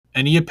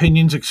Any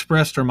opinions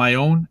expressed are my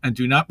own and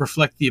do not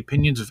reflect the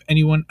opinions of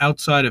anyone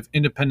outside of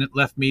Independent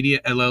Left Media,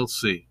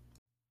 LLC.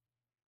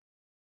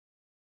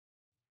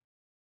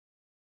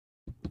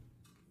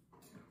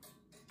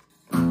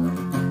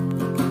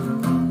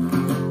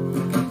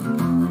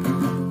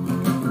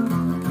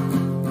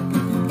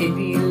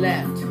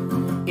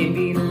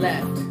 Indie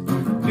left,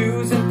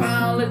 news and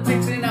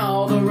politics and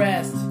all the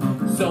rest.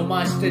 So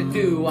much to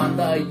do on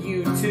the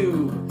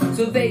YouTube,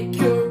 so they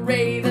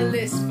curate a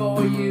list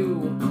for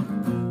you.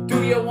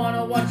 Do you want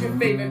to watch your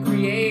favorite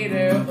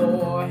creator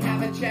or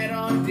have a chat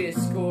on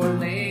Discord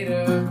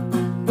later?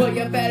 Well,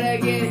 you better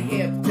get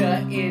hip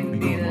to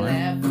Indie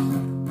Left.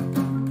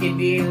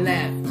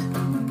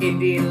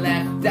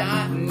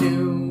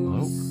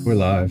 IndieLeft.news. We're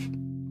live.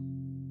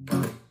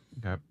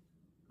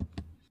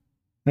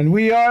 And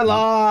we are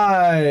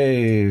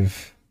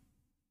live.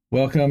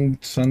 Welcome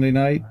Sunday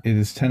night. It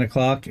is 10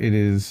 o'clock. It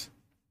is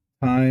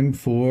time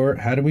for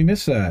How Did We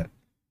Miss That?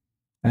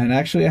 And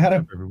actually, I had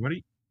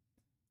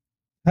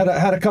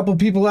a couple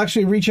people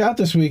actually reach out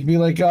this week and be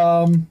like,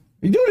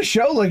 you doing a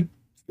show? Like,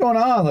 what's going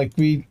on? Like,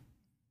 we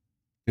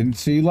didn't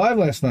see you live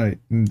last night.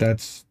 And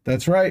that's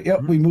right.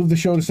 Yep, we moved the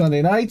show to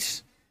Sunday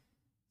nights.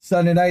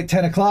 Sunday night,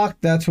 10 o'clock.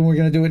 That's when we're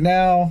going to do it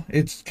now.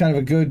 It's kind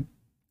of a good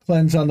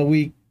cleanse on the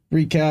week,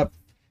 recap,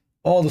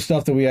 all the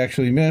stuff that we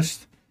actually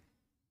missed.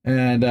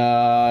 And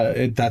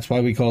that's why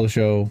we call the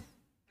show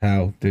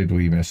How Did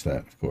We Miss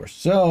That, of course.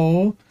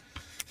 So,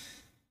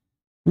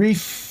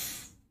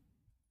 Reef,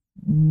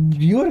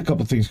 you had a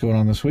couple things going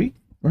on this week,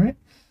 right?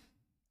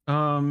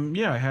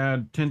 Yeah, I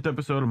had 10th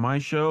episode of my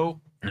show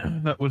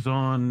that was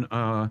on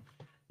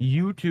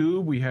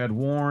YouTube. We had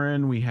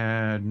Warren, we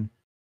had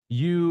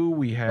you,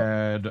 we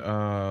had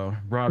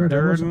Rob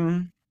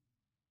Durden,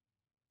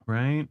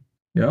 right?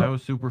 Yeah, that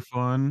was super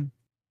fun.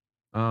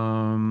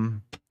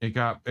 It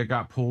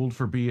got pulled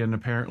for being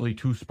apparently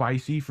too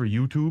spicy for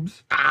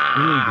YouTube's.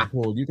 Really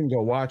pulled. You can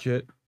go watch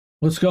it.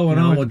 What's going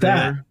on with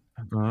that?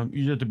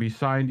 You have to be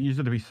signed. You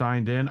have to be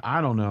signed in.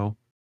 I don't know.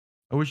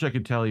 I wish I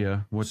could tell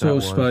you what that So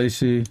was.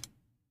 spicy.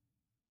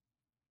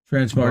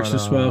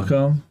 Transmarxist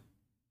welcome.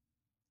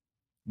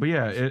 But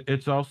yeah,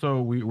 it's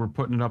also we're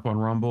putting it up on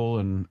Rumble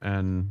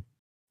and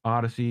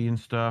Odyssey and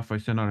stuff. I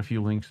sent out a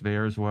few links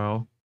there as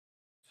well.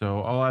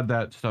 So I'll add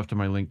that stuff to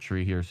my link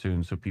tree here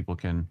soon so people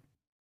can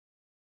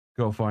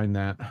go find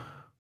that.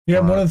 Yeah,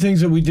 one of the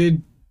things that we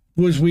did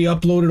was we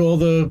uploaded all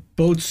the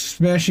boats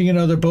smashing in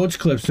other boats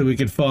clips that we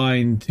could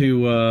find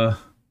to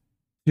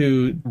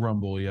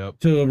Rumble, yep.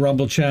 To a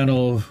Rumble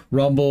channel,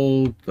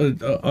 Rumble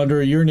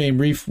under your name,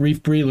 Reef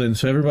Breland.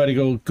 So everybody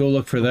go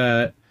look for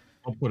that.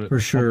 I'll put it for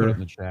sure. I'll put it in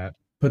the chat.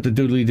 Put the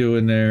doodly doo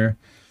in there.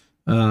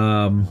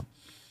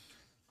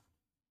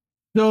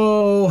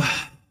 So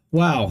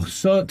wow,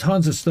 so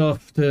tons of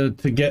stuff to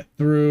get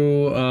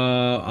through.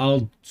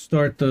 I'll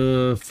start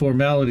the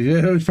formality.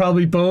 It was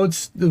probably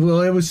boats.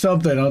 Well, it was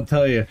something, I'll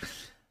tell you.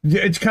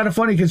 It's kind of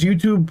funny because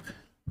YouTube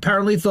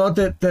apparently thought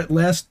that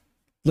last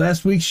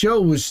week's show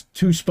was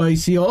too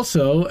spicy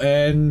also,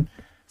 and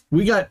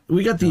we got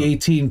the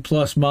 18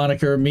 plus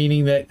moniker,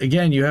 meaning that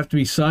again you have to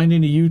be signed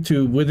into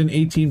YouTube with an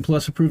 18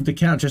 plus approved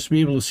account just to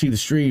be able to see the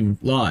stream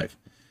live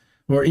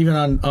or even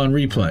on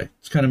replay.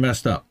 It's kind of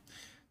messed up.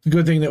 It's a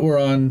good thing that we're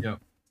on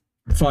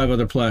 5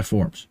 other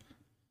platforms.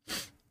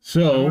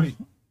 So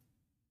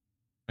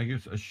I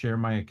guess I share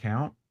my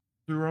account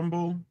through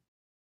Rumble,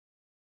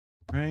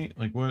 right?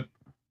 Like what?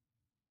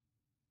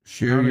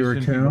 Share your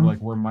account? Like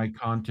where my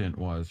content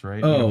was,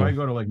 right? Oh. Like if I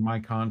go to like my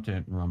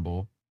content in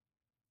Rumble,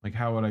 like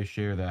how would I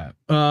share that?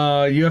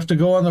 You have to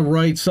go on the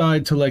right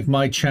side to like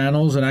my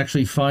channels and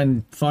actually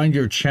find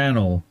your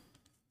channel.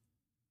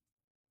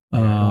 I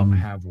don't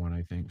have one,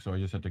 I think, so I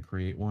just have to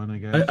create one, I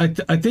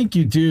guess. I think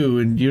you do,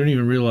 and you don't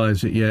even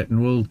realize it yet.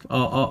 And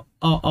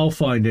I'll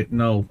find it,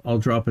 and I'll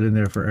drop it in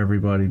there for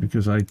everybody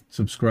because I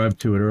subscribed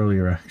to it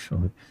earlier,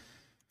 actually.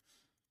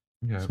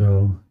 Yeah.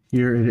 So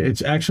here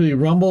it's actually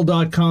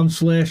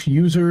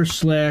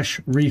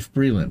rumble.com/user/Reef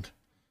Breland.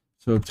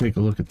 So take a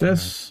look at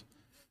this,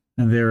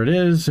 and there it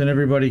is, and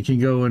everybody can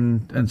go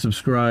and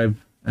subscribe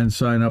and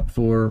sign up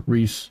for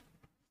Reef's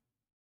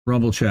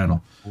Rumble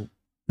channel. Cool.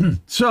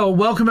 So,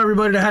 welcome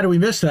everybody to How Do We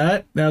Miss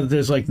That? Now that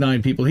there's like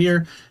 9 people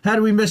here, How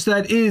Do We Miss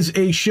That is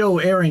a show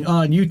airing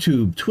on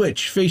YouTube,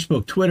 Twitch,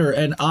 Facebook, Twitter,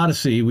 and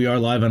Odyssey. We are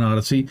live on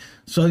Odyssey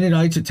Sunday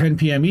nights at 10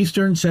 p.m.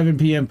 Eastern, 7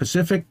 p.m.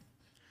 Pacific,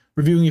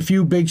 reviewing a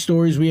few big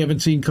stories we haven't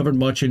seen covered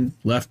much in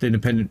left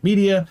independent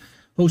media.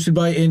 Hosted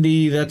by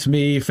Indy, that's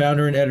me,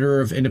 founder and editor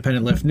of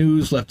Independent Left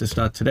News,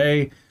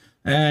 Leftist.today,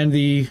 and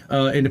the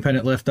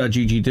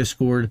IndependentLeft.gg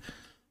Discord.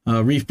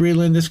 Reef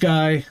Breland, this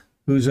guy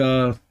who's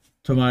to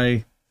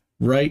my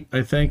right,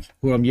 I think,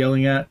 who I'm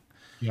yelling at.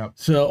 Yep.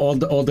 So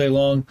all day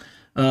long.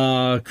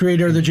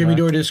 Creator of the Jimmy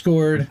Dore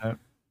Discord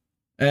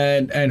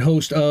and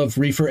host of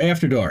Reefer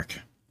After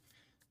Dark.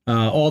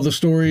 All the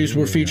stories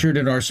were featured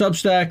in our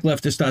Substack,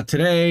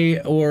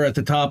 Leftist.today, or at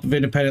the top of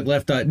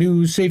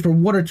IndependentLeft.news, save for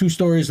 1 or 2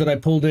 stories that I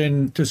pulled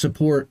in to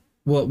support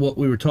what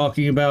we were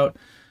talking about.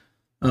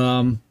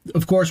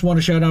 Of course, want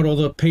to shout out all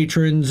the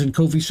patrons and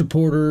Ko-fi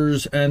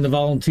supporters and the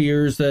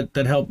volunteers that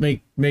help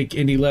make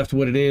Indie Left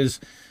what it is.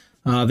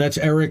 That's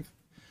Eric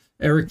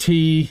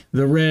T,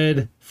 the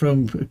Red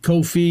from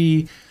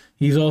Ko-fi.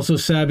 He's also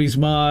Sabby's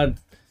mod.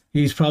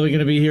 He's probably going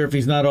to be here if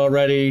he's not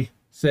already.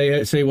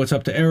 Say what's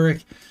up to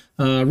Eric.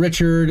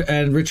 Richard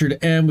and Richard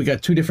M. We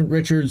got two different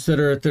Richards that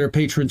are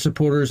patron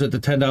supporters at the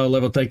 $10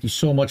 level. Thank you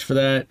so much for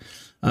that.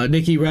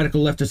 Nikki,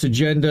 Radical Leftist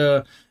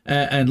Agenda,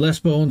 and Les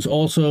Bones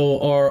also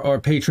are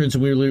patrons,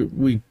 and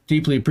we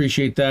deeply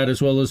appreciate that,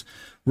 as well as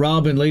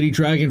Rob and Lady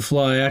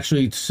Dragonfly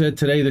actually said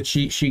today that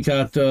she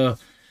got the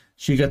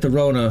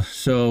Rona,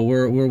 so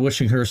we're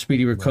wishing her a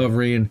speedy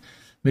recovery, and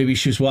maybe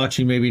she's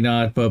watching, maybe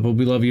not, but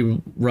we love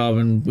you,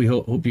 Robin. We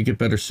hope you get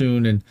better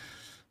soon. And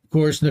of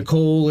course,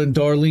 Nicole and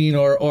Darlene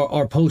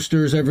are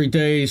posters every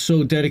day,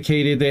 so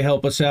dedicated. They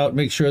help us out,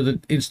 make sure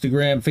that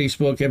Instagram,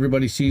 Facebook,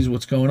 everybody sees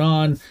what's going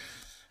on.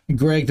 And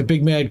Greg, the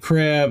Big Mad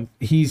Crab,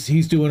 he's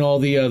doing all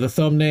the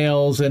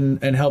thumbnails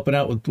and helping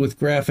out with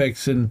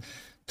graphics, and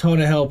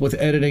ton of help with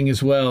editing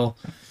as well.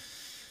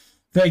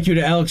 Thank you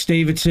to Alex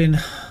Davidson,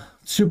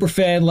 super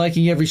fan,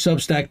 liking every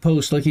Substack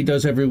post like he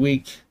does every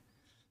week.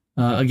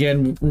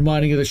 Again,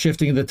 reminding of the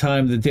shifting of the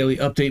time, the daily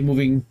update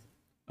moving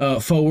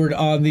forward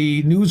on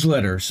the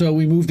newsletter. So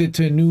we moved it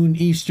to noon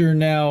Eastern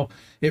now.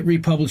 It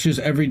republishes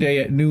every day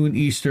at noon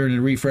Eastern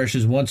and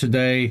refreshes once a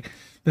day.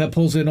 That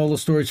pulls in all the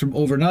stories from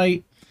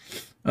overnight,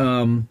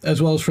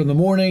 as well as from the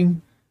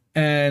morning.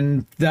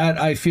 And that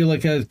I feel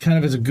like kind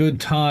of is a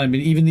good time.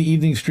 And even the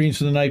evening streams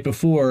from the night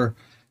before,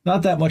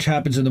 not that much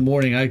happens in the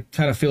morning. I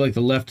kind of feel like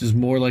the left is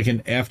more like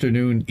an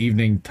afternoon,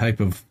 evening type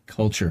of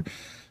culture.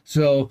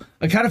 So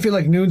I kind of feel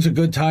like noon's a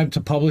good time to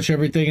publish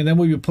everything, and then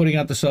we'll be putting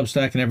out the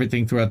Substack and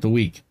everything throughout the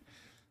week.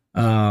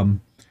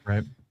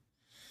 Right.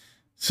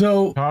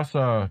 So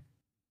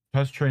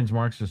Tuss trains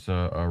Marxists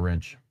a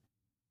wrench.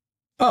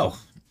 Oh,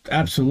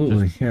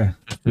 absolutely. Yeah.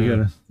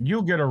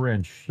 You'll get a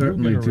wrench.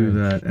 Certainly do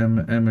that.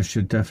 Emma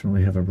should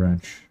definitely have a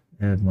wrench.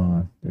 Add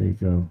mod. There you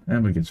go.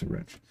 Emma gets a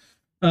wrench.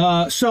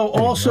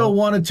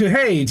 Wanted to,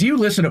 hey, do you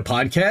listen to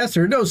podcasts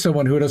or know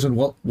someone who doesn't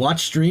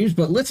watch streams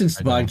but listens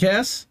to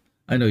podcasts?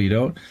 I know you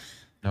don't.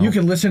 No. You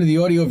can listen to the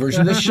audio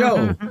version of this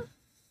show.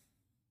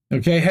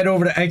 Okay, head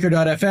over to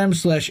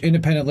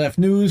anchor.fm/independent left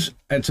news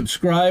and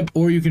subscribe,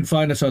 or you can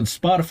find us on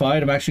Spotify.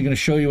 And I'm actually going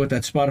to show you what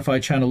that Spotify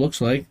channel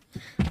looks like.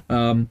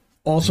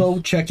 Also,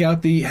 check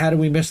out the How Do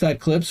We Miss That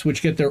clips,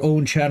 which get their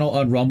own channel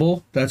on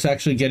Rumble. That's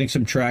actually getting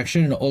some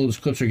traction, and all those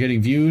clips are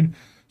getting viewed.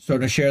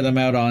 Starting to share them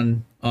out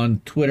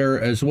on Twitter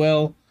as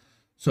well.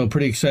 So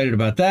pretty excited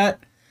about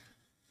that.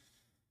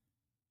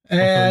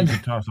 And also, you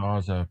can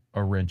toss Oz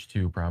a wrench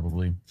too,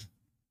 probably.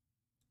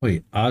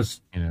 Wait,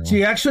 Oz?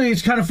 See, actually,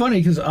 it's kind of funny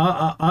because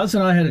Oz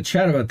and I had a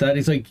chat about that.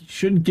 He's like, you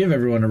shouldn't give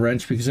everyone a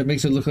wrench because it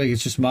makes it look like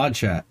it's just mod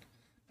chat.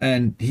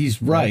 And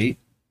he's right,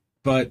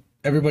 but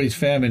everybody's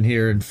fam in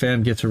here, and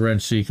fam gets a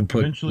wrench so you can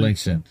put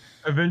links in.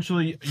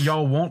 Eventually,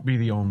 y'all won't be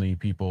the only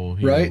people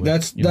here. Right?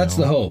 That's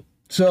the hope.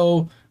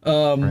 So,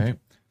 right.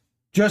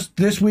 Just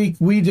this week,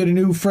 we did a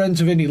new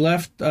Friends of Indie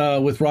Left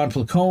with Ron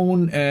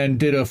Flacone and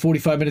did a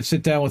 45-minute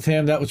sit-down with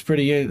him. That was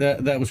pretty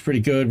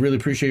good. Really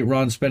appreciate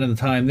Ron spending the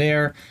time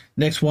there.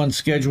 Next one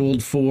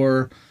scheduled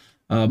for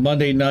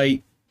Monday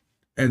night,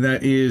 and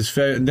that is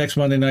next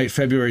Monday night,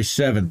 February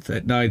 7th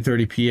at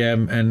 9:30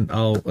 p.m. And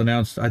I'll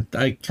announce, I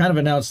kind of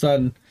announced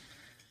on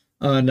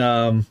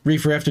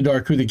Reefer After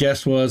Dark who the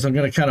guest was. I'm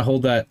going to kind of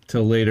hold that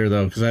till later,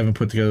 though, because I haven't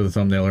put together the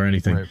thumbnail or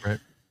anything. Right.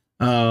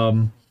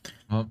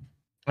 Well,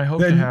 I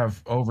hope to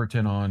have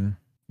Overton on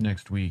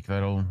next week.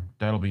 That'll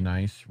be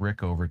nice.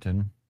 Rick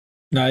Overton.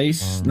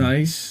 Nice.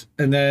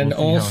 And then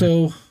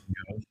also,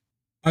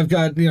 I've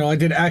got, I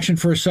did Action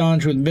for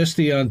Assange with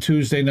Misty on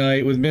Tuesday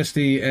night with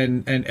Misty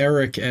and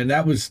Eric, and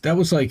that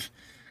was like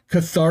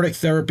cathartic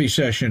therapy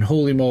session.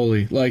 Holy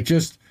moly! Like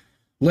just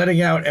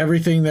letting out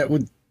everything that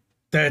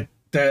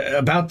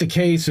about the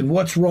case and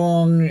what's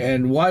wrong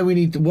and why we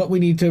need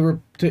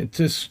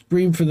to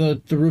scream from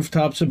the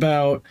rooftops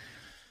about,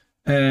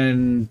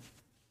 and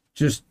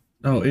just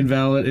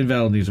invalid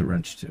needs a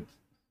wrench too.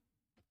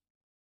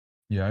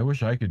 Yeah, I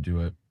wish I could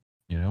do it.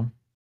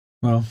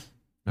 Well,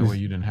 that way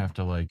you didn't have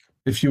to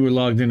if you were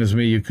logged in as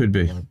me, you could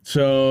be.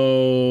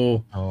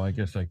 So. Oh, I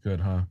guess I could,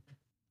 huh?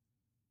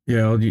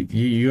 Yeah, well,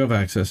 you have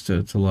access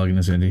to logging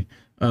as Indy.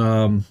 Be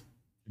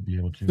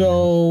able to.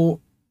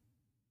 So.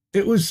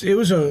 It was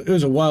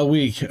a wild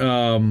week.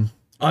 On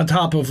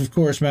top of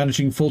course,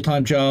 managing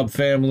full-time job,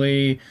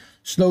 family,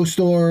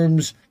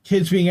 snowstorms,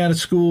 kids being out of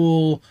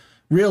school,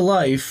 real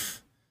life.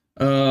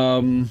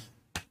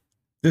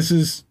 This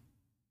is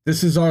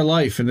our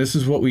life, and this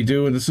is what we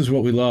do, and this is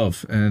what we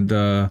love, and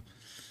our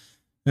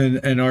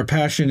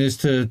passion is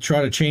to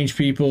try to change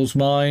people's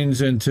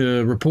minds and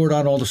to report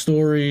on all the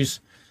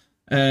stories,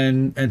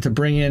 and to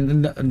bring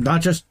in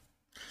not just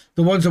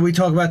the ones that we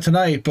talk about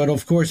tonight, but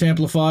of course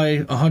amplify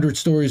 100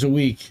 stories a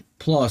week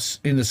plus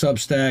in the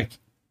Substack,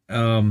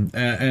 and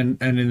in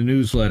the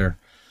newsletter.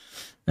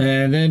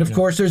 And then, of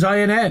course, there's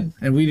INN.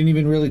 And we didn't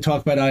even really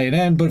talk about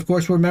INN, but of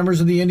course, we're members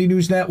of the Indie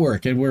News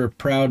Network, and we're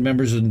proud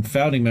members and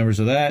founding members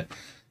of that.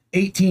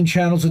 18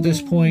 channels at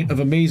this point of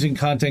amazing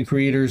content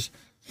creators.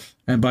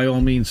 And by all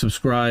means,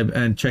 subscribe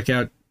and check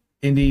out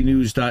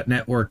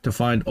indienews.network to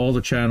find all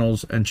the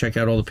channels and check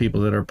out all the people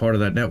that are part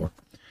of that network.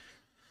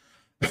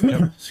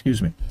 Yep.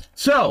 Excuse me.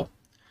 So,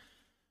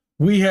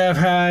 we have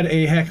had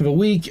a heck of a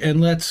week,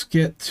 and let's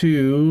get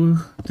to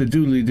the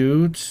doodly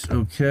dudes.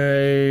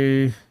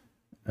 Okay.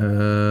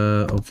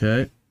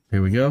 Okay.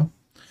 Here we go.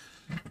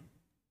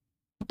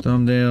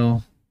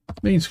 Thumbnail.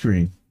 Main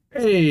screen.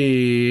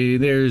 Hey,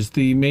 there's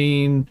the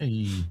main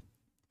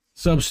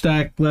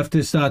Substack,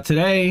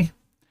 leftist.today,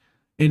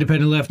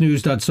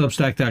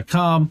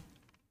 independentleftnews.substack.com.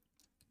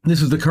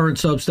 This is the current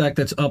Substack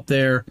that's up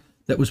there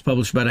that was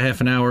published about a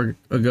half an hour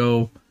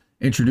ago,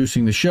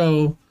 introducing the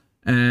show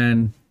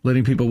and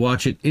letting people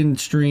watch it in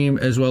stream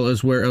as well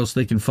as where else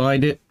they can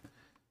find it,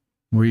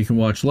 where you can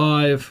watch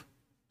live,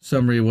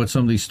 summary of what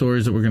some of these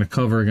stories that we're going to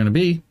cover are going to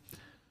be.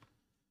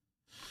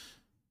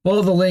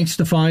 All the links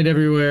to find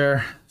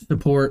everywhere,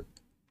 support,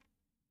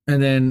 and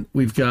then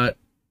we've got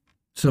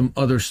some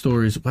other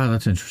stories. Wow,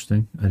 that's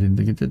interesting. I didn't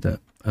think it did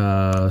that.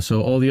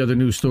 So all the other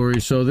news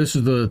stories. So this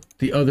is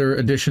the other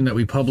edition that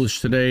we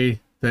published today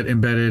that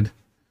embedded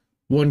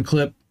one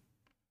clip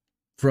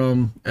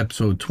from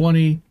episode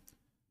 20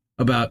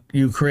 about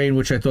Ukraine,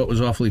 which I thought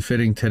was awfully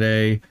fitting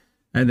today.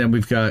 And then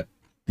we've got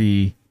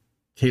the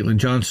Caitlin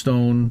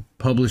Johnstone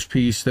published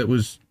piece that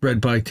was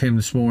read by Tim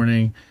this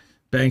morning.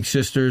 Bank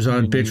Sisters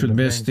on Bitch with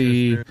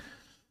Misty.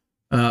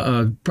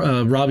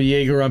 Robbie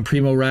Yeager on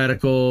Primo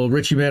Radical.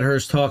 Richie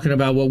Medhurst talking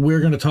about what we're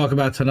going to talk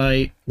about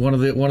tonight. One of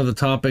the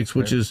topics,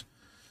 which is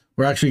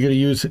we're actually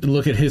going to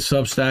look at his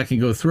Substack and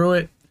go through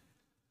it.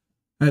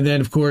 And then,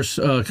 of course,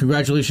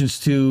 congratulations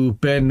to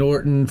Ben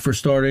Norton for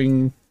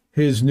starting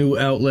his new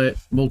outlet,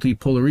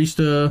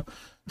 Multipolarista,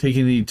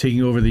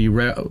 taking over the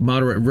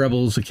Moderate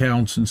Rebels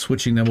accounts and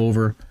switching them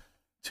over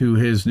to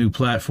his new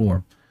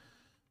platform.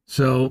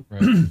 So,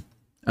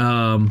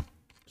 some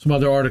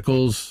other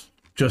articles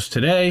just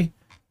today.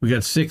 We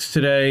got 6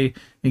 today,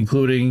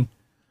 including,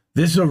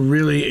 this is a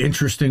really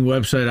interesting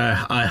website.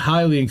 I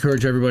highly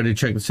encourage everybody to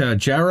check this out,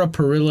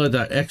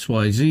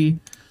 jaraparilla.xyz.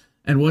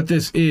 And what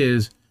this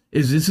is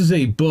this is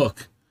a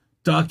book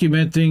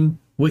documenting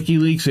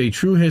WikiLeaks, a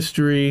true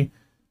history,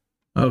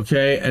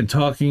 okay, and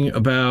talking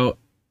about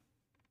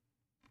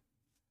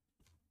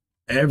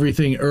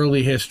everything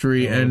early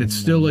history, and it's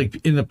still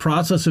like in the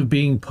process of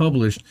being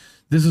published.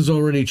 This is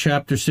already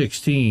chapter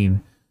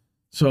 16.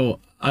 So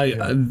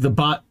the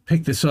bot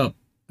picked this up,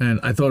 and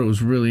I thought it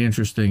was really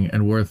interesting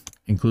and worth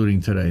including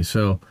today.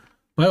 So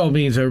by all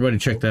means, everybody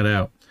check that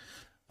out.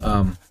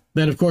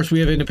 Then, of course, we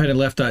have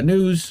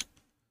IndependentLeft.News.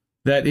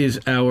 That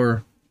is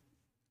our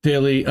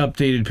daily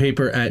updated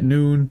paper at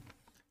noon.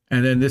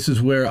 And then this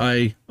is where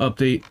I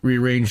update,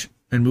 rearrange,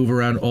 and move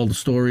around all the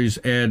stories,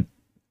 add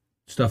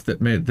stuff that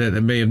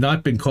may have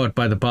not been caught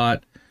by the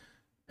bot.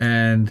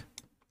 And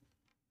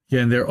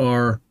again, there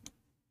are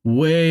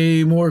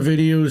way more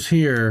videos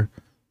here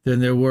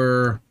than there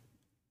were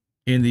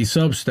in the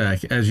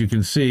Substack, as you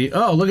can see.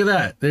 Oh, look at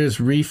that. There's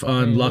Reef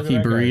on Lucky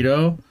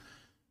Burrito.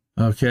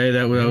 Guy. Okay,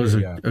 that was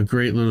a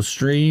great little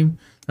stream.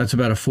 That's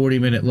about a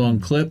 40-minute long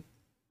clip.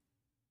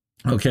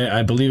 Okay,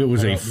 I believe it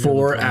was a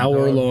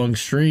 4-hour-long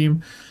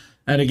stream.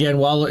 And again,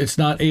 while it's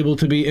not able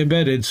to be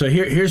embedded, so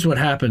here's what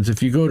happens.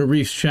 If you go to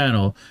Reef's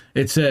channel,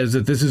 it says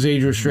that this is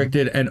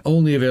age-restricted and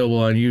only available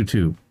on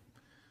YouTube.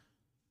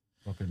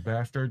 Fucking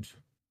bastards.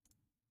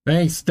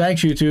 Thanks,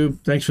 YouTube.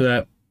 Thanks for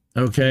that.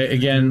 Okay,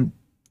 again,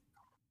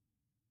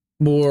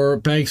 more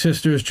Bank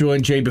Sisters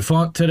joined Jay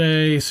Buffont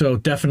today, so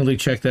definitely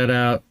check that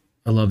out.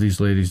 I love these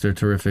ladies. They're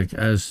terrific,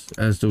 as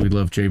do we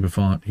love Jay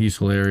Buffont. He's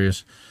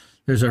hilarious.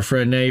 There's our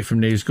friend Nay from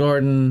Nay's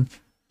Garden.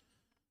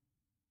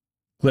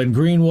 Glenn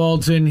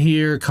Greenwald's in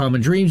here.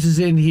 Common Dreams is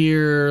in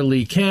here.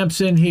 Lee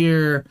Camp's in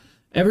here.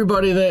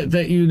 Everybody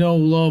that you know,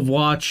 love,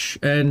 watch,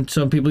 and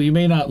some people you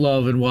may not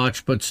love and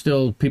watch, but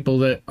still people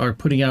that are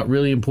putting out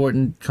really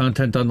important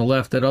content on the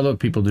left that other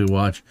people do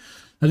watch.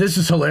 Now, this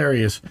is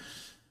hilarious.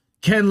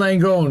 Ken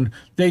Langone,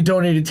 they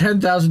donated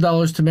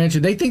 $10,000 to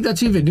Manchin. They think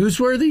that's even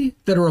newsworthy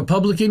that a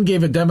Republican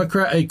gave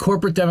a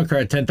corporate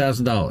Democrat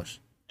 $10,000.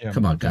 Yeah,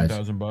 come on, guys.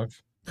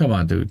 $10,000. Come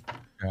on, dude.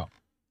 Yeah.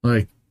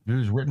 Like, it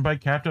was written by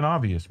Captain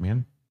Obvious,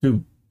 man.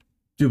 Dude,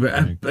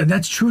 and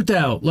that's Truth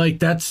Out. Like,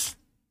 that's.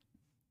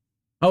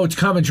 Oh, it's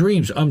Common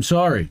Dreams. I'm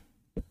sorry.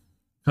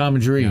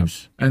 Common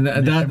Dreams. Yeah.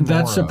 And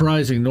that's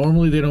surprising.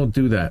 Normally they don't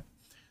do that.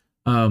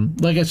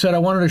 Like I said, I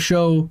wanted to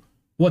show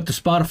what the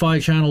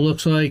Spotify channel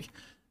looks like.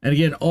 And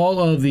again, all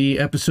of the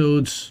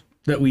episodes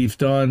that we've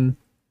done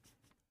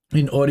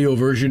in audio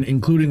version,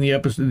 including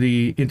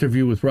the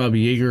interview with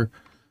Robbie Yeager,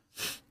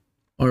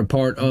 are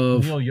part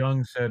of. Neil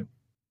Young said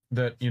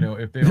that,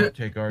 if they don't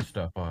take our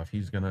stuff off,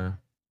 he's going to,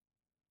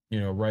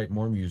 write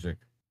more music.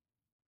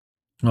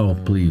 Oh,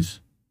 please.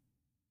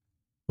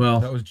 Well,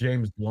 that was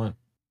James Blunt.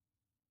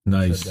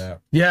 Nice.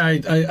 Yeah,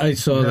 I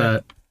saw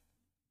that.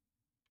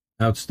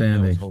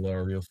 Outstanding. That was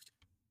hilarious.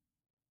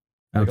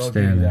 Like, I'll give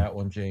you Outstanding. that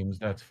one, James.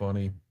 That's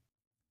funny.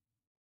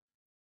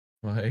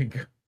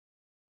 Like,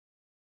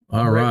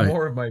 All write right.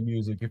 more of my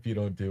music if you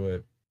don't do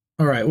it.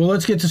 All right. Well,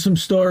 let's get to some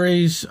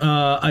stories.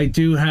 I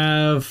do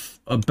have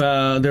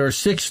there are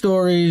 6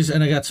 stories,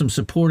 and I got some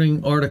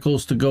supporting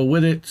articles to go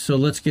with it. So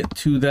let's get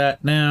to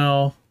that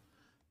now.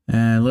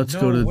 And let's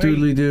go to wait.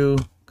 Doodly Doo.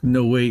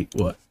 No, wait.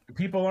 What?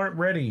 People aren't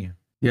ready.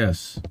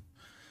 Yes.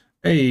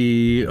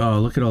 Hey, oh,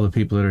 look at all the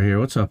people that are here.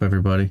 What's up,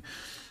 everybody?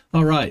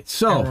 All right.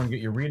 So Everyone get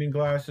your reading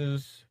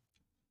glasses.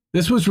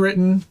 this was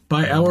written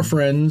by our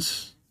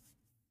friends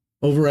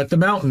over at The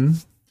Mountain.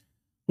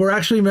 We're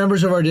actually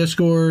members of our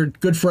Discord.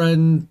 Good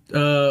friend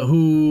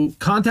who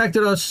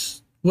contacted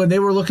us when they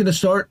were looking to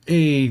start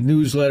a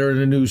newsletter and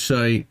a news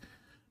site.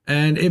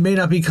 And it may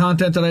not be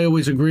content that I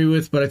always agree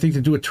with, but I think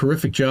they do a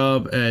terrific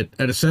job at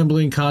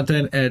assembling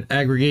content, at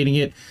aggregating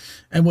it.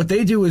 And what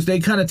they do is they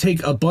kind of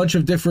take a bunch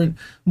of different,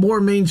 more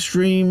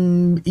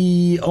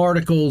mainstream-y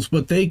articles,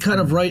 but they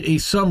kind of write a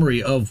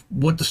summary of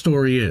what the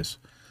story is.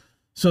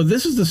 So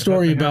this is the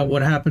story about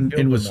what happened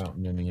in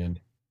Mountain in the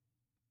end.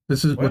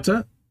 This is what's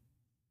that?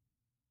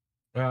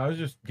 It was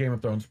just Game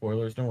of Thrones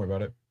spoilers. Don't worry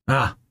about it.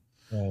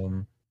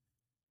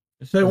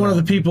 So one of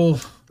the people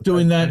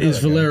doing that is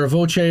Valera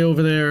Voce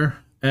over there,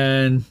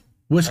 and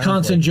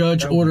Wisconsin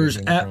judge orders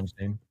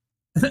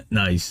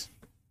nice.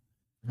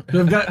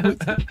 So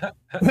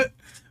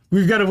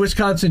we've got a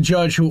Wisconsin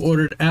judge who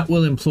ordered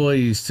at-will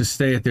employees to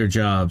stay at their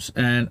jobs,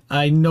 and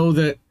I know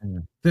that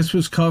this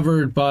was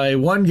covered by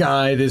one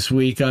guy this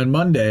week on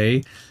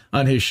Monday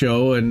on his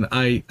show, and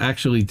I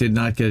actually did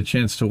not get a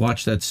chance to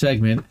watch that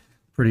segment.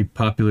 Pretty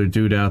popular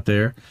dude out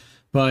there,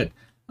 but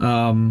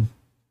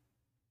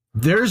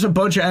there's a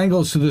bunch of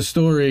angles to this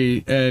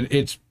story, and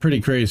it's pretty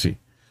crazy.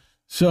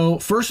 So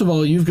first of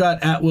all, you've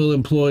got at-will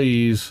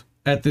employees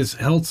at this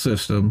health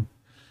system,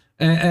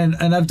 and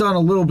I've done a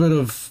little bit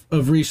of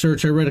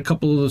research. I read a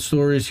couple of the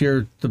stories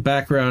here, the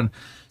background.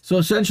 So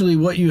essentially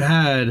what you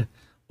had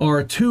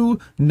are 2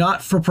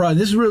 not-for-profit,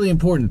 this is really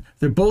important,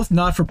 they're both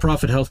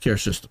not-for-profit healthcare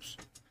systems.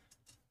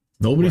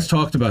 Nobody's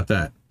talked about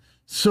that.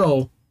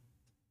 So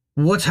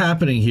what's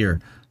happening here?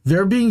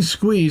 They're being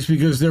squeezed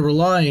because they're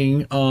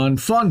relying on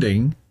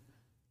funding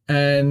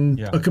and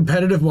a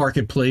competitive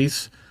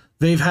marketplace.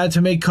 They've had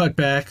to make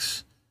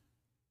cutbacks.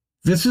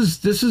 This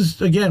is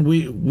again,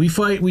 we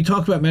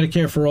talk about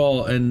Medicare for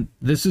all, and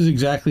this is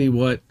exactly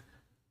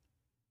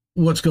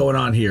what's going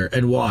on here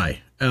and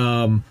why.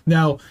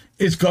 Now,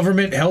 is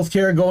government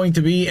healthcare going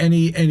to be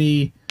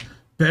any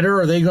better?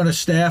 Are they going to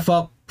staff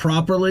up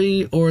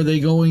properly, or are they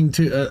going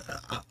to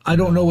I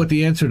don't know what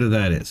the answer to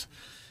that is.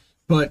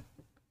 But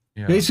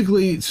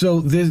basically,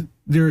 so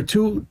there are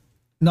 2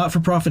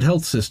 not-for-profit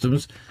health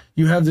systems.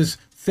 You have this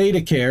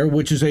ThedaCare,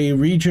 which is a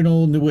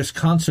regional New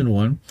Wisconsin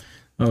one,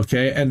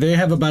 okay, and they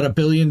have about $1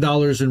 billion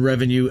in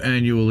revenue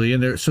annually,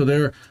 and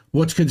they're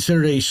what's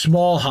considered a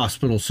small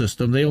hospital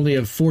system. They only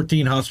have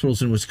 14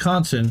 hospitals in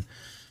Wisconsin,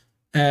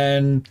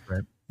 and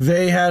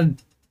they had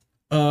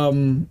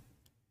in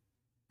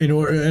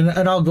order,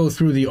 and I'll go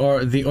through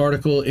the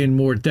article in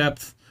more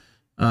depth.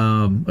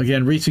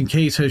 Again, recent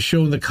case has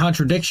shown the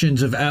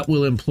contradictions of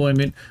at-will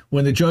employment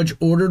when the judge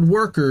ordered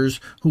workers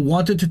who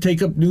wanted to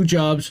take up new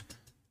jobs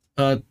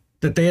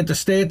that they had to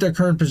stay at their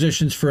current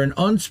positions for an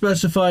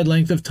unspecified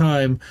length of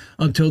time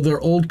until their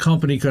old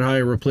company could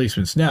hire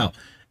replacements. Now,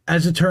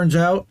 as it turns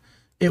out,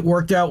 it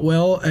worked out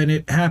well, and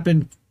it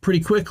happened pretty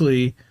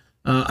quickly.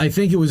 I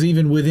think it was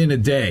even within a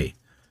day.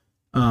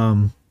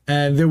 And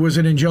there was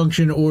an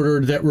injunction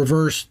ordered that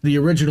reversed the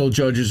original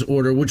judge's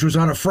order, which was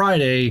on a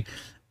Friday,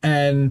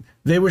 and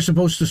they were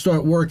supposed to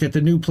start work at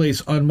the new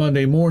place on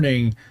Monday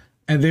morning,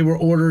 and they were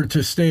ordered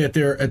to stay at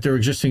their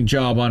existing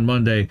job on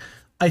Monday.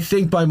 I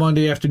think by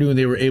Monday afternoon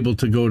they were able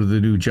to go to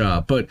the new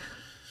job. But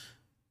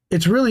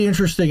it's really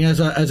interesting as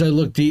I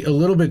look a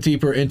little bit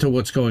deeper into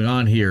what's going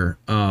on here.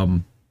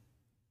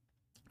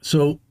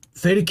 So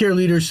ThedaCare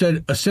leaders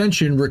said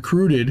Ascension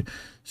recruited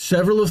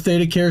several of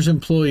ThedaCare's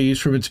employees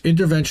from its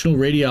interventional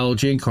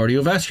radiology and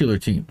cardiovascular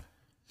team.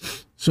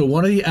 So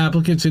one of the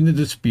applicants in the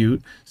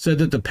dispute said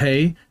that the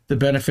pay, the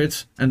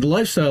benefits, and the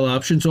lifestyle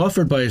options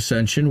offered by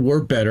Ascension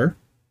were better.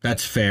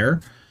 That's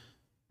fair.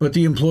 But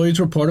the employees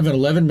were part of an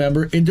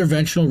 11-member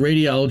interventional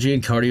radiology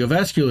and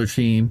cardiovascular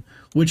team,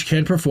 which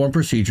can perform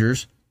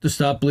procedures to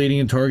stop bleeding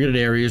in targeted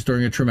areas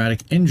during a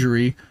traumatic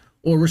injury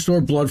or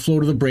restore blood flow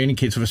to the brain in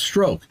case of a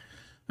stroke.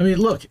 I mean,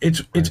 look,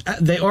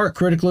 they are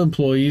critical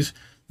employees.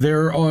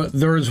 There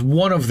is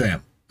one of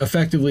them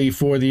effectively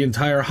for the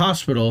entire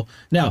hospital.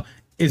 Now,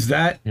 is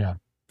that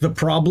the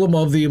problem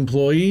of the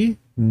employee?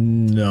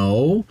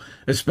 No,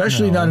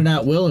 especially not an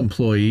at-will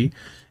employee.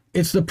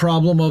 It's the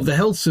problem of the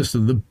health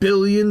system, the $1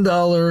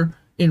 billion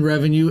in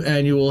revenue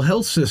annual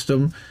health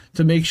system,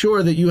 to make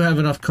sure that you have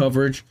enough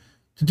coverage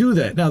to do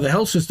that. Now, the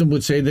health system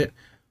would say that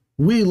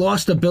we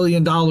lost $1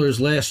 billion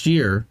last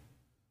year,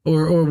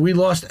 or we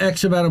lost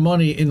X amount of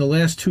money in the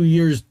last 2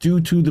 years due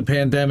to the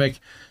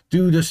pandemic,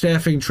 due to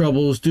staffing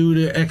troubles, due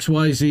to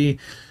XYZ.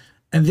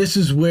 And this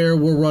is where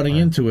we're running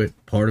into it.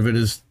 Part of it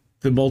is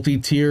the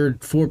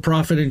multi-tiered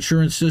for-profit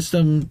insurance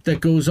system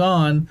that goes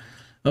on,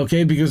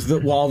 okay, because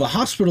while the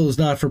hospital is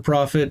not for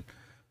profit,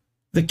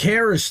 the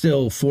care is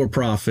still for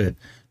profit.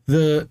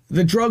 The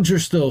drugs are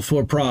still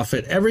for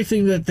profit.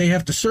 Everything that they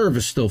have to serve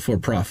is still for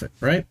profit,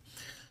 right?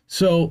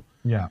 So,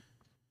 Yeah.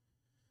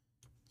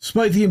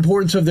 despite the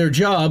importance of their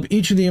job,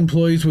 each of the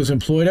employees was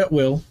employed at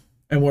will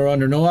and were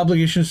under no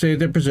obligation to stay at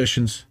their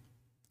positions.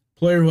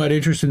 Employer who had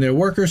interest in their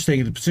workers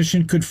staying in the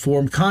position could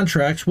form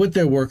contracts with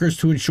their workers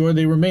to ensure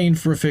they remained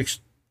for a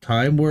fixed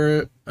time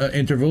where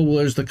interval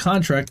whereas the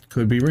contract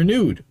could be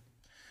renewed.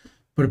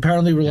 But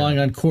apparently relying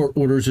on court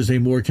orders is a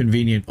more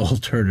convenient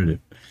alternative,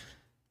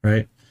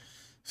 right?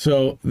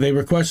 So they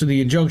requested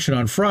the injunction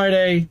on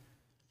Friday.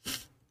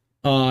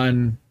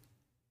 On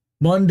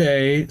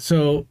Monday,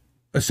 so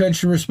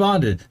Ascension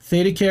responded.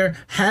 ThedaCare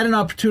had an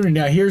opportunity.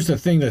 Now, here's the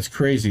thing that's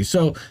crazy.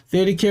 So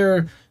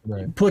ThedaCare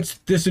puts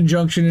this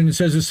injunction in and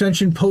says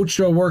Ascension poached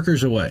our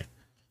workers away.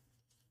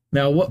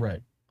 Now, what?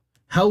 Right.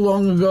 How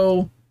long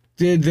ago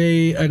did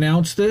they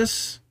announce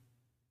this?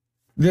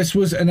 This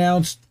was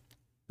announced.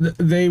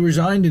 They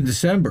resigned in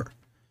December.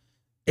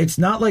 It's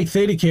not like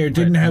ThedaCare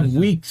didn't have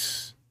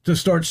weeks to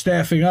start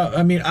staffing up.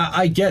 I mean,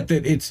 I get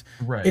that it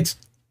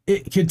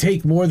can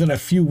take more than a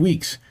few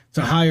weeks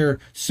to hire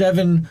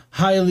 7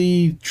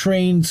 highly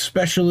trained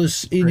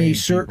specialists in a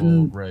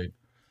certain people, right.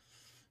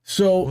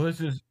 So well,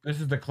 this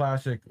is the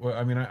classic. Well,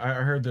 I mean,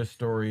 I heard this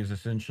story is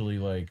essentially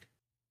like,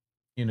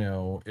 you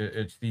know,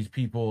 it's these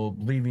people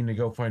leaving to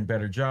go find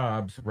better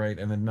jobs, right,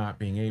 and then not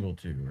being able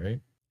to, right?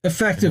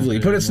 Effectively,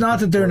 but it's not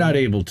that they're not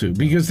able to,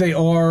 because they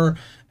are,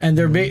 and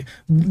they're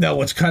now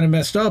what's kind of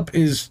messed up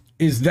is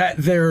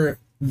that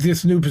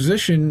this new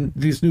position,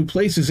 these new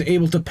places,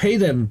 able to pay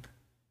them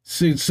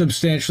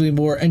substantially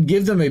more and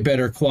give them a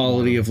better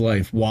quality of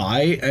life.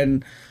 Why?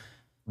 And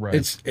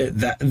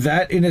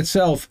that in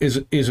itself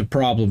is a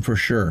problem for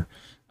sure.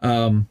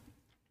 Again,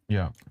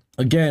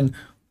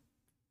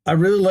 I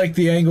really like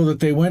the angle that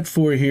they went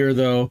for here,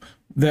 though,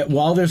 that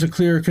while there's a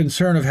clear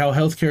concern of how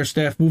healthcare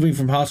staff moving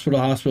from hospital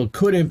to hospital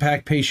could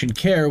impact patient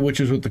care, which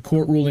is what the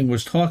court ruling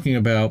was talking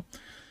about,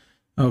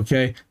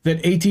 okay,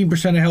 that 18% of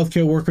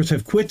healthcare workers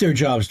have quit their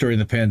jobs during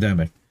the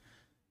pandemic.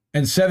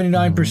 And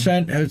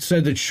 79% have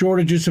said that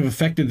shortages have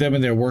affected them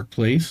in their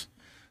workplace.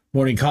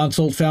 Morning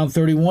Consult found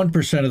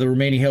 31% of the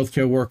remaining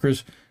healthcare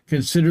workers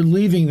considered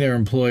leaving their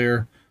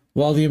employer,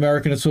 while the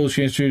American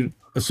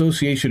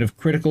Association of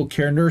Critical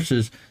Care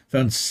Nurses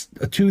found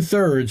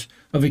 2/3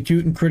 of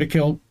acute and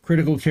critical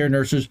care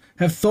nurses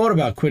have thought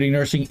about quitting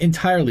nursing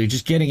entirely,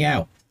 just getting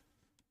out.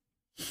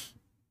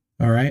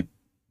 All right.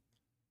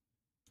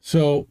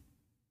 So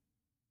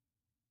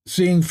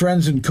seeing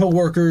friends and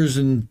coworkers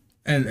and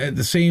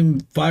the same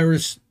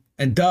virus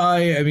and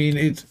die, I mean,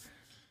 it's,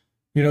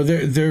 you know,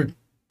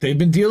 they've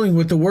been dealing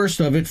with the worst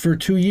of it for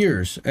 2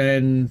 years.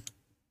 And,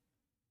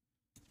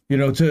 you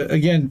know,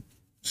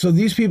 so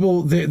these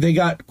people, they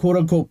got quote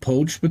unquote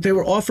poached, but they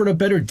were offered a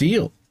better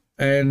deal.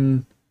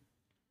 And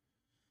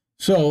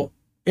so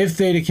if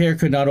ThedaCare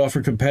could not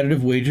offer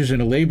competitive wages in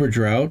a labor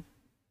drought,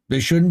 they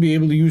shouldn't be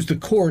able to use the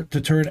court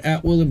to turn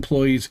at-will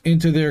employees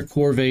into their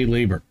corvée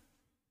labor.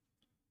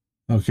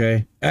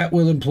 Okay,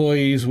 at-will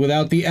employees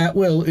without the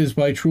at-will is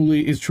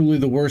truly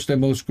the worst and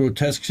most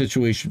grotesque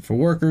situation for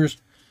workers.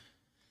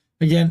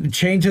 Again,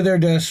 chained to their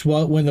desks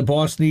when the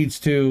boss needs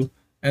to,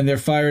 and they're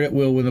fired at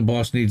will when the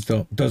boss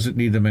doesn't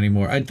need them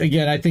anymore. I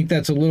think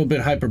that's a little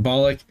bit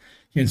hyperbolic,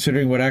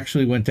 considering what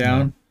actually went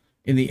down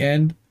in the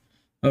end.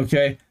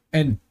 Okay,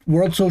 and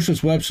World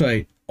Socialist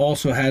website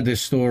also had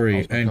this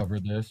story, and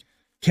covered this.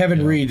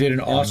 Kevin Reed did an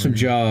awesome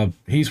job.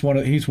 He's one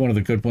of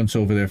the good ones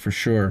over there for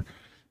sure.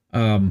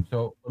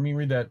 So let me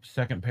read that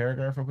second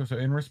paragraph real quick. So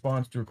in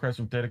response to requests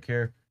from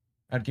ThedaCare,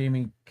 at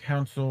Gaming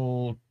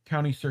Council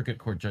County Circuit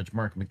Court Judge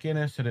Mark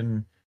McGinnis had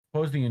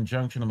imposed the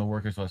injunction on the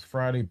workers last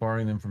Friday,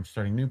 barring them from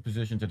starting new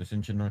positions at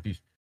Ascension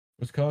Northeast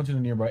Wisconsin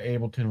and nearby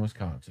Ableton,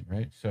 Wisconsin,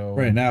 right? So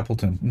right in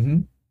Appleton.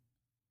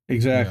 Mm-hmm.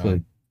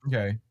 Exactly. Yeah.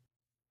 Okay.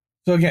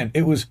 So again,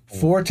 it was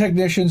 4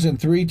 technicians and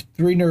three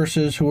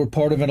nurses who were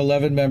part of an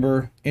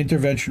 11-member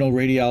interventional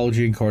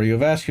radiology and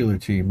cardiovascular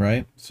team,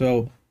 right?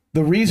 So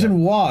the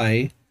reason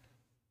why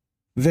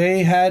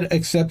they had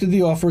accepted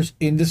the offers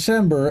in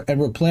December and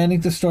were planning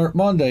to start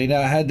Monday.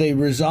 Now, had they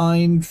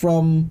resigned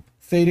from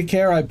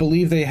ThedaCare? I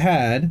believe they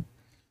had.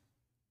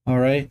 All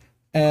right.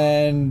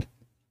 And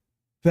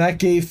that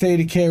gave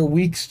ThedaCare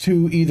weeks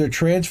to either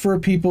transfer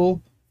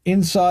people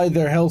inside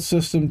their health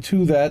system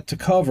to that to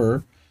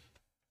cover,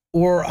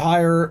 or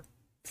hire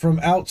from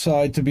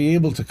outside to be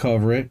able to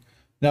cover it.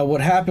 Now, what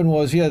happened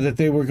was, that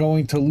they were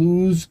going to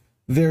lose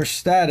their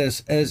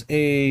status as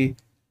a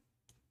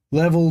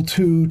level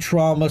 2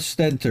 trauma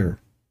center.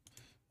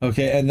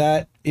 Okay, and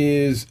that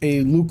is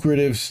a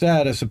lucrative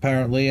status,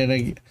 apparently.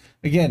 And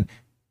again,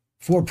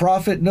 for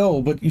profit, no,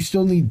 but you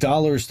still need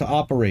dollars to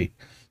operate.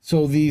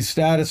 So these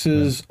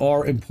statuses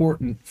are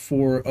important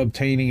for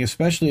obtaining,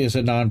 especially as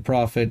a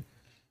nonprofit,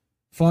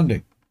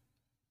 funding.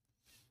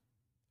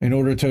 In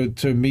order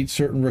to meet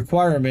certain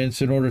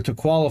requirements, in order to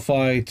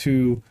qualify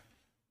to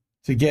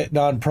to get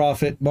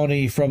nonprofit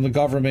money from the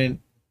government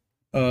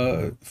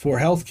for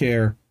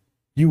healthcare,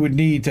 you would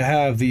need to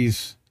have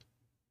these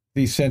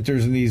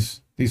centers and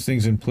these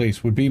things in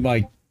place. Would be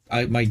my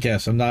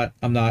guess. I'm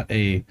not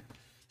a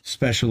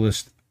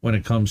specialist when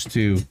it comes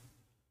to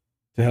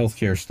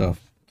healthcare stuff.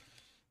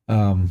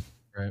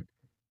 Right.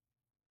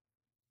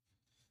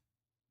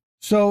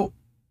 So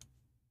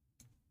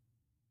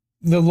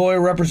the lawyer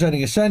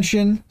representing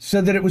Ascension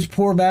said that it was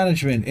poor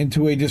management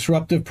into a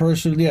disruptive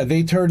personal. Yeah,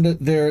 they turned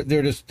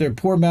their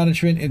poor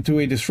management into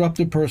a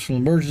disruptive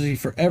personal emergency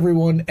for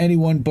everyone,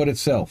 anyone but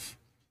itself.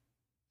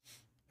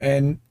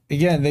 And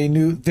again, they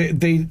knew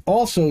they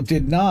also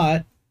could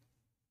not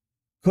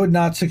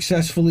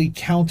successfully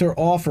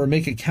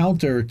make a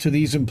counter to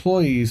these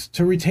employees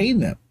to retain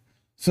them.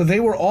 So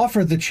they were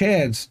offered the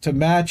chance to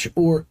match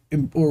or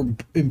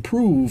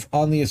improve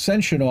on the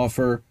Ascension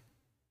offer,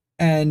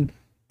 and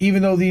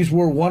even though these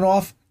were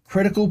one-off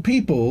critical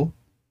people,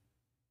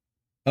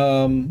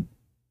 the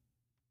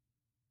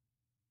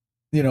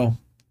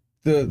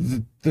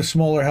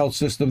smaller health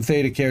system,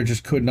 ThedaCare,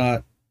 just could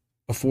not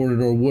afford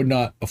it or would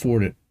not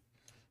afford it.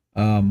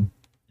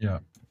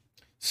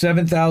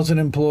 7,000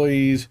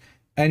 employees,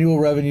 annual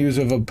revenues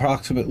of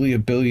approximately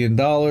 $1 billion.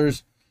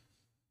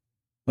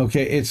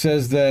 Okay, it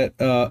says that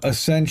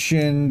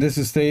Ascension,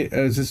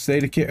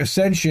 ThedaCare,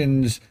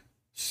 Ascension's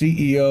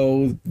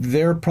CEO,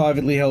 they're a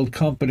privately held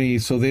company,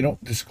 so they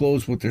don't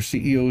disclose what their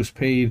CEO is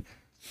paid.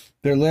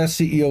 Their last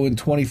CEO in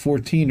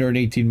 2014 earned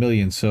 $18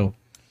 million, so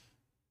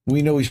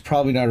we know he's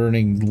probably not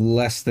earning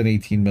less than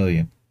 $18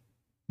 million.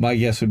 My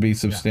guess would be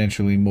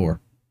substantially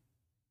more.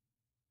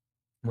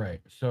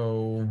 Right.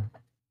 So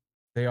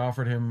they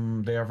offered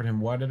him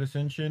what at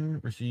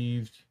Ascension?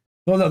 Received.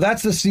 Well, no,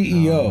 that's the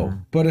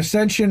CEO, but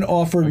Ascension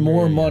offered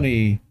more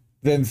money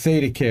than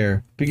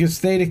ThedaCare,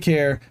 because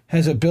ThedaCare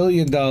has $1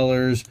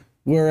 billion,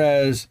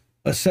 whereas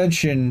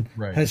Ascension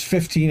has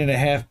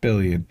 $15.5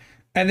 billion,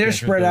 and they're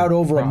spread out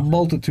over a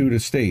multitude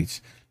of states.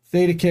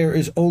 ThedaCare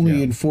is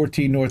only in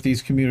 14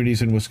 Northeast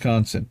communities in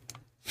Wisconsin.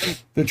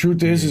 The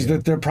truth is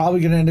that they're probably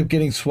going to end up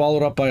getting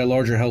swallowed up by a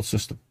larger health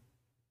system.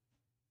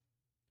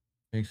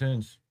 Makes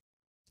sense.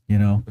 You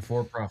know, the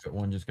for-profit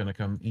one just going to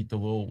come eat the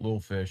little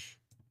fish.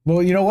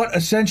 Well, you know what?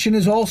 Ascension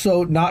is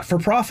also not for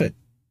profit.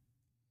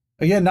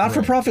 Again, not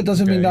for profit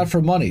doesn't mean not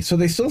for money. So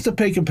they still have to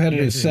pay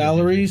competitive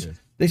salaries.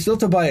 They still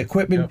have to buy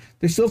equipment. Yep.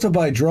 They still have to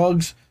buy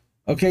drugs.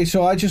 Okay,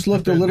 so I just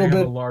looked a little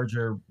bit. A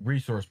larger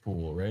resource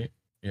pool, right?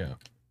 Yeah.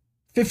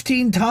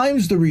 15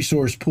 times the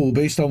resource pool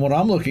based on what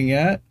I'm looking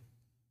at.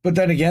 But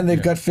then again,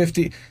 they've got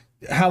 50.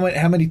 How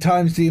many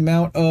times the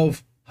amount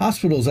of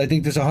hospitals? I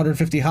think there's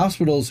 150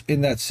 hospitals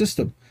in that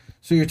system.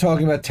 So you're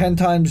talking about 10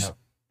 times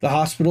the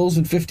hospitals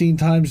and 15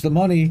 times the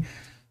money.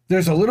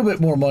 There's a little bit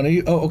more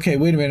money. Oh, okay,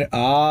 wait a minute.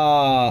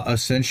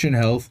 Ascension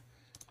Health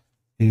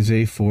is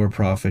a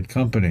for-profit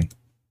company.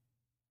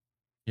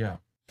 Yeah.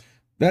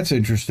 That's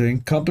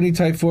interesting. Company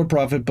type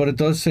for-profit, but it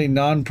does say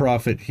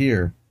non-profit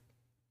here.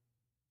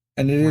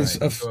 And it is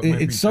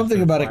it's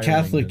something about a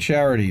Catholic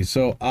charity.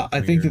 So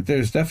I think that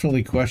there's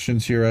definitely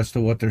questions here as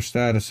to what their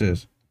status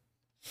is.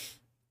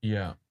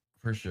 Yeah,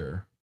 for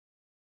sure.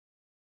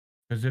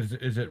 Because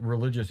is it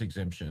religious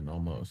exemption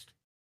almost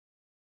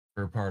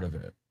for part of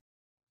it?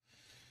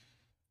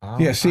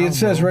 Yeah, see, it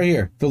says right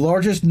here, the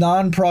largest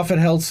non-profit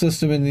health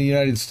system in the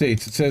United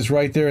States. It says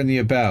right there in the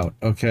about,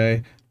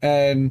 okay?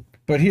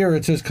 But here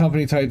it says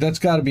company type. That's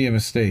got to be a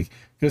mistake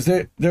because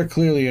they're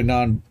clearly a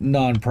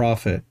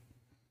non-profit.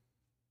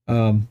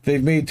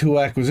 They've made 2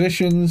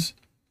 acquisitions.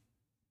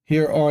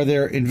 Here are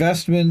their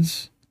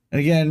investments.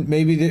 And again,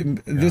 maybe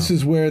this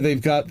is where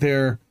they've got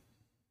their.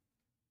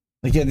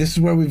 Again, this is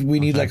where we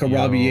need like a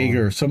Robbie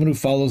Yeager, someone who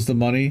follows the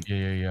money.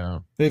 Yeah.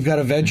 They've got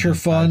a venture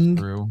fund.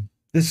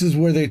 This is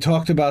where they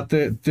talked about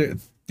their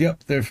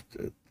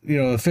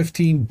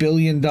 $15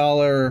 billion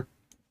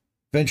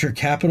venture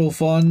capital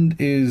fund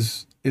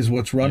is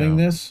what's running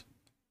this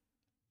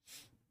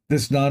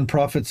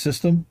nonprofit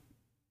system.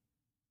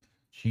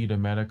 Cheetah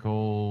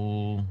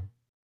Medical,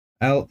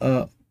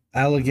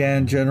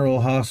 Allegan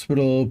General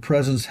Hospital,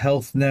 Presence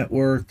Health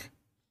Network.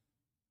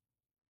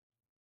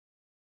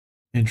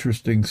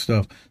 Interesting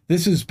stuff.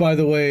 This is, by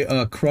the way,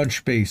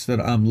 Crunchbase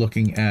that I'm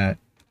looking at,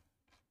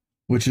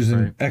 which is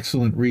an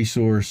excellent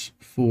resource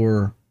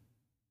for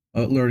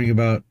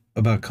learning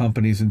about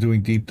companies and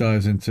doing deep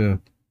dives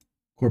into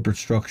corporate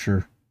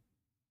structure.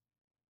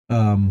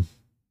 In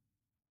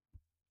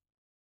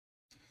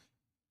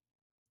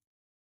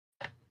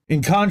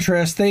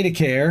contrast,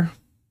 ThedaCare,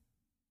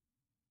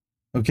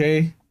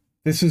 okay,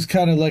 this is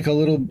kind of like a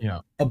little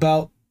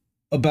about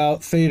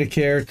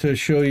ThedaCare to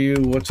show you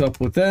what's up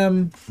with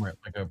them. Right,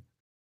 like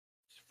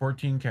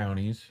 14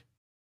 counties.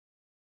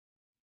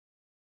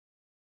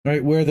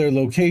 Right, where their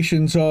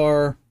locations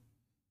are,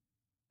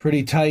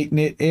 pretty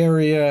tight-knit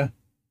area.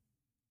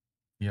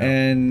 Yeah.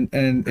 And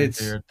it's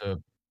there at the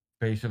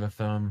base of the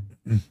thumb.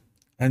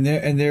 And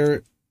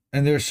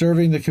they're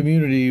serving the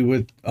community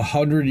with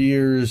 100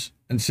 years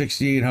and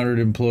 6,800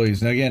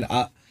 employees. Now again,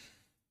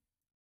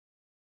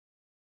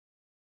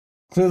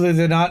 clearly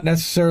they're not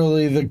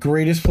necessarily the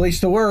greatest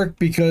place to work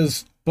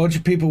because a bunch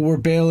of people were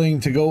bailing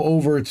to go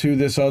over to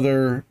this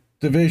other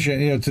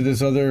division, to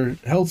this other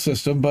health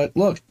system. But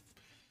look,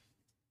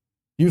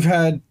 you've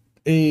had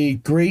a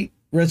great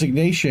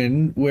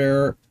resignation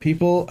where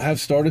people have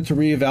started to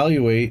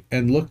reevaluate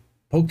and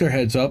poke their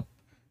heads up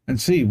and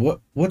see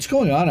what's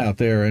going on out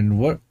there and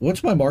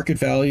what's my market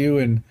value,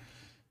 and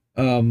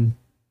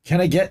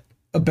can I get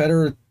a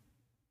better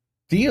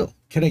deal?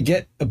 Can I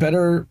get a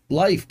better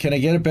life? Can I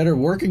get a better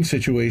working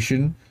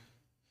situation?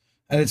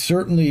 And it's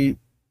certainly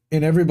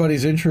in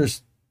everybody's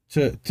interest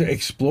to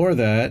explore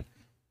that,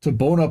 to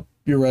bone up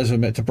your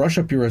resume, to brush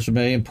up your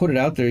resume and put it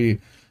out there. You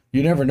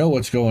never know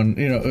what's going,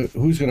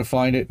 who's going to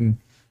find it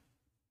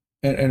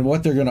and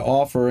what they're going to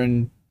offer.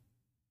 And,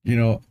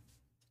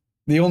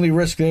 the only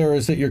risk there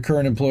is that your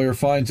current employer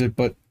finds it,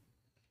 but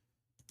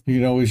you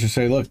can always just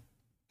say, look,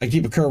 I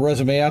keep a current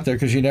resume out there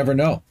because you never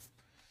know.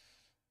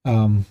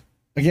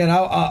 Again,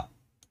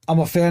 I'm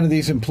a fan of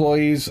these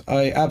employees.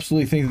 I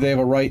absolutely think that they have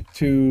a right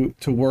to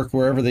work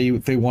wherever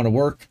they want to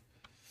work.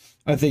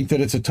 I think that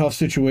it's a tough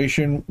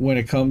situation when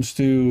it comes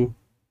to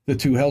the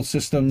two health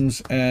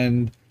systems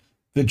and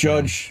the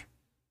judge.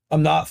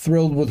 I'm not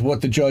thrilled with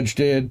what the judge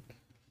did.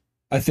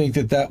 I think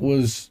that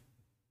was,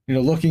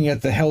 looking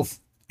at the health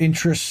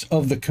interests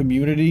of the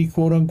community,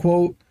 quote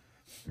unquote,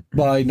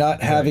 by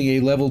not having a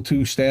level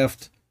 2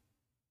 staffed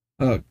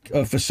a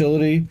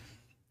facility,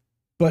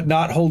 but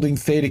not holding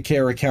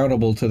ThedaCare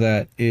accountable to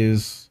that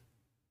is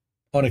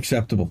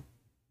unacceptable.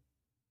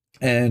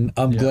 And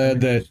I'm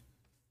glad that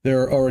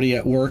they're already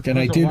at work. And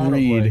I did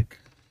read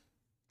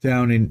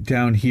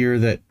down here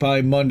that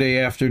by Monday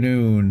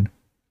afternoon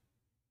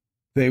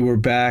they were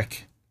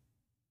back.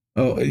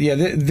 Oh yeah,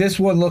 this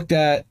one looked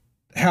at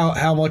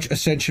how much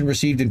Ascension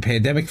received in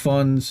pandemic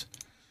funds,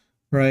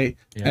 right?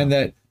 Yeah. And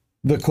that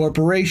the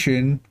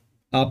corporation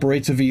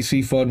operates a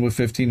VC fund with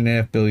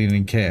 $15.5 billion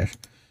in cash.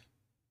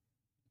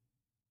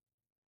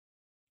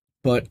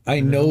 But I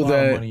know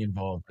that money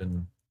involved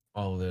in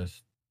all of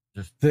this.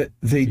 Just that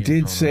they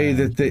did say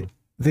that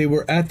they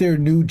were at their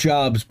new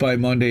jobs by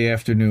Monday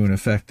afternoon,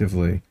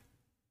 effectively.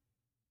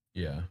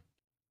 Yeah.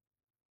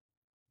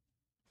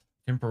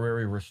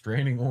 Temporary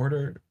restraining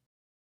order.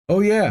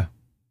 Oh yeah.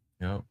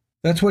 Yep.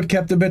 That's what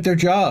kept them at their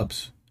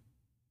jobs.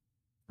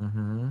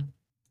 Mm-hmm.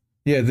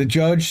 Yeah, the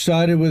judge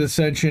sided with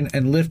Ascension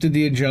and lifted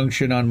the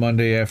injunction on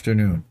Monday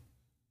afternoon.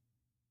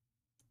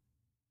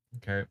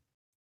 Okay.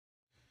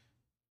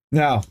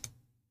 Now,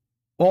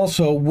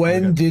 also,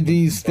 when did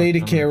these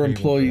ThedaCare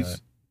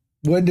employees,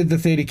 when did the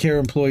ThedaCare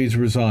employees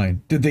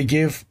resign? Did they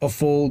give a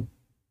full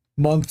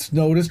month's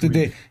notice? Did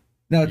they?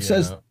 Now it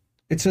says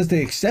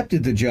they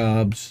accepted the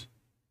jobs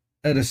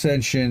at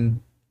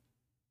Ascension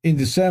in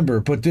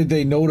December, but did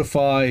they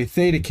notify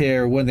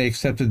ThedaCare when they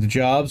accepted the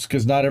jobs?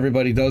 Because not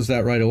everybody does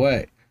that right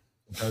away.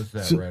 Does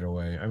that right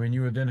away. I mean,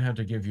 you would then have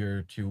to give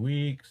your 2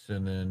 weeks,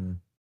 and then,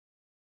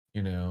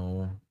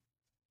 and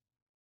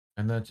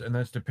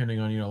that's depending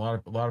on, a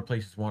lot of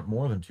places want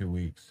more than 2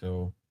 weeks,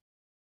 so,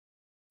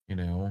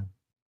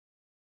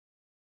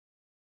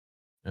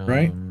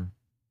 right.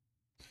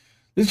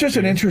 It's just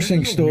an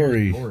interesting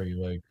story.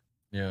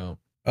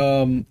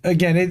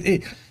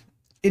 Again,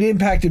 it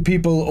impacted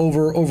people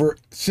over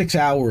 6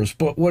 hours,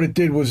 but what it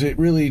did was it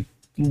really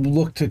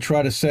looked to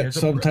try to set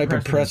some type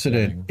of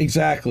precedent.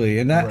 Exactly.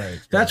 And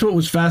that's what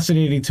was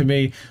fascinating to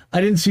me.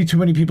 I didn't see too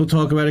many people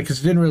talk about it because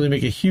it didn't really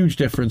make a huge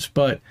difference,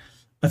 but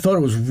I thought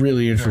it was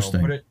really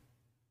interesting. No, but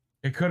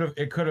it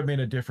could have made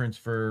a difference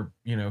for,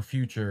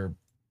 future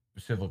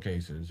civil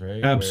cases,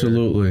 right?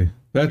 Absolutely.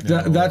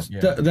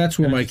 That's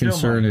where my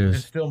concern is.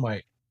 It still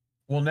might.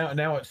 Well,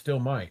 now it still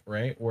might,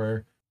 right?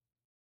 Where,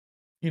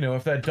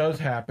 if that does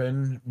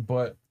happen,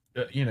 but,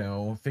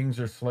 things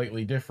are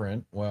slightly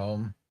different,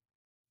 well,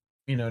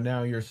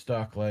 now you're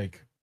stuck,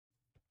 like,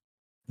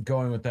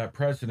 going with that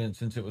precedent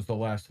since it was the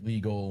last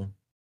legal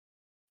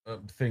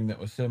thing that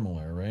was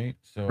similar, right?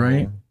 So,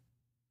 right.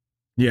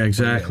 Yeah,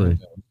 exactly.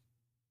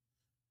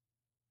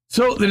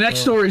 So the next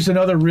story is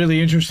another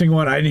really interesting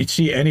one I didn't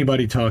see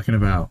anybody talking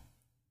about.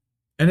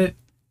 And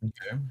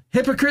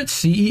hypocrite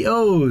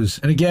CEOs.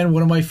 And again,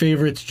 one of my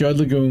favorites, Judd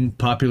Legume,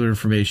 Popular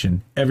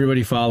Information.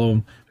 Everybody follow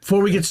him.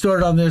 Before we get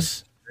started on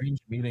this. Strange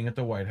meeting at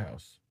the White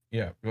House.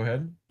 Yeah, go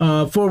ahead.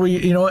 Before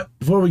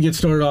we get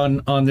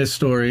started on this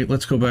story,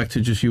 let's go back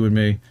to just you and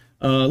me.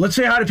 Let's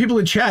say hi to people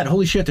in chat.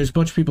 Holy shit, there's a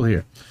bunch of people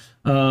here.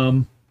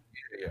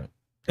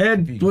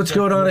 Ed, what's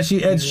going on? I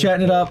see Ed's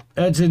chatting it up.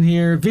 Ed's in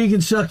here.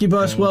 Vegan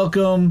Succubus,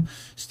 welcome.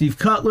 Steve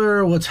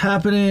Cutler, what's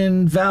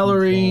happening?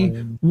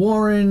 Valerie,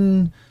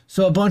 Warren.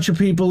 So a bunch of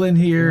people in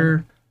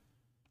here.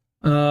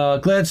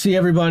 Glad to see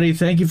everybody.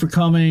 Thank you for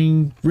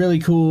coming. Really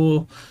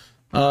cool.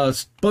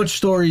 Bunch of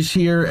stories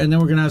here, and then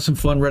we're gonna have some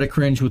fun Reddit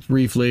cringe with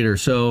Reef later.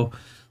 So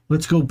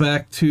let's go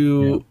back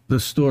to the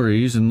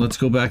stories, and let's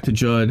go back to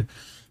Judd.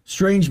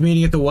 Strange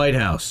meeting at the White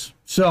House.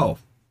 So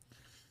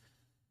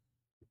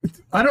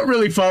I don't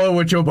really follow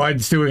what Joe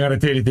Biden's doing on a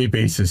day-to-day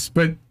basis,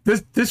 but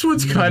this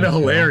one's kind of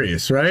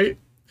hilarious, right?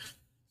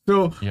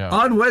 So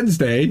on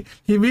Wednesday,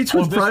 he meets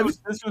with private.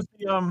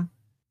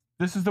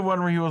 This is the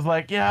one where he was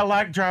like, "Yeah, I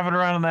like driving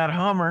around in that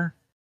Hummer."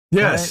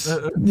 Yes.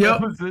 Right?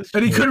 Yep.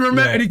 And he couldn't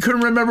remember. Yeah. And he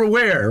couldn't remember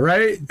where.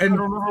 Right. I And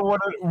don't remember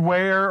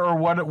where or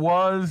what it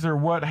was or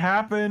what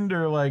happened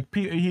or like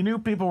he knew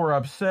people were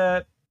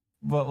upset,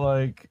 but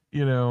like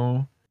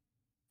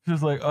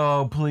just like,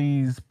 oh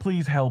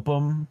please help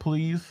him,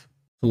 please.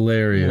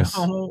 hilarious.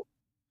 You know?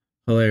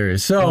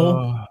 Hilarious.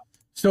 So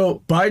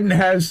Biden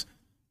has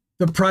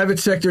the private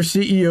sector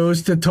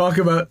CEOs to talk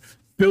about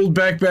Build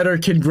Back Better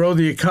can grow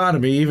the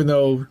economy, even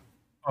though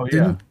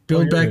didn't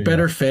Build Back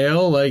Better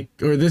fail? Like,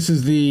 or this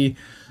is the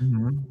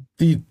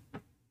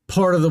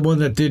part of the one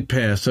that did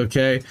pass,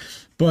 okay?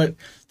 But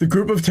the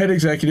group of 10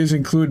 executives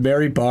include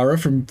Mary Barra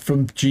from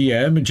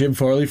GM and Jim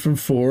Farley from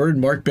Ford,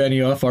 Mark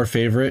Benioff, our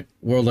favorite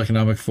World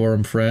Economic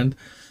Forum friend,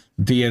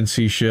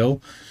 DNC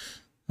shill.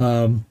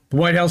 The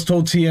White House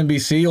told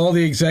CNBC all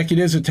the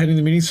executives attending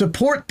the meeting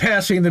support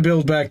passing the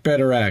Build Back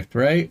Better Act,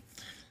 right?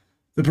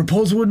 The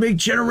proposal would make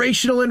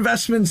generational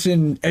investments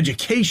in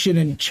education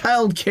and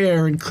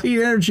childcare and clean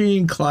energy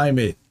and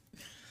climate.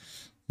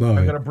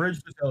 I got a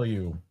bridge to tell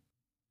you.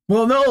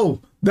 Well,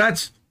 no,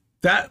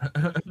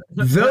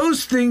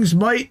 those things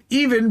might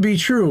even be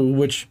true,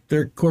 which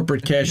they're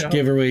corporate cash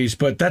giveaways,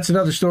 but that's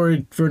another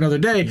story for another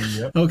day.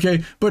 Yep.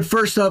 Okay, but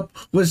first up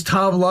was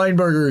Tom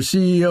Linebarger,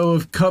 CEO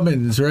of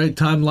Cummins, right?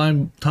 Tom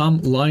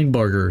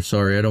Linebarger.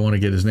 Sorry, I don't want to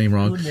get his name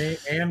wrong.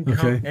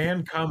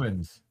 And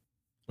Cummins.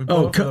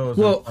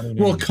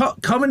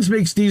 Cummins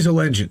makes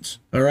diesel engines.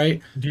 All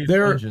right,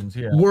 they're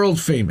world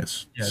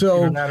famous. Yeah,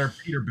 so that are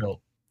Peterbilt.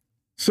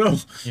 So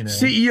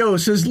CEO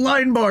says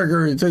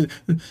Linebarger.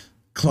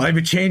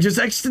 Climate change is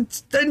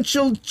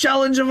existential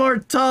challenge of our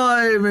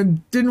time,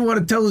 and didn't want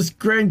to tell his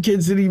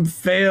grandkids that he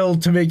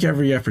failed to make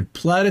every effort.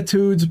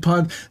 Platitudes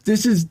upon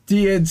this is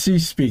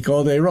DNC speak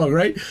all day long,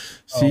 right?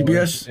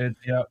 CBS.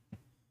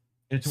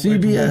 It's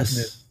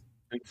CBS.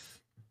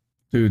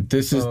 Dude,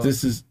 this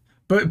is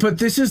but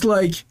this is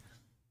like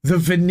the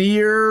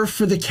veneer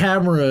for the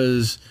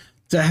cameras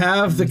to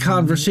have the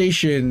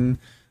conversation.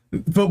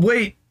 But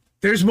wait,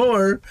 there's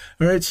more.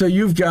 All right, so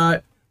you've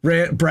got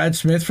Brad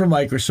Smith from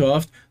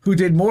Microsoft, who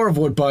did more of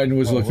what Biden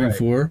was looking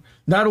for,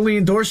 not only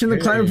endorsing the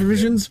climate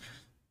provisions,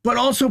 but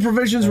also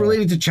provisions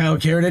related to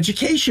childcare and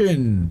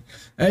education.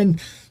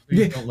 And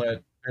please don't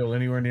let Bill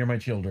anywhere near my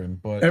children.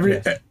 But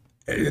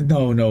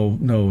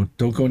no,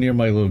 don't go near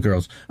my little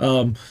girls.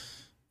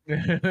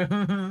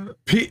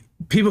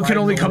 People can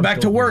only come back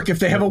to work if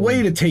they have a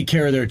way to take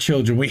care of their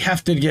children. We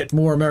have to get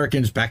more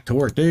Americans back to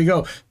work. There you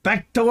go,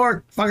 back to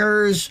work,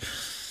 fuckers.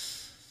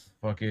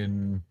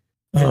 Fucking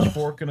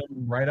pitchforking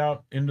them right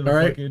out into the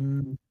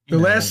fucking. The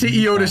last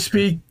CEO to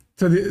speak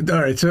to the.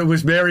 All right, so it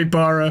was Mary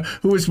Barra,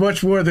 who was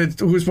much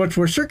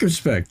more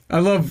circumspect. I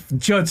love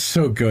Judd's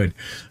so good.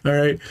 All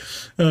right,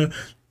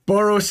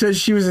 Barra says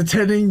she was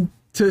attending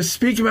to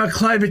speak about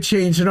climate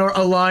change and our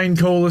aligned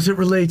goal as it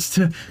relates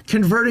to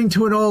converting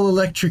to an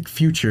all-electric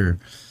future.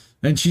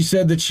 And she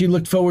said that she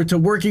looked forward to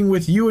working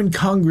with you in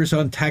Congress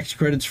on tax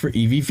credits for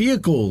EV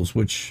vehicles,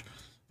 which.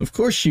 Of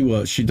course she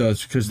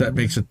does, because that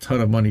makes a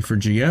ton of money for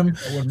GM.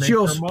 That would make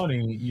her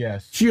money,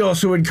 yes. She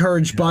also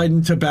encouraged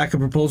Biden to back a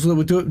proposal that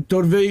would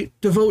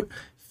devote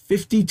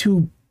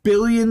 $52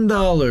 billion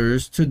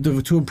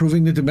to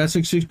improving the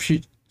domestic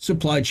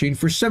supply chain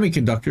for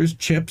semiconductors,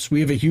 chips. We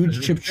have a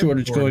huge chip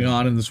shortage going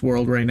on in this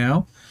world right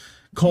now,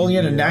 calling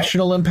it a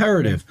national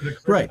imperative.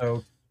 Right,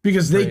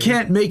 because they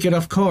can't make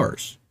enough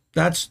cars.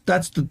 That's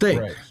the thing.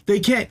 Right. They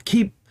can't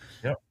keep...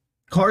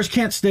 Cars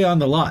can't stay on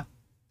the lot.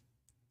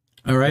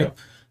 All right? Yep.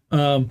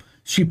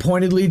 She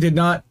pointedly did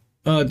not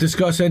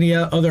discuss any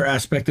other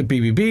aspect of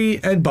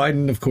BBB, and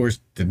Biden, of course,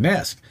 didn't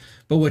ask.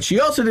 But what she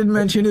also didn't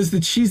mention is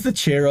that she's the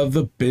chair of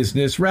the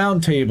Business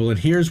Roundtable, and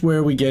here's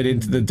where we get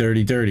into the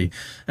dirty.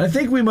 And I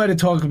think we might have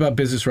talked about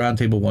Business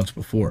Roundtable once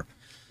before.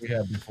 We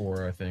have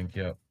before, I think,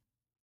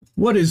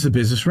 What is the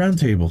Business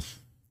Roundtable?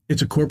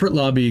 It's a corporate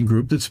lobbying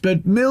group that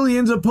spent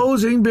millions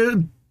opposing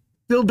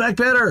Build Back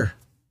Better.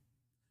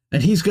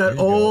 And he's got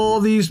all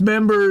these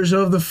members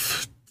of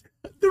the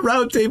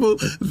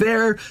roundtable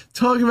there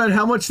talking about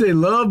how much they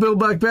love Build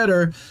Back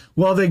Better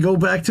while they go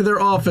back to their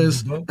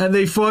office and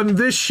they fund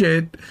this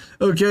shit,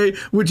 okay,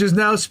 which is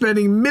now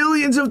spending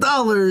millions of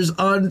dollars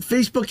on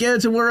Facebook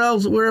ads and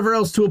wherever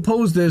else to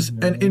oppose this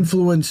and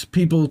influence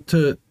people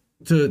to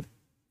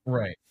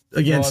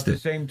against it. At the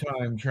same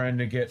time, trying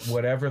to get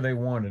whatever they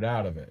wanted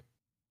out of it,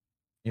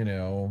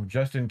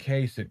 just in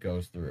case it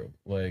goes through.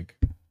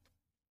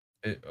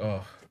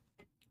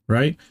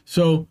 Right?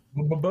 So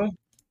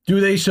do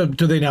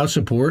they now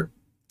support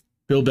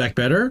Build Back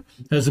Better?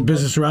 Has the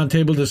Business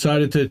Roundtable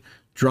decided to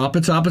drop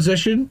its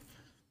opposition?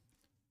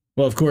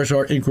 Well, of course,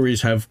 our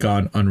inquiries have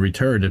gone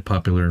unreturned at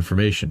Popular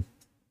Information.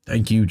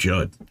 Thank you,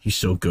 Judd. He's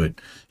so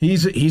good.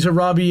 He's a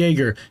Robbie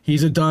Yeager.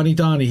 He's a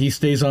Donnie. He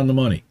stays on the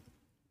money.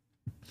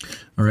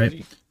 All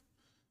right.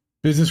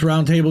 Business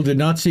Roundtable did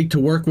not seek to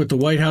work with the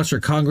White House or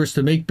Congress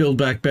to make Build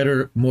Back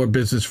Better more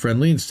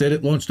business-friendly. Instead,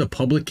 it launched a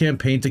public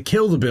campaign to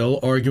kill the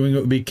bill, arguing it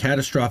would be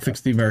catastrophic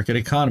to the American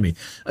economy.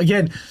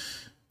 Again,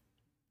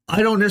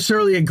 I don't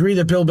necessarily agree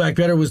that Build Back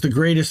Better was the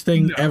greatest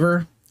thing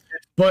ever,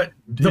 but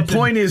the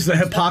point is the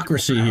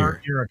hypocrisy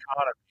here. Your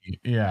economy.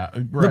 Yeah,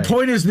 right. The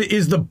point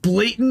is the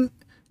blatant,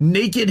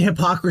 naked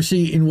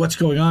hypocrisy in what's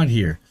going on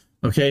here.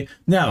 Okay,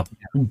 now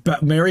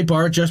Mary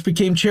Barr just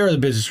became chair of the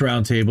Business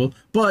Roundtable,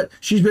 but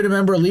she's been a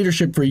member of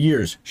leadership for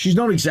years. She's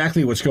known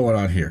exactly what's going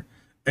on here,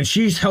 and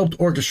she's helped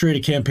orchestrate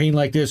a campaign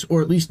like this,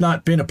 or at least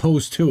not been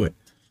opposed to it,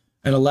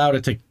 and allowed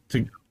it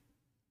to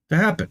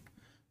happen.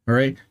 All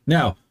right,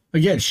 now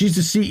again, she's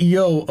the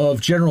CEO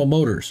of General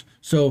Motors,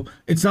 so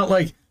it's not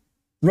like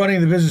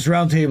running the Business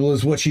Roundtable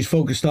is what she's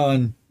focused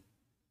on.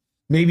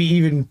 Maybe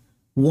even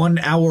 1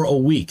 hour a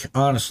week.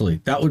 Honestly,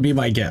 that would be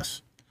my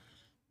guess.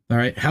 All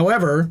right.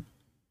 However,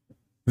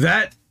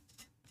 that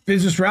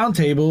Business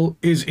Roundtable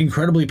is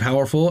incredibly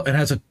powerful and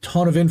has a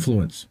ton of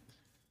influence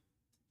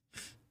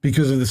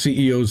because of the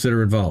CEOs that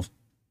are involved.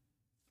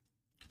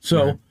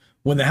 So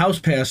when the House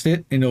passed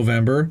it in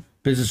November,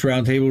 Business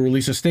Roundtable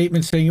released a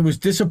statement saying it was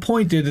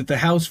disappointed that the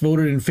House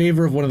voted in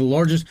favor of one of the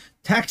largest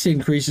tax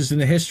increases in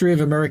the history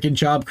of American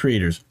job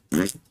creators,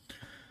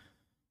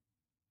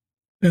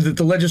 and that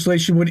the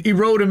legislation would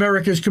erode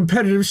America's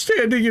competitive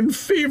standing and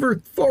favor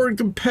foreign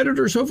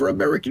competitors over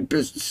American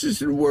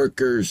businesses and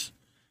workers.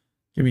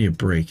 Give me a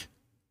break.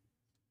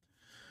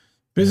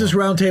 Business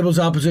Roundtable's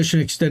opposition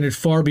extended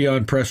far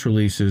beyond press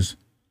releases.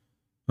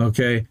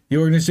 Okay, the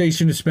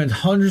organization has spent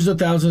hundreds of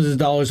thousands of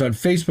dollars on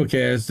Facebook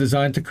ads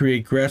designed to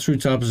create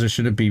grassroots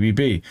opposition to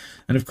BBB.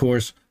 And of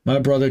course, my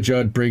brother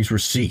Judd brings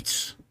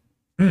receipts.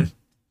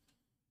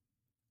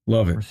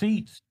 Love it.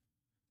 Receipts.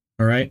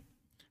 All right.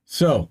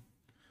 So,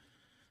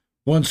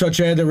 one such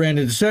ad that ran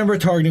in December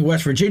targeting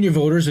West Virginia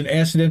voters and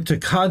asking them to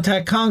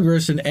contact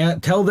Congress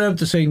and tell them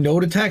to say no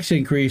to tax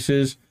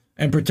increases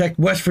and protect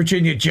West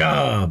Virginia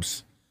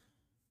jobs.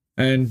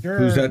 And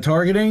who's that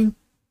targeting?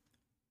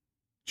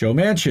 Joe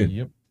Manchin.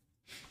 Yep.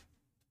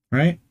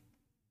 Right?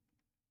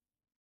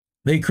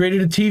 They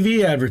created a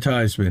TV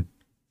advertisement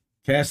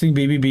casting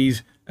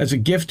BBBs as a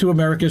gift to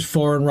America's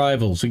foreign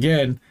rivals.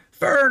 Again,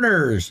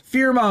 foreigners,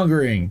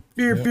 fear-mongering,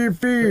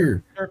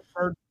 fear.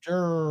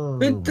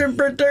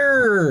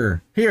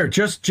 Here,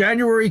 just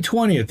January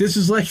 20th. This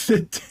is like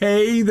the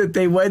day that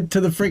they went to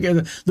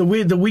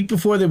the week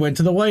before they went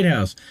to the White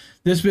House.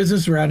 This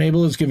Business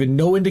Roundtable has given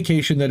no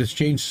indication that it's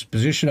changed its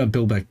position on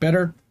Build Back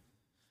Better.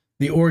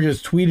 The org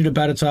has tweeted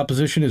about its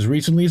opposition as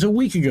recently as a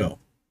week ago.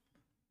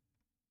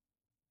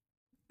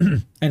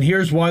 And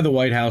here's why the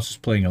White House is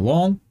playing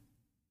along.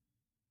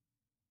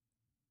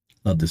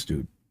 Love this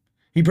dude.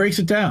 He breaks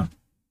it down.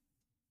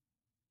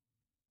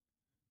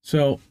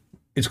 So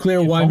it's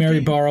clear why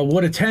Mary Barra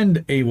would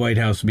attend a White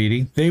House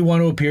meeting. They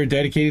want to appear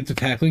dedicated to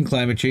tackling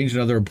climate change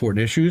and other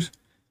important issues.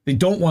 They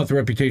don't want the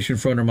reputation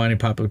for undermining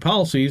popular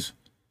policies.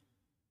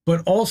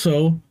 But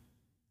also,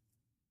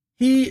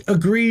 he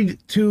agreed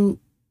to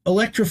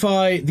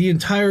electrify the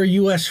entire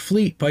U.S.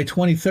 fleet by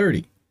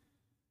 2030.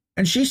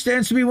 And she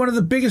stands to be one of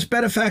the biggest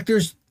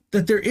benefactors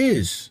that there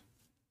is.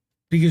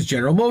 Because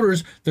General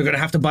Motors, they're going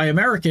to have to buy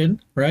American,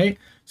 right?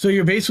 So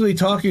you're basically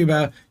talking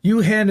about,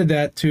 you handed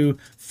that to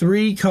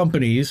 3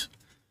 companies,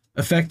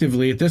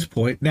 effectively at this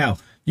point. Now,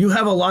 you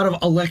have a lot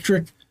of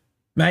electric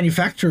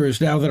manufacturers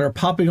now that are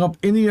popping up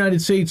in the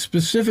United States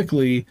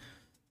specifically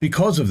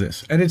because of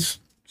this. And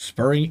it's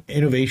spurring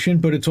innovation,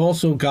 but it's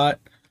also got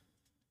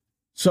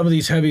some of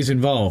these heavies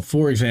involved.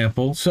 For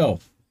example, so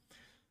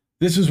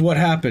this is what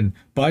happened.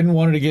 Biden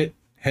wanted to get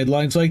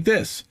headlines like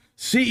this: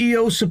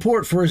 CEO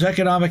support for his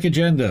economic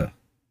agenda.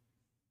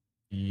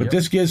 Yep. But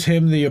this gives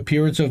him the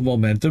appearance of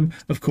momentum.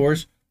 Of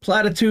course,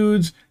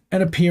 platitudes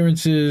and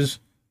appearances,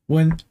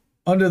 when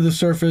under the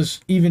surface,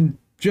 even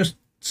just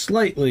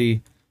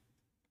slightly,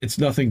 it's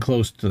nothing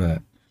close to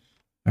that.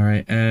 All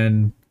right.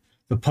 And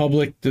the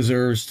public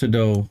deserves to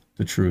know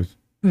the truth.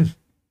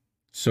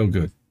 So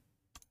good.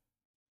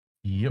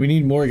 Yep. We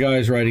need more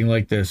guys writing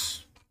like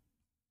this.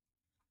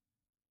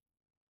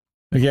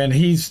 Again,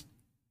 he's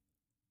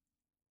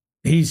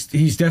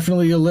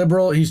definitely a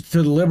liberal. He's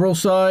to the liberal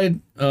side,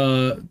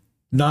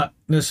 not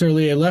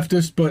necessarily a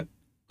leftist, but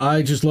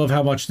I just love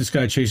how much this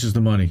guy chases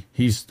the money.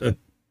 He's a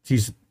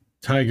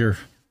tiger,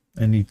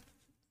 and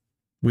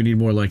we need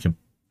more like him.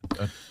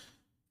 A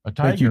tiger.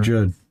 Thank you,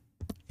 Judd.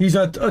 He's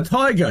a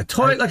tiger,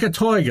 like a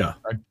tiger.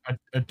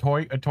 A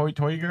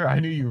tiger. I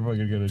knew you were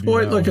fucking gonna do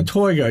toy that like one. a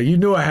tiger. You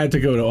knew I had to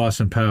go to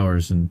Austin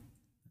Powers, and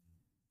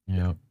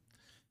yeah.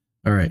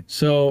 All right,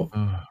 so.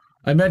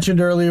 I mentioned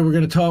earlier we're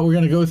going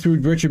to go through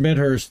Richard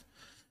Medhurst.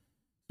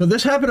 So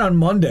this happened on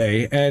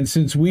Monday, and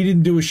since we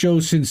didn't do a show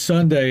since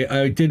Sunday,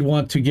 I did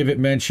want to give it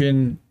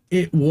mention.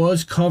 It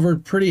was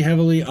covered pretty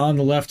heavily on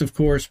the left, of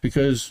course,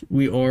 because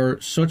we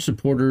are such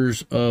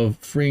supporters of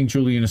freeing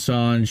Julian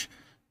Assange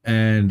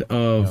and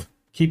of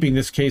keeping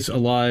this case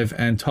alive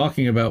and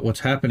talking about what's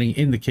happening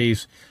in the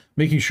case,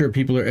 making sure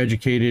people are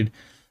educated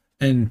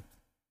and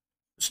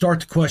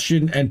start to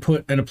question and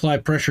put and apply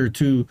pressure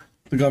to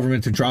the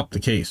government to drop the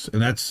case. And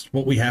that's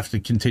what we have to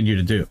continue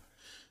to do.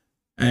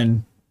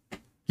 And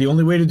the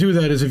only way to do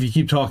that is if you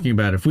keep talking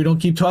about it. If we don't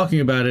keep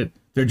talking about it,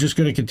 they're just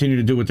going to continue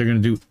to do what they're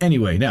going to do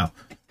anyway. Now,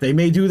 They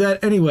may do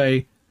that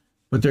anyway,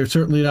 but they're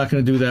certainly not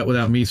going to do that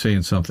without me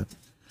saying something.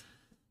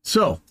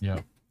 So, Yeah.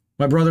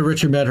 my brother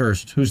Richard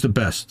Medhurst, who's the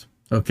best,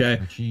 okay?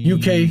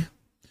 Richie.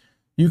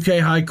 UK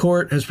High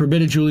Court has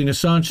permitted Julian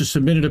Assange to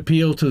submit an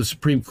appeal to the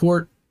Supreme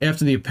Court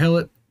after the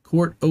appellate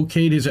court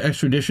okayed his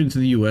extradition to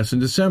the U.S. in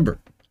December.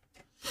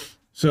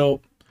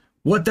 So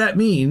what that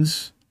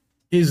means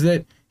is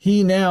that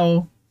he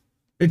now,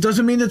 it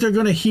doesn't mean that they're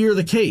going to hear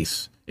the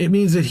case. It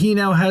means that he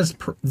now has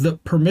the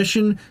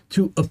permission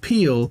to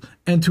appeal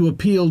and to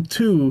appeal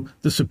to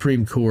the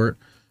Supreme Court.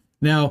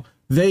 Now,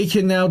 they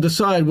can now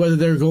decide whether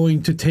they're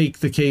going to take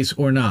the case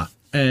or not.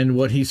 And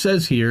what he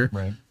says here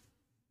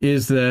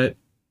is that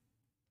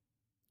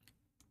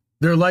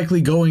they're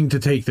likely going to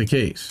take the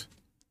case,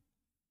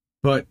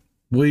 but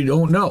we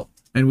don't know,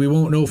 and we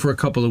won't know for a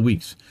couple of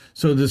weeks.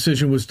 So the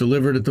decision was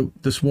delivered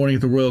this morning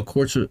at the Royal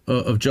Courts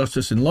of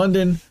Justice in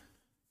London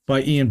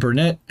by Ian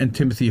Burnett and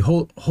Timothy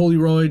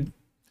Holyroyd,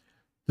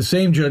 the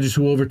same judges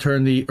who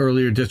overturned the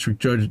earlier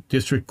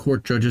district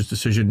court judge's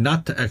decision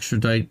not to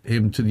extradite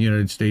him to the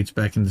United States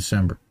back in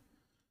December.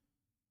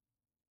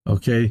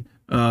 Okay.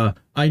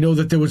 I know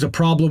that there was a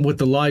problem with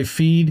the live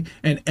feed,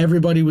 and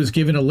everybody was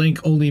given a link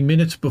only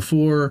minutes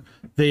before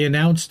they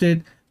announced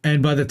it.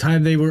 And by the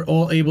time they were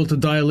all able to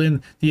dial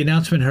in, the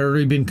announcement had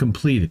already been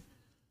completed.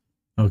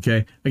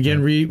 Okay.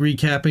 Again,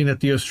 recapping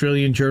that the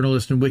Australian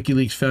journalist and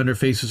WikiLeaks founder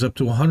faces up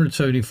to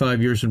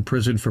 175 years in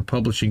prison for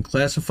publishing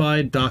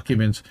classified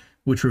documents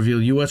which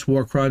reveal U.S.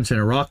 war crimes in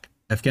Iraq,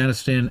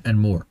 Afghanistan, and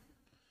more.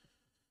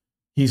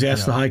 He's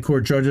asked the High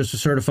Court judges to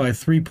certify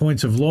 3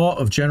 points of law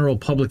of general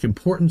public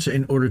importance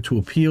in order to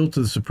appeal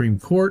to the Supreme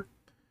Court.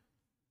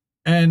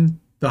 And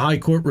the High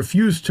Court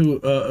refused to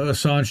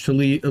Assange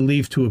to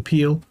leave to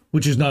appeal,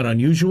 which is not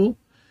unusual.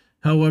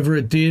 However,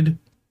 it did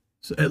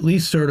at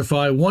least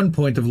certify 1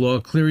 point of law,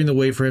 clearing the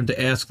way for him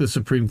to ask the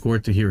Supreme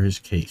Court to hear his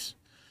case.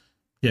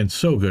 Again,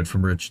 so good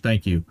from Rich.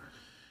 Thank you.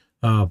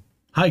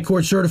 High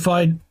Court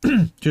certified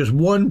just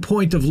 1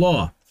 point of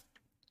law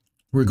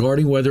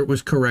regarding whether it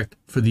was correct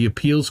for the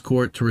appeals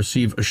court to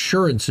receive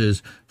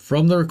assurances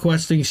from the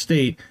requesting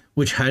state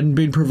which hadn't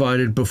been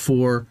provided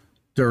before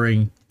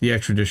during the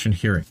extradition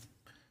hearing.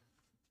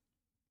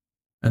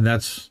 And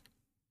that's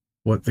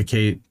what the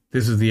case,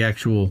 this is the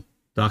actual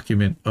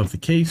document of the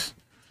case.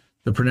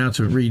 The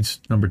pronouncement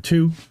reads, number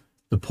 2,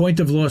 the point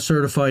of law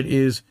certified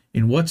is,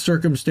 in what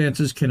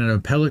circumstances can an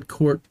appellate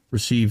court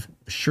receive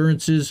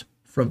assurances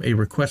from a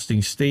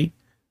requesting state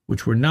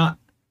which were not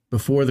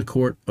before the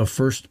court of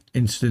first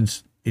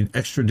instance in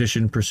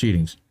extradition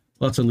proceedings?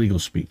 Lots of legal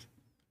speak.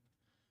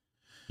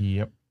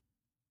 Yep.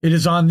 It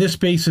is on this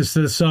basis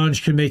that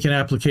Assange can make an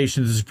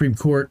application to the Supreme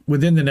Court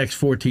within the next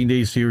 14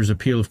 days to hear his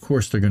appeal. Of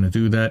course, they're going to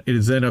do that. It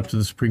is then up to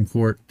the Supreme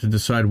Court to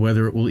decide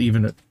whether it will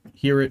even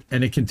hear it,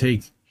 and it can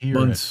take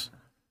months,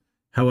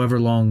 however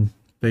long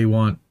they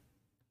want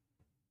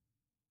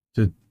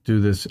to do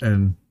this.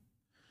 And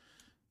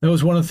that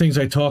was one of the things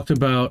I talked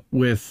about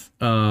with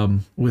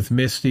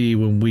Misty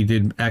when we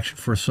did Action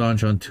for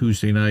Assange on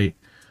Tuesday night.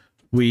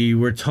 We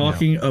were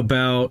talking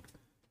about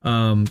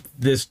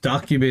this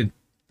document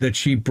that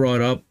she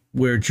brought up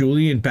where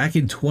Julian, back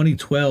in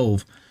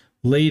 2012,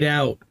 laid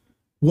out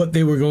what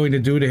they were going to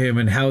do to him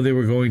and how they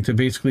were going to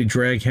basically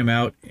drag him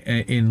out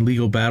in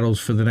legal battles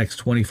for the next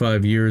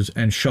 25 years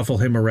and shuffle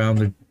him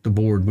around the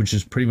board, which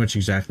is pretty much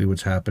exactly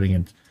what's happening.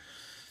 And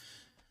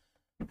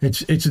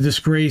it's a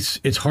disgrace.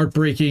 It's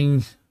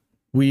heartbreaking.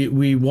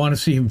 We want to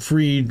see him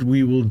freed.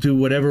 We will do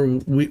whatever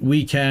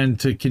we can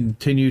to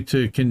continue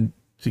to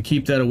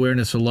keep that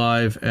awareness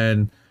alive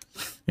and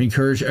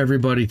encourage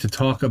everybody to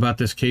talk about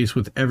this case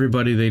with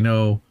everybody they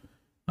know.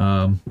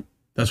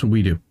 That's what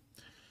we do.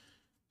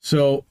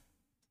 So,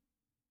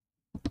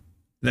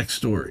 next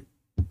story.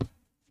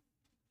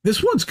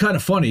 This one's kind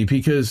of funny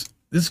because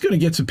this is going to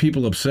get some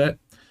people upset.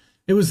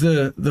 It was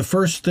the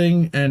first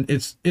thing, and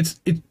it's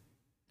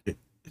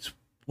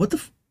what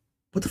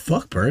the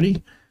fuck,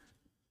 Bernie?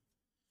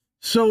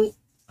 So,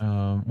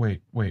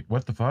 wait,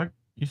 what the fuck?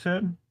 You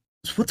said?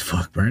 What the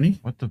fuck,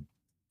 Bernie?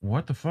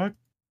 What the fuck?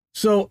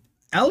 So,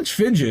 Alex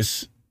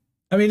Finges,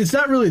 I mean, it's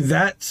not really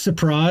that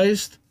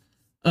surprised.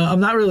 I'm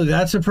not really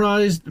that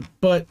surprised,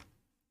 but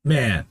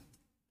man,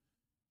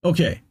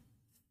 okay.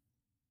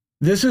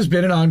 This has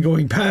been an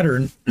ongoing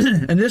pattern,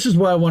 and this is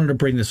why I wanted to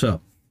bring this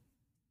up.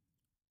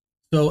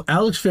 So,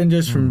 Alex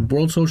Finges from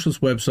World Socialist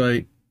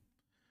website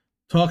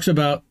talks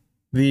about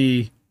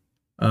the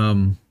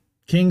King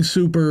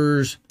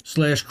Soopers /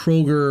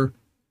 Kroger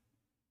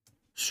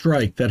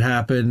strike that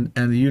happened,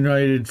 and the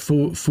United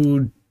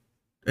Food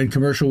and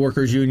Commercial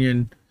Workers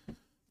Union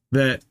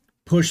that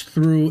pushed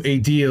through a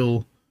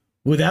deal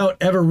without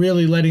ever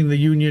really letting the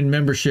union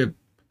membership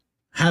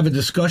have a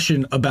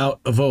discussion about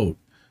a vote.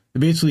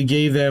 They basically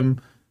gave them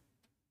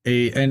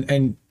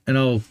and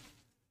I'll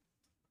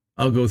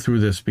go through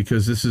this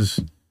because this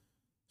is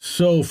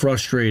so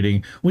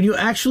frustrating when you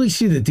actually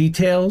see the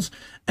details,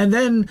 and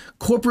then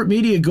corporate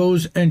media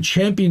goes and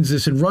champions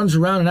this and runs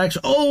around and acts,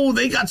 oh,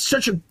 they got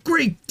such a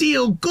great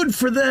deal, good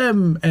for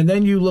them. And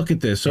then you look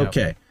at this.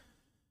 Okay.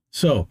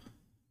 So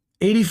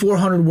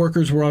 8,400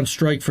 workers were on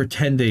strike for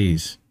 10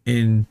 days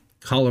in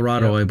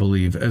Colorado, I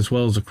believe, as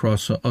well as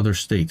across other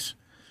states.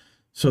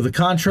 So the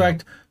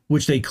contract,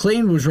 which they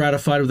claimed was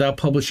ratified without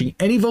publishing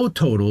any vote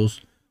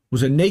totals,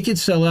 was a naked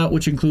sellout,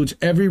 which includes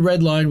every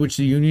red line which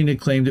the union had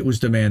claimed it was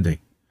demanding.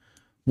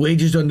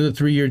 Wages under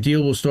the 3-year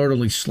deal will start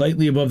only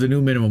slightly above the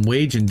new minimum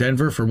wage in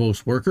Denver for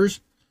most workers,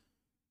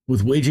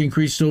 with wage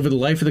increases over the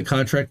life of the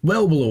contract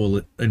well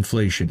below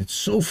inflation. It's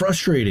so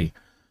frustrating.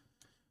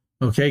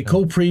 Okay,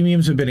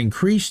 co-premiums have been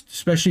increased,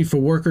 especially for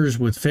workers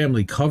with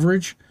family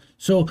coverage.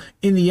 So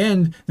in the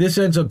end, this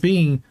ends up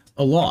being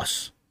a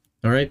loss.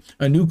 All right.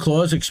 A new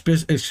clause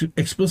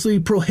explicitly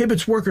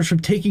prohibits workers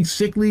from taking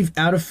sick leave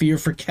out of fear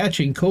for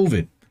catching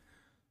COVID.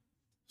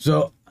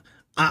 So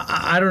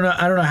I don't know.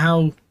 I don't know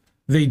how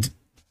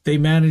they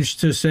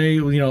managed to say,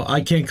 you know, I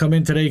can't come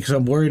in today because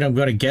I'm worried I'm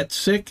going to get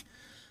sick.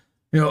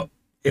 You know,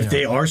 if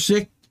they are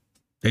sick,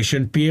 they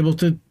shouldn't be able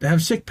to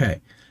have sick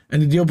pay.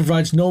 And the deal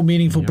provides no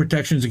meaningful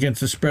protections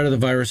against the spread of the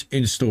virus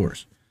in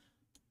stores.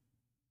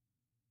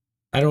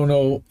 I don't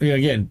know.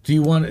 Again, they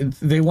want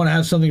to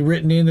have something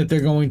written in that they're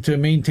going to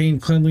maintain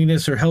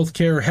cleanliness or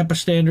healthcare or HEPA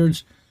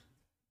standards?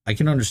 I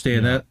can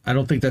understand that. I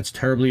don't think that's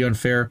terribly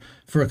unfair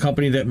for a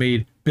company that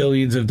made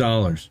billions of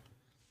dollars.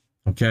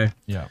 Okay.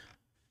 Yeah.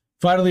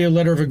 Finally, a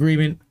letter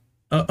agreement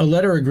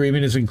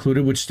is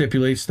included, which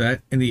stipulates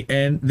that in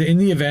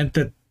the event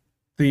that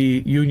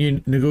the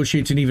union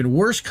negotiates an even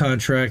worse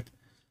contract,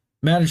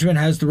 management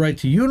has the right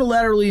to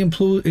unilaterally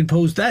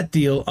impose that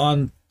deal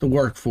on the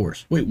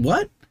workforce. Wait,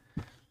 what?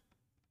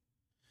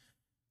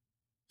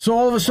 So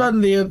all of a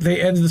sudden,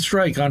 they ended the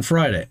strike on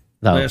Friday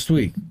last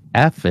week.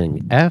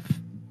 Effing F.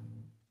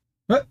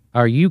 What?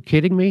 Are you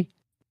kidding me?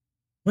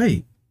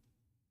 Wait,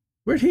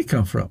 where'd he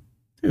come from?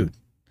 Dude.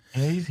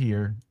 Yeah, he's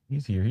here.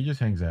 He's here. He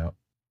just hangs out.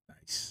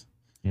 Nice.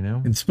 You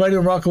know? In spite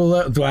of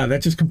Rocco, wow,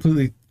 that just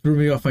completely threw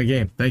me off my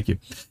game. Thank you.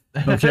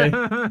 Okay.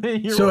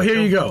 So here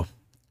you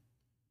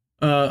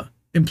go.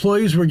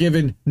 Employees were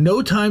given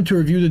no time to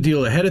review the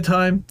deal ahead of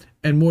time,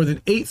 and more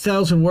than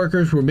 8,000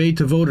 workers were made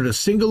to vote at a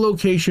single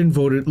location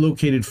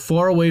located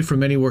far away from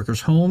many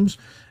workers' homes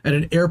at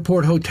an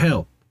airport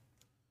hotel.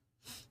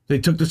 They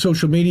took to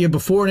social media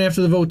before and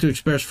after the vote to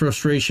express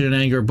frustration and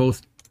anger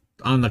both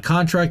on the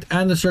contract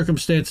and the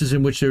circumstances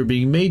in which they were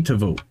being made to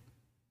vote.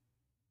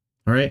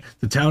 All right.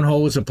 The town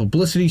hall was a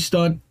publicity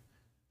stunt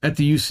at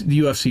the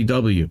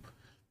UFCW,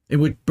 in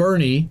which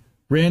Bernie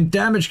ran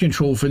damage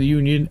control for the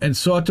union and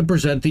sought to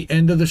present the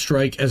end of the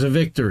strike as a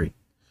victory.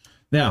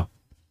 Now,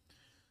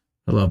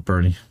 I love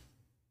Bernie.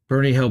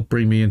 Bernie helped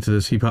bring me into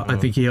this. I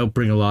think he helped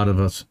bring a lot of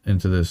us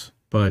into this.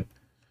 But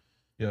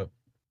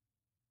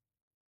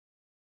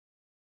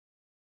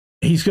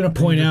he's going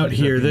to point out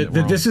here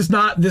that this is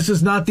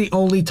not the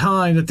only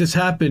time that this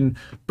happened.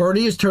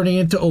 Bernie is turning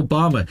into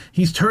Obama.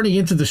 He's turning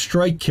into the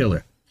strike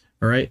killer.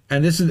 All right,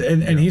 and this is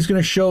and he's going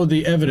to show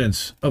the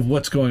evidence of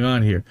what's going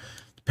on here.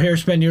 The pair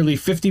spent nearly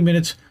 50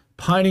 minutes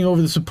pining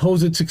over the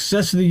supposed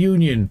success of the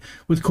union,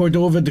 with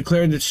Cordova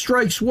declaring that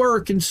strikes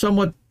work and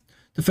somewhat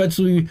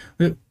defensively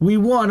that we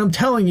won, I'm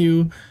telling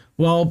you,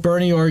 while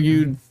Bernie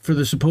argued for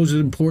the supposed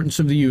importance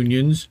of the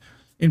unions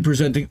in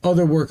presenting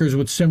other workers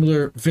with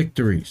similar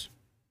victories.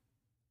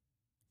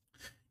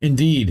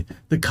 Indeed,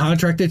 the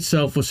contract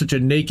itself was such a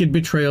naked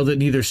betrayal that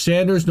neither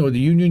Sanders nor the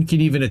union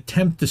can even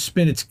attempt to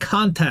spin its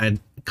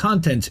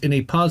contents in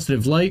a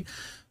positive light,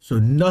 so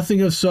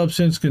nothing of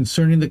substance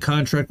concerning the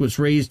contract was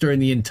raised during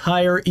the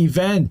entire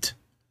event.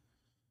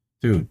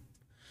 Dude,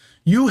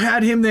 you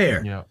had him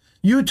there. Yeah.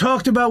 You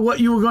talked about what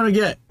you were going to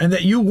get and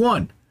that you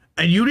won,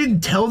 and you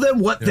didn't tell them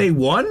what they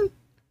won?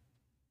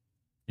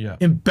 Yeah.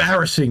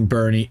 Embarrassing,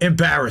 Bernie.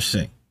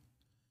 Embarrassing.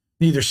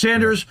 Neither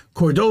Sanders,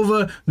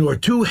 Cordova, nor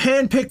two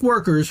hand-picked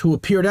workers who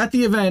appeared at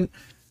the event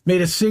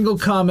made a single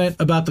comment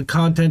about the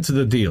contents of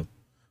the deal.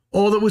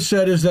 All that was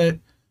said is that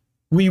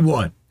we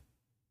won.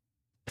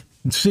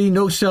 See,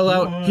 no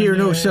sellout. Hear,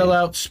 no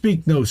sellout.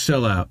 Speak, no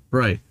sellout.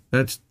 Right.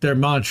 That's their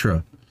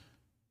mantra.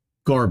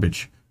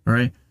 Garbage. All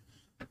right.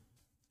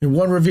 In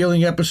one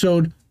revealing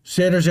episode,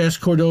 Sanders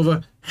asked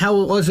Cordova, how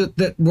was it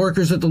that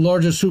workers at the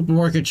largest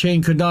supermarket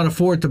chain could not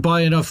afford to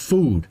buy enough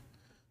food?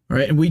 All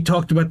right. And we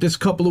talked about this a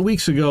couple of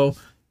weeks ago,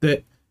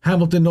 that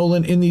Hamilton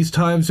Nolan, in these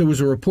times, there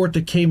was a report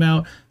that came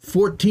out,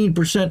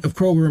 14% of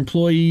Kroger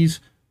employees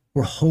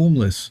were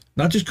homeless.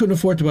 Not just couldn't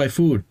afford to buy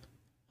food,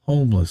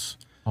 homeless.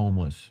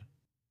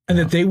 And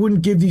that they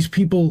wouldn't give these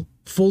people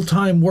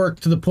full-time work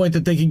to the point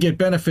that they could get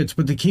benefits,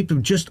 but they keep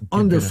them just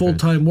under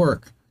full-time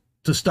work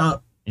to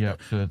stop. Yeah,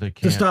 so that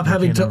they stop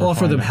having to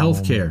offer them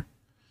health care.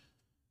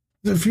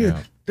 They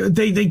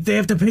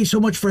have to pay so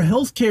much for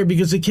health care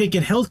because they can't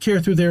get health care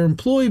through their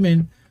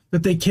employment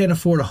that they can't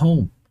afford a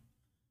home.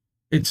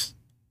 It's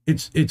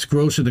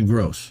grosser than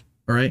gross.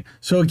 All right.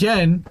 So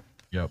again,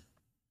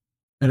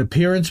 an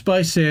appearance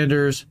by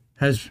Sanders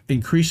has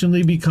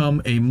increasingly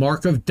become a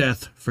mark of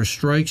death for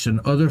strikes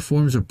and other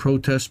forms of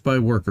protest by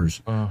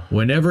workers.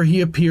 Whenever he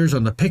appears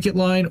on the picket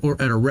line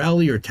or at a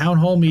rally or town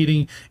hall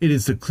meeting, it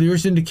is the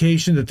clearest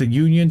indication that the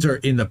unions are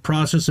in the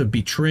process of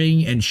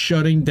betraying and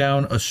shutting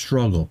down a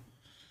struggle.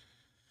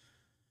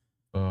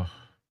 Ugh.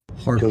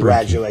 Heartbreaking.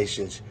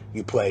 Congratulations,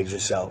 you played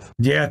yourself.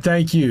 Yeah,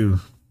 thank you.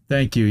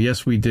 Thank you.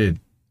 Yes, we did.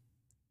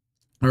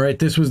 All right,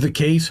 this was the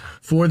case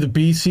for the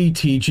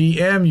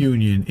BCTGM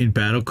union in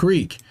Battle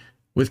Creek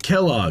with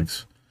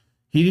Kellogg's.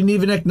 He didn't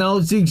even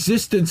acknowledge the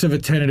existence of a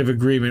tentative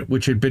agreement,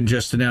 which had been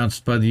just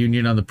announced by the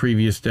union on the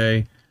previous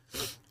day.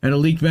 And a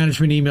leaked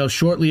management email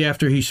shortly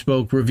after he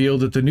spoke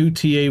revealed that the new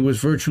TA was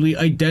virtually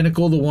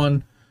identical to the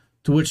one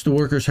to which the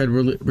workers had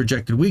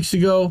rejected weeks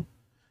ago,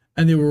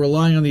 and they were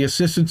relying on the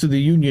assistance of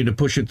the union to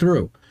push it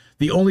through.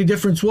 The only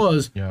difference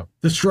was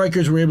the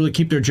strikers were able to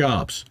keep their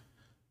jobs.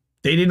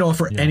 They didn't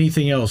offer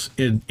anything else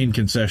in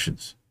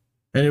concessions.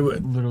 And it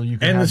would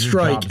end the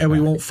strike, and we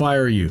won't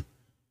fire you.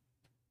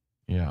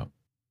 Yeah.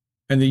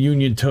 And the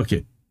union took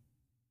it.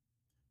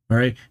 All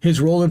right. His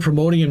role in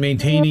promoting and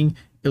maintaining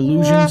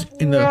illusions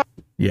in the...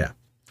 Yeah.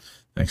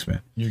 Thanks,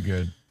 man. You're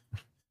good.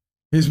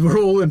 His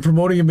role in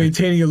promoting and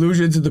maintaining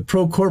illusions in the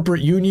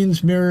pro-corporate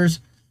unions mirrors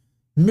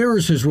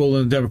his role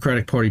in the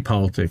Democratic Party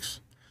politics.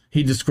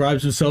 He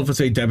describes himself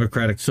as a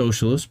democratic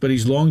socialist, but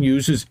he's long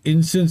used his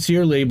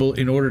insincere label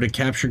in order to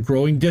capture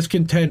growing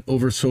discontent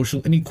over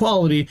social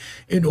inequality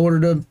in order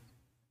to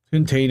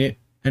contain it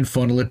and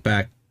funnel it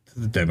back to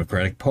the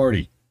Democratic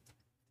Party.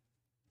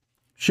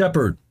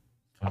 Shepherd.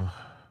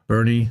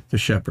 Bernie the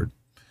Shepherd.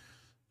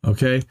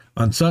 Okay?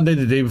 On Sunday,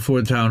 the day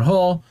before the town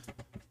hall,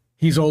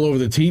 he's all over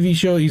the TV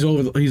show. He's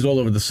all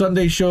over the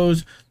Sunday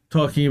shows,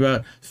 talking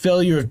about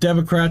failure of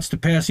Democrats to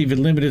pass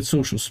even limited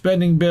social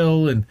spending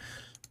bill and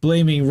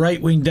blaming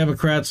right-wing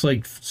Democrats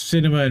like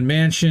Sinema and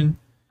Manchin.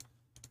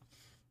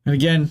 And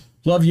again,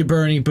 love you,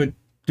 Bernie, but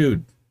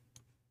dude,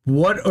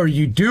 what are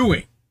you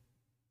doing?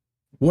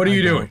 What are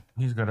you doing?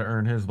 He's got to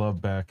earn his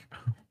love back.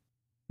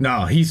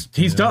 No, he's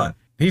done.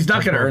 He's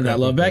not going to earn that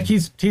love back.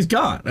 He's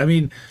gone. I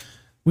mean,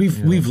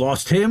 we've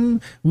lost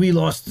him. We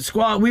lost the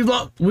squad. We've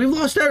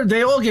lost everything.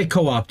 They all get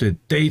co-opted.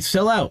 They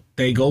sell out.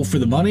 They go for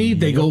the money.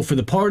 They go for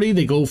the party.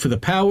 They go for the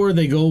power.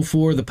 They go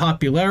for the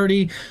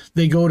popularity.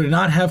 They go to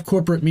not have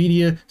corporate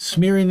media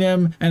smearing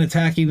them and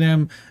attacking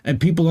them, and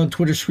people on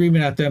Twitter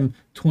screaming at them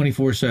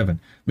 24/7.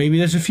 Maybe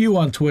there's a few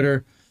on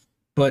Twitter,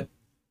 but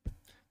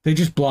they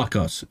just block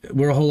us.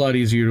 We're a whole lot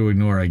easier to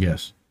ignore, I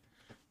guess.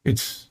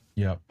 It's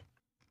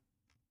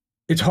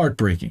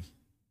heartbreaking.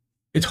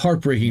 It's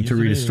heartbreaking to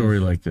read a story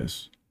like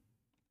this.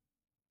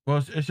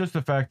 Well, it's just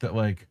the fact that,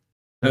 like...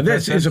 Now,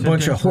 this is a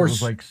bunch of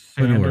horse like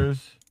manure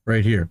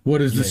right here.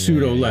 What is the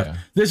pseudo left?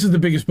 This is the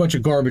biggest bunch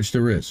of garbage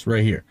there is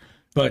right here.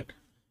 But,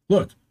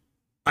 look,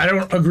 I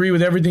don't agree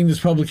with everything this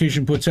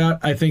publication puts out.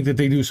 I think that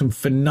they do some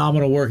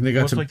phenomenal work, and they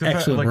got some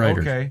excellent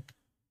writers. Okay,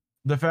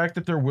 the fact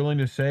that they're willing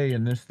to say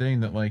in this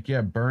thing that, like,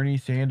 yeah, Bernie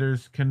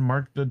Sanders can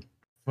mark the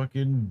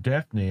fucking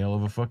death nail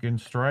of a fucking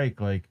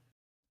strike, like,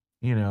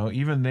 you know,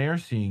 even they're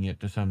seeing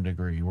it to some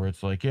degree, where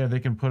it's like, yeah, they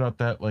can put out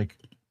that, like,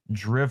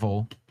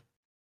 drivel,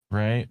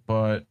 right?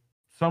 But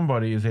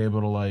somebody is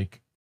able to, like,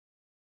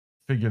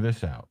 figure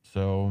this out.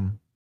 So,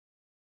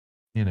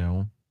 you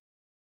know,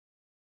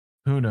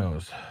 who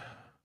knows?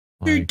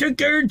 Like,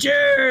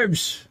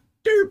 germs!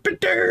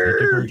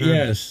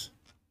 Yes.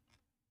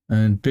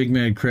 And Big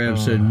Mad Crab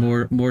said,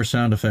 more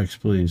sound effects,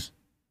 please.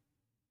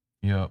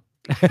 Yep.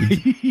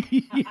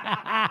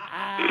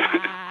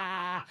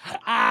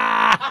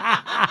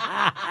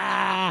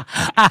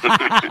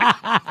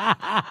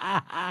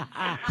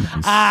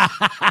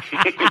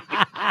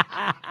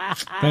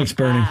 Thanks,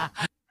 Bernie.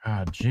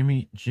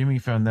 Jimmy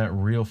found that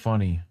real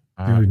funny.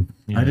 Dude,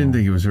 I didn't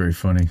think it was very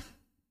funny.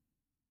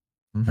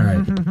 All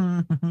right.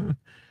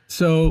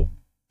 So,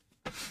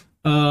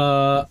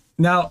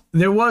 now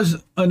there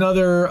was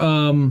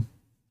another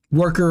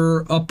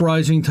worker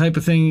uprising type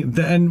of thing,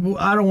 and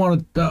I don't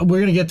want to. We're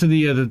going to get to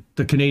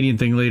the Canadian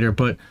thing later,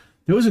 but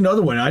there was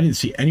another one I didn't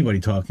see anybody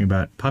talking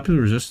about.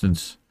 Popular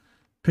Resistance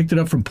picked it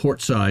up from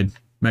Portside,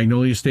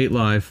 Magnolia State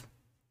Live.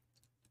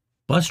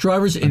 Bus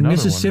drivers in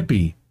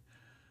Mississippi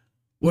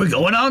were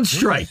going on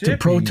strike to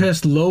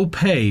protest low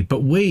pay,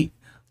 but wait,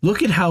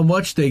 look at how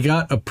much they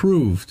got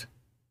approved.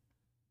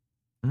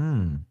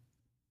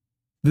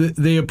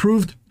 They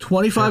approved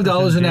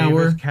 $25 an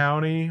hour.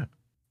 County.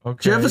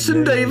 Okay.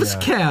 Jefferson Davis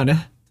County.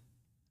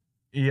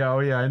 Yeah,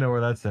 I know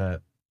where that's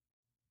at.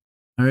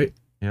 All right.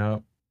 Yeah.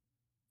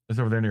 It's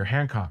over there near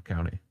Hancock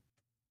County.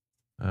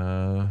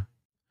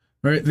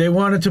 Right. They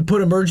wanted to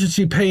put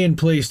emergency pay in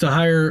place to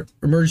hire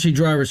emergency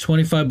drivers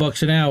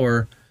 $25 an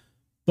hour,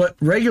 but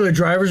regular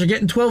drivers are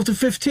getting 12 to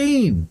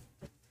 15.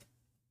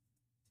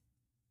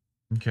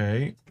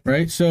 Okay.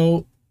 Right.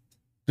 So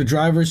the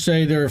drivers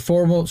say there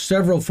are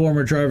several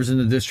former drivers in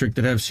the district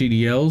that have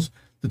CDLs.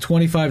 The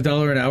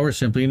 $25 an hour is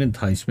simply an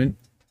enticement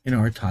in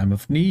our time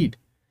of need.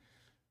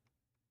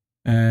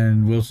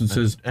 And Wilson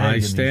says, I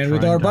stand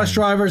with our bus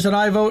drivers and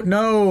I vote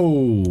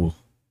no.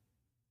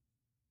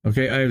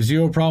 Okay, I have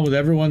zero problem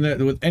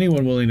with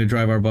anyone willing to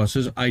drive our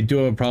buses. I do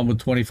have a problem with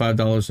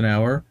 $25 an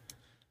hour.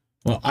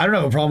 Well, I don't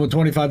have a problem with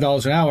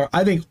 $25 an hour.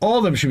 I think all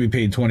of them should be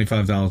paid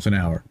 $25 an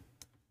hour.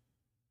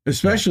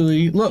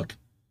 Especially, look,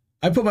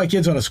 I put my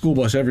kids on a school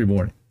bus every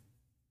morning.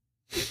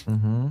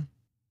 Mm-hmm.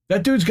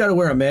 That dude's got to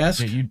wear a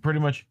mask. Yeah, you'd pretty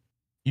much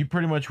you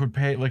pretty much would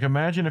pay. Like,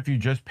 imagine if you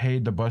just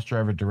paid the bus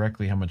driver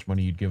directly how much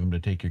money you'd give him to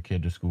take your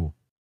kid to school.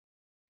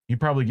 You'd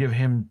probably give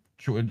him,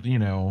 you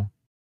know,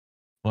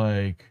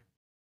 like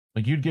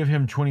you'd give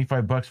him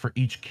 $25 for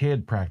each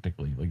kid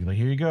practically. Like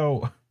here you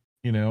go,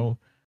 you know,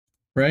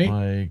 Right?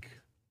 like,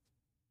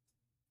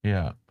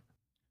 yeah.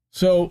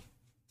 So,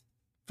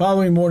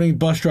 following morning,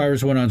 bus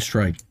drivers went on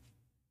strike.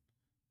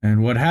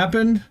 And what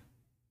happened?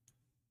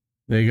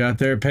 They got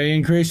their pay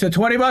increase to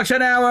 $20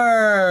 an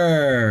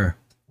hour.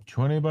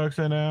 $20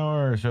 an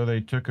hour. So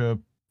they took a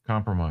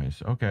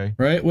compromise. Okay.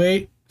 Right?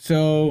 Wait.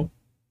 So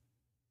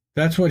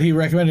that's what he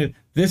recommended.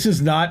 This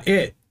is not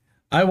it.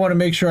 I want to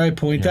make sure I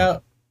point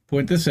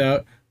this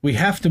out. We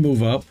have to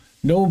move up.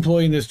 No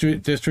employee in this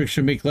district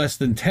should make less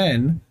than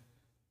 10.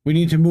 We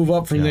need to move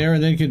up from there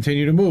and then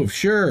continue to move.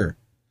 Sure.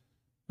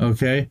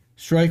 Okay.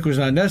 Strike was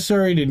not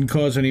necessary. Didn't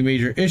cause any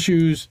major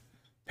issues.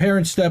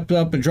 Parents stepped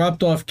up and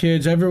dropped off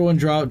kids. Everyone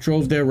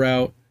drove their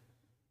route.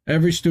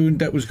 Every student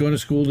that was going to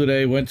school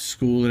today went to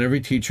school, and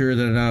every teacher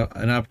that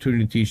had an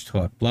opportunity to teach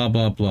taught. Blah,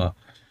 blah, blah.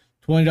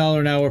 $20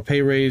 an hour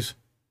pay raise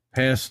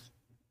passed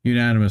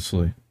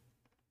unanimously.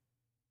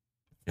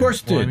 Of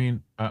course it did. I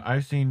mean,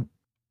 I've seen,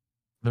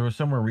 there was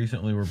somewhere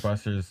recently where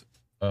bus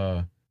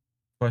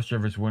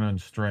drivers went on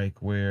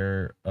strike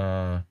where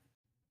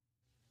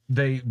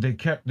they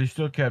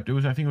still kept, it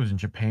was, I think it was in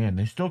Japan,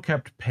 they still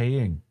kept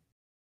paying.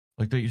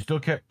 Like, they still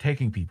kept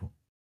taking people.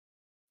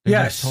 They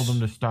just told them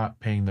to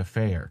stop paying the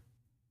fare.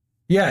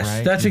 Yes,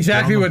 right? that's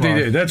exactly what they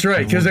did. That's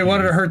right, because they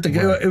wanted to hurt the...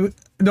 Right.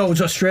 No, it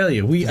was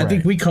Australia. I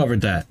think we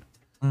covered that.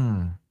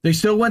 They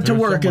still went to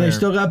work, and they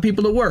still got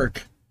people to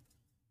work.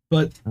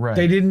 But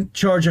they didn't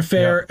charge a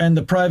fare, and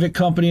the private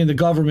company and the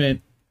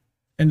government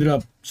ended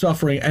up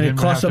suffering, and it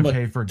cost them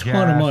a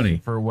ton of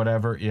money. For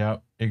whatever,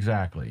 yep,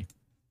 exactly.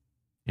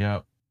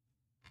 Yep.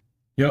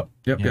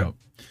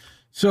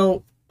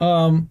 So,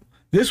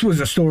 this was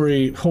a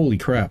story, holy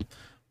crap.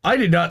 I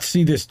did not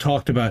see this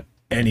talked about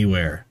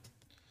anywhere.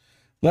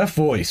 Left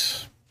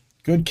Voice,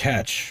 good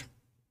catch.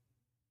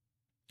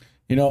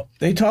 You know,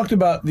 they talked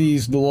about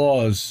these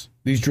laws,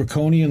 these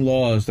draconian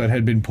laws that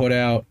had been put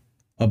out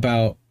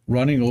about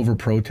running over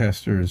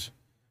protesters.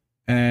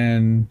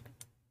 And,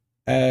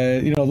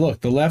 you know,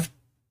 look, the left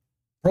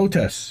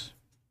protests.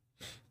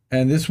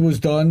 And this was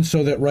done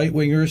so that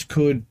right-wingers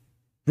could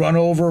run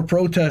over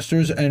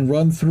protesters and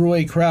run through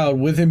a crowd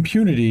with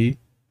impunity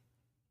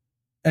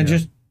and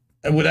just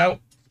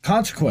without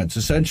consequence,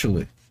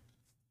 essentially.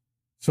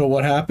 So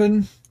what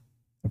happened?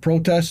 A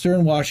protester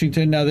in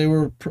Washington. Now they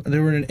were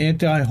in an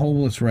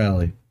anti-homeless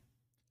rally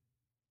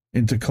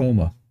in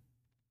Tacoma.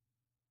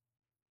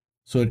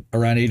 So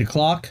around 8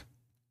 o'clock,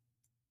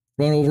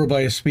 run over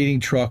by a speeding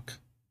truck.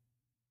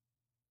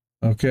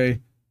 Okay,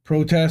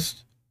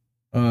 protest.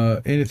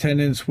 In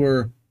attendance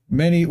were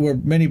many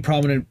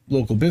prominent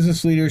local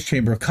business leaders,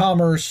 Chamber of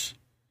Commerce,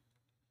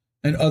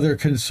 and other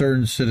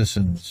concerned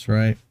citizens.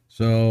 Right.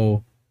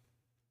 So,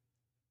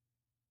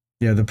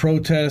 yeah, the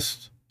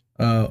protest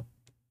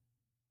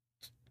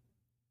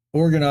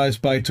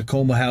organized by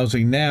Tacoma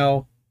Housing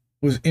Now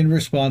was in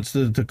response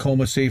to the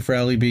Tacoma Safe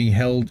Rally being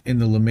held in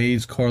the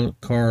LeMays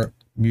Car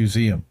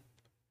Museum.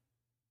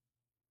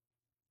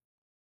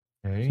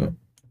 Okay.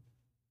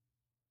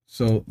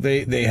 So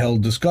they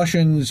held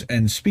discussions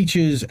and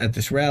speeches at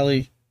this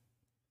rally.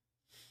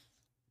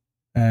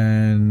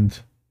 And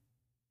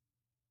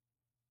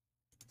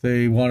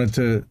they wanted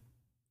to,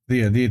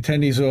 the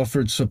attendees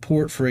offered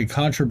support for a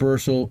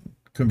controversial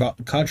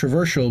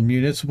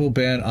municipal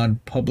ban on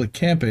public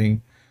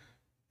camping,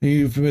 a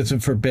euphemism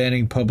for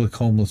banning public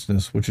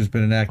homelessness, which has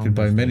been enacted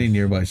by many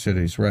nearby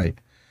cities. Right.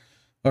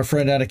 Our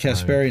friend Anna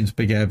Kasparian's a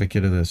big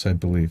advocate of this, I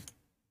believe.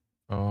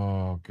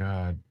 Oh,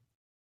 God.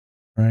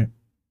 Right.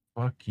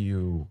 Fuck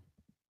you.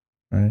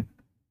 Right.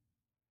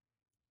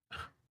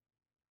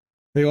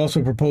 They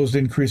also proposed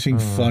increasing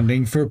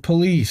funding for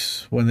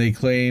police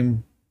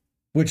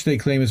which they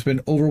claim has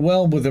been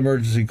overwhelmed with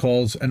emergency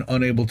calls and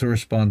unable to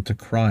respond to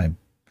crime.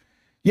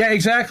 Yeah,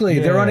 exactly.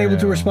 Yeah. They're unable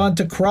to respond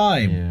to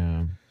crime.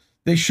 Yeah.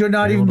 They should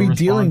not even be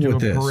dealing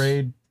with this.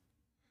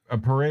 A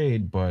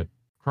parade, but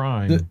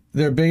crime.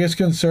 Their biggest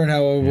concern,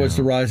 however, was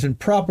the rise in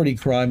property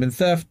crime and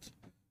theft,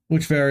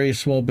 which various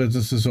small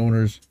businesses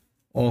owners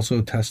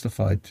also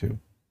testified to.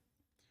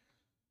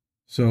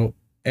 So,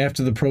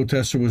 after the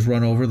protester was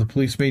run over, the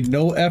police made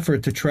no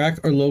effort to track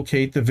or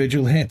locate the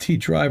vigilante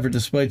driver,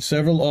 despite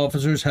several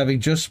officers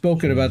having just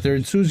spoken about their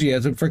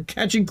enthusiasm for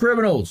catching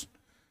criminals.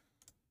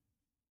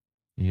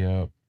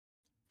 Yep.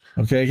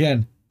 Okay,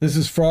 again, this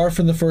is far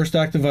from the first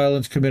act of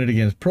violence committed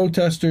against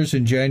protesters.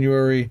 In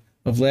January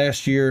of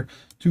last year,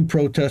 2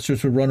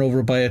 protesters were run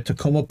over by a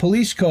Tacoma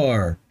police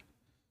car,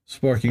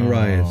 sparking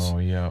riots. Oh,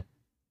 yeah.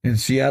 In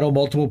Seattle,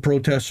 multiple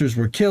protesters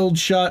were killed,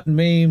 shot, and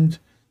maimed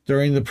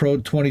during the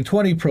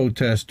 2020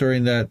 protest,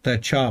 during that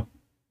chop,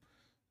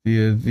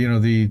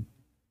 the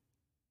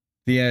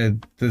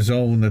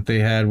zone that they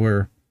had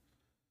where,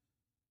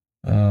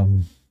 what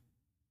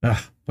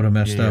a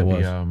mess that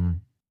was.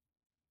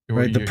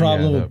 Right, the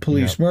problem of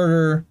police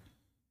murder,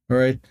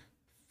 right?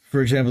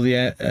 For example,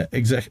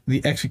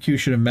 the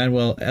execution of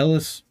Manuel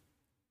Ellis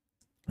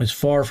is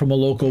far from a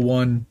local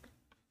one.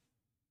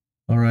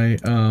 All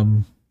right.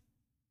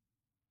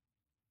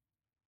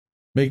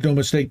 Make no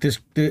mistake,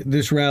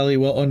 this rally,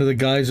 while under the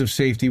guise of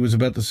safety, was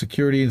about the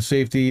security and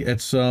safety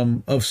at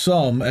some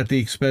at the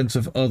expense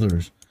of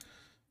others.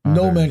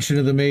 No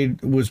mention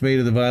was made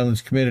of the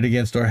violence committed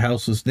against our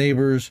houseless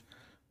neighbors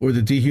or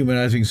the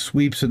dehumanizing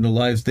sweeps in the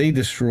lives they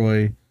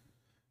destroy.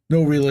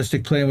 No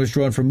realistic plan was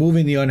drawn for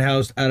moving the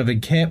unhoused out of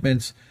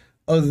encampments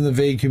other than the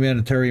vague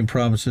humanitarian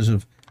promises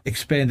of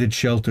expanded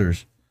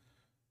shelters.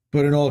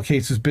 But in all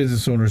cases,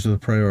 business owners are the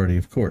priority,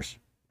 of course.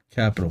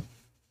 Capital.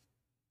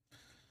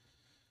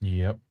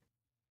 Yep.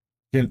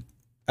 An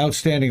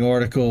outstanding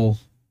article.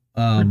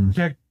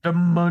 Protect the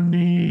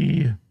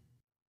money.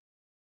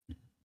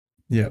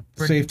 Yeah.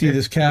 Safety of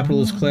this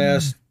capitalist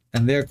class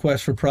and their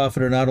quest for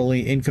profit are not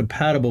only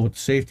incompatible with the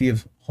safety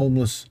of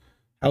homeless,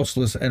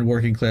 houseless, and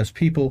working class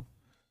people,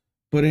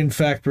 but in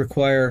fact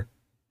require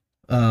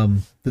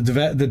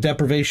the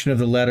deprivation of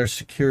the latter's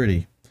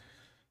security.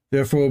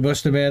 Therefore, we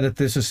must demand that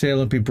this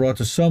assailant be brought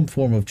to some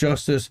form of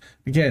justice.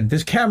 Again,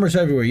 there's cameras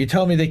everywhere. You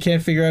tell me they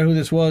can't figure out who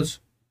this was?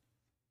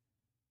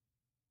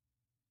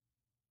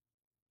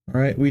 All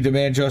right, we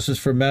demand justice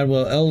for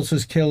Manuel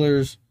Ellis's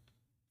killers,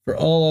 for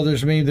all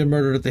others maimed and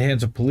murdered at the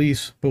hands of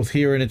police, both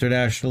here and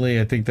internationally.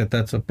 I think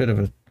that's a bit of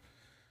a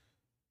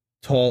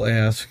tall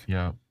ask.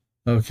 Yeah.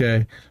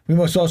 Okay. We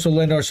must also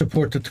lend our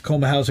support to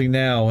Tacoma Housing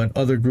Now and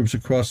other groups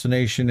across the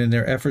nation in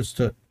their efforts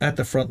at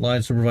the front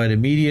lines to provide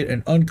immediate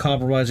and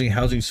uncompromising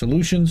housing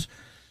solutions,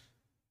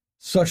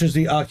 such as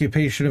the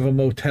occupation of a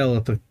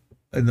motel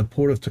in the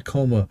port of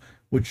Tacoma,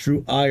 which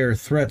drew ire,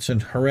 threats,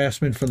 and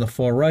harassment from the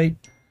far right.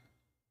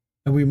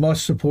 And we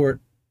must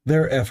support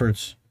their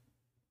efforts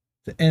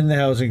to end the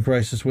housing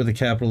crisis where the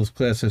capitalist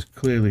class has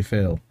clearly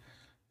failed.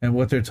 And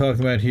what they're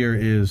talking about here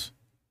is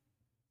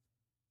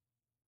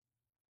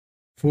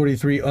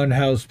 43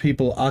 unhoused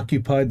people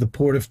occupied the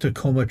Port of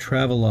Tacoma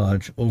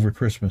Travelodge over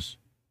Christmas.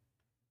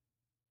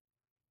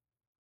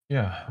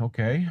 Yeah,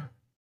 okay.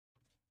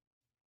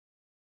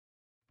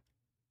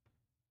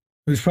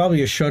 It was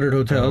probably a shuttered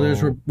hotel. Oh.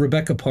 There's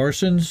Rebecca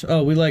Parsons.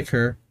 Oh, we like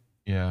her.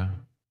 Yeah.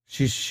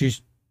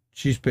 She's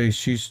based.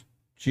 She's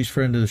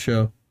friend of the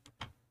show.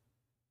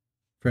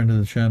 Friend of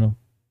the channel.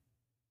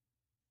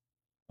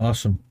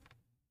 Awesome.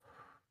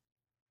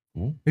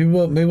 Cool.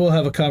 Maybe we'll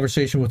have a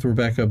conversation with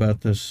Rebecca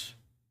about this.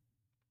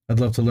 I'd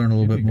love to learn a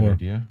little bit more.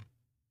 Idea.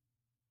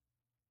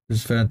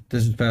 This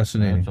is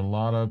fascinating.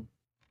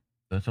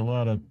 That's a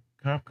lot of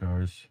cop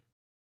cars.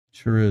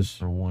 Sure is.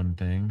 For one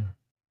thing.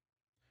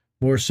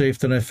 More safe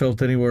than I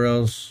felt anywhere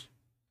else.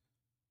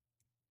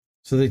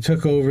 So they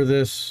took over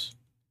this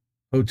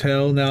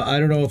hotel. Now, I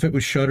don't know if it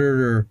was shuttered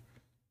or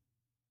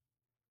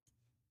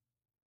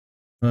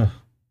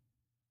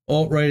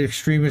alt-right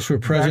extremists were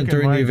present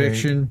during the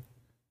eviction.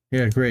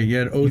 Yeah, great. You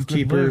had Oath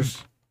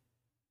Keepers.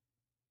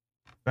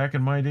 Back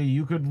in my day,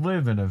 you could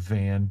live in a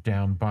van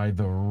down by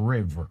the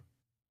river.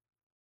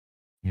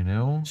 You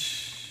know?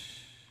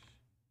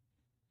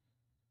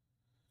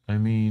 I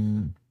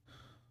mean,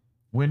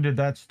 when did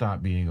that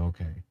stop being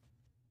okay?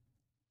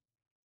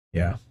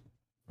 Yeah.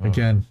 Oh.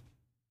 Again,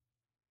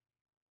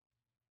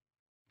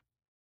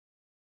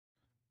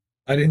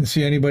 I didn't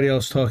see anybody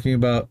else talking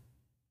about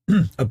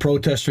a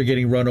protester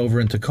getting run over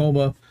in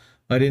Tacoma.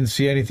 I didn't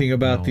see anything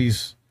about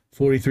these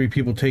 43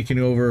 people taking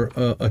over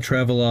a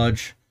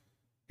Travelodge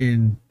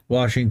in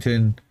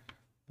Washington.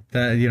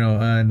 That, you know,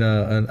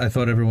 and I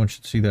thought everyone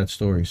should see that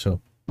story.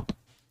 So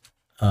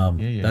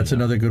that's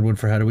another good one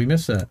for how do we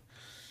miss that?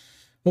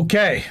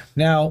 Okay,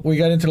 now we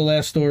got into the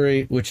last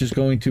story, which is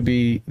going to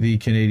be the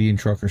Canadian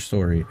trucker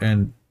story.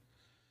 And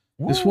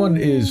this one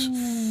is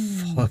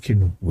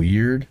fucking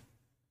weird.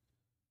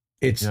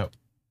 It's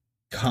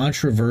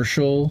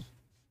controversial.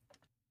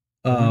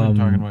 We've been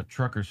talking about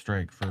trucker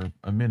strike for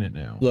a minute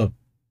now. Look,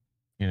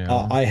 you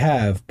know, I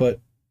have, but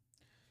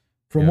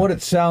from what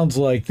it sounds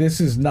like, this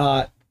is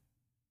not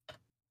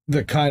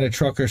the kind of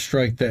trucker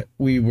strike that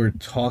we were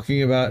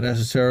talking about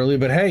necessarily.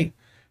 But hey,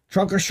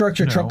 trucker strikes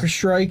are trucker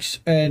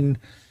strikes, and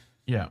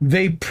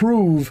they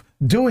prove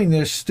doing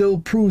this still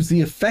proves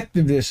the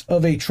effectiveness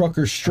of a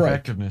trucker strike.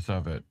 Effectiveness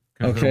of it,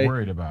 because they're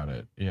worried about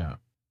it. Yeah,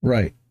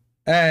 right.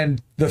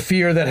 And the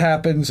fear that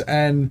happens,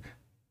 and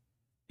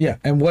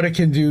and what it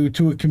can do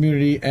to a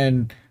community,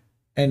 and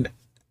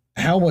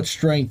how much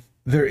strength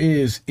there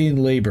is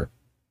in labor.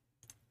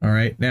 All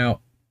right, now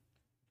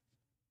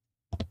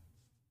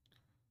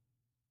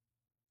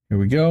here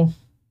we go.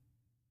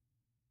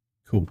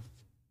 Cool.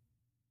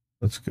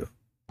 Let's go.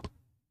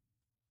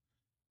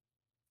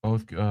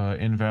 Oath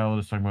Invalid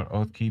is talking about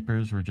Oath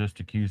Keepers were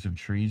just accused of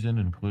treason,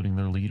 including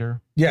their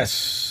leader.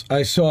 Yes,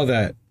 I saw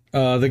that.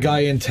 The guy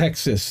in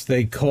Texas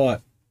they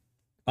caught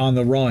on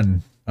the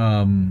run.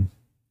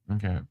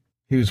 Okay.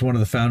 He was one of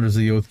the founders of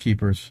the Oath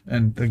Keepers.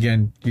 And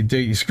again,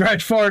 you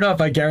scratch far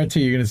enough, I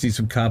guarantee you're going to see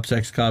some cops,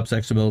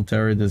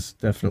 ex-military. There's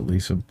definitely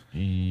some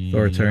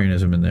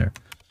authoritarianism in there.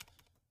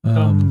 What?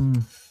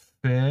 Oh,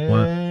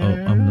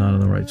 I'm not on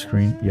the right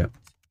screen. Yep.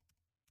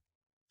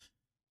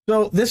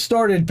 So this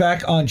started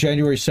back on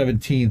January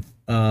 17th.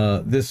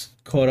 This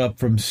caught up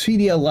from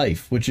CDL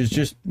Life, which is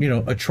just,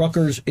 a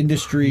truckers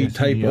industry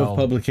type CDL, of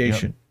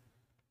publication,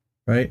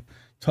 right? Yeah,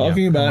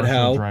 Talking about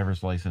commercial how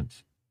driver's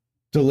license.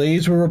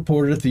 delays were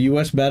reported at the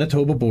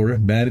U.S.-Manitoba border,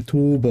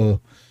 Manitoba,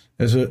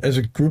 as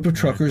a group of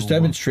truckers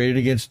demonstrated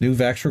against new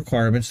vax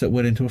requirements that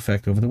went into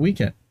effect over the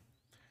weekend.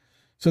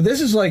 So this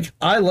is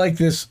I like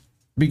this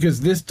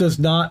because this does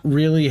not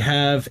really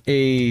have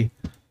a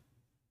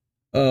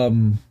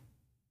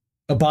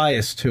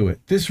bias to it.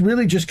 This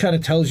really just kind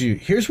of tells you,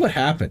 here's what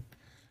happened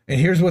and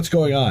here's what's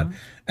going on.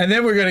 And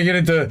then we're going to get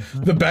into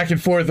the back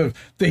and forth of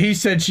the he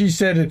said, she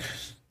said, and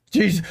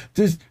geez,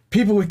 there's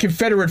people with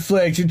Confederate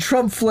flags and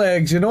Trump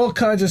flags and all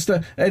kinds of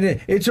stuff.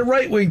 And it's a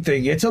right-wing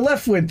thing. It's a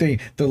left-wing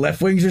thing. The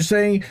left wings are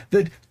saying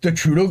that the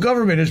Trudeau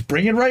government is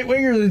bringing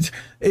right-wingers.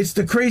 It's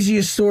the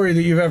craziest story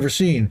that you've ever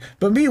seen.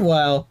 But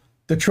meanwhile,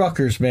 the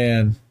truckers,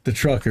 man,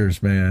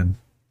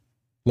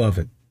 love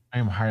it. I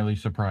am highly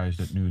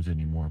surprised at news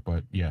anymore,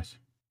 but yes.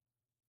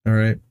 All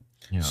right.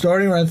 Yeah.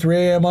 Starting around 3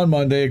 a.m. on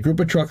Monday, a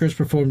group of truckers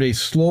performed a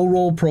slow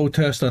roll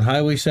protest on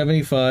Highway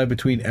 75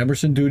 between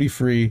Emerson Duty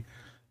Free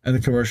and the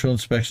Commercial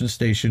Inspection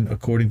Station,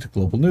 according to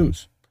Global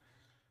News.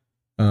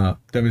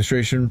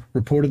 Demonstration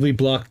reportedly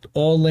blocked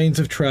all lanes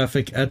of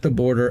traffic at the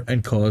border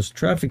and caused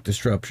traffic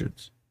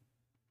disruptions.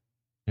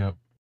 Yep.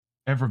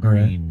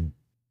 Evergreen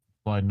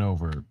sliding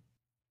over.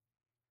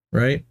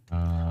 Right?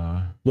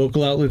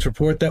 Local outlets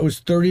report that was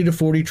 30 to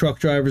 40 truck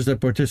drivers that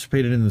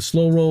participated in the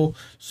slow roll.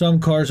 Some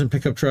cars and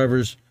pickup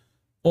drivers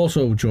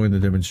also joined the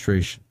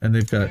demonstration. And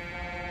they've got...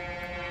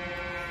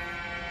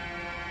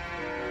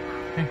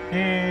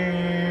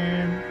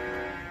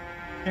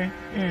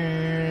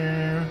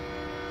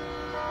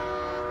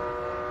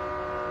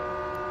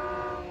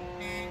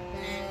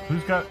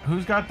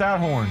 Who's got that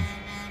horn?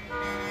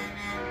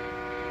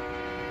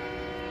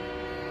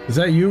 Is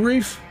that you,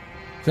 Reef?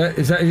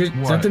 Is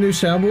that the new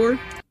soundboard?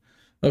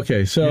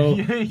 Okay, so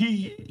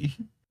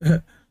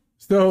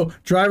so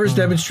drivers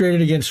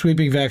demonstrated against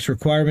sweeping vax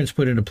requirements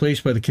put into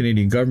place by the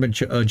Canadian government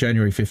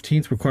January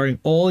 15th, requiring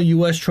all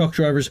U.S. truck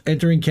drivers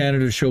entering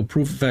Canada to show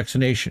proof of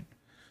vaccination.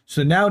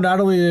 So now not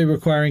only are they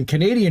requiring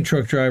Canadian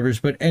truck drivers,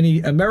 but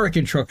any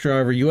American truck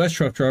driver, U.S.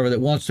 truck driver that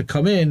wants to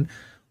come in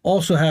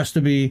also has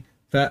to be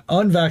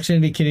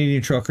unvaccinated.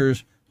 Canadian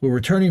truckers who are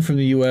returning from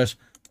the U.S.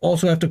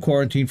 also have to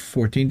quarantine for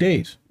 14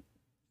 days.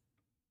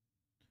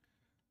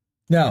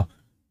 Now,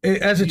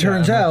 as it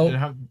turns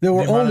out, there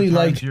were only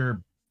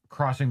you're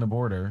crossing the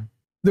border.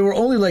 There were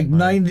only like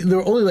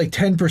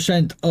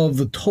 10% of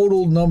the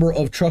total number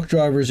of truck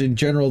drivers in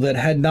general that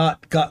had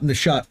not gotten the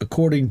shot,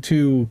 according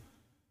to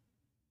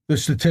the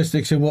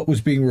statistics and what was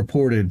being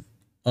reported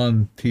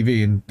on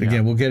TV. And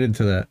again, we'll get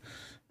into that.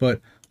 But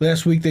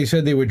last week they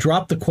said they would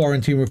drop the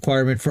quarantine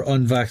requirement for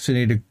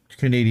unvaccinated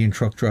Canadian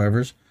truck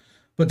drivers,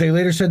 but they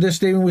later said this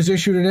statement was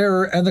issued in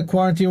error and the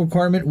quarantine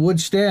requirement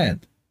would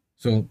stand.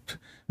 So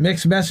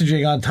mixed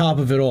messaging on top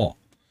of it all,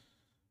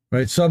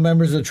 right? Some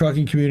members of the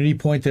trucking community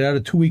pointed out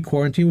a 2-week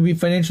quarantine would be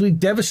financially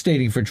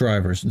devastating for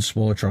drivers and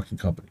smaller trucking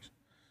companies.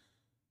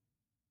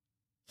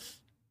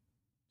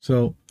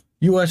 So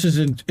U.S.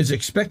 is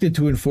expected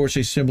to enforce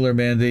a similar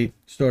mandate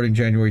starting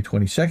January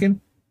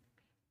 22nd.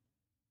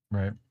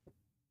 Right.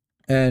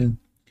 And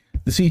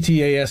the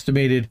CTA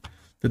estimated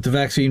that the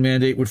vaccine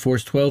mandate would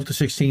force 12 to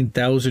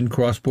 16,000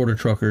 cross-border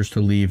truckers to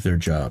leave their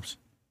jobs.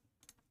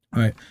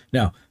 All right.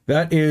 Now,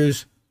 that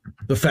is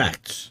the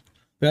facts.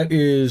 That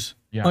is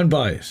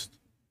unbiased.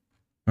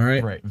 All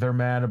right. Right. They're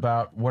mad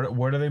about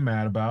what are they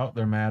mad about?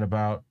 They're mad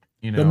about,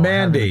 the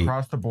mandate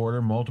across the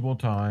border multiple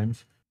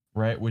times,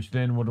 right? Which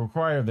then would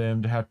require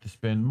them to have to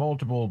spend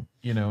multiple,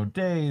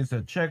 days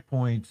at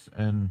checkpoints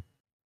and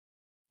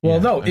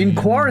in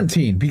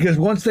quarantine, because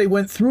once they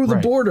went through the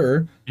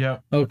border,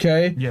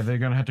 okay. Yeah, they're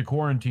gonna have to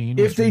quarantine.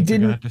 If they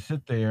didn't have to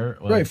sit there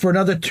for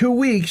another 2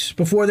 weeks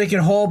before they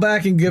can haul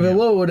back and give a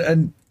load,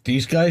 and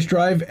these guys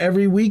drive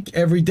every week,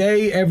 every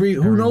day,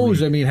 who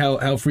knows? Week. I mean,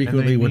 how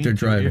frequently what they're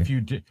driving.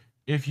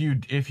 If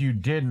you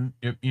didn't,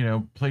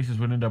 places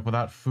would end up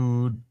without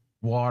food,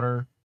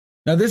 water.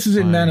 Now this is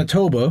in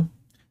Manitoba.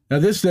 Now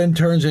this then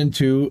turns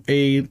into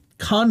a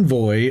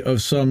convoy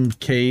of some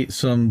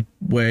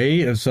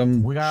way, of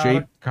some we got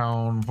shape. A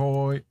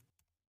convoy.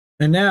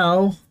 And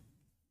now,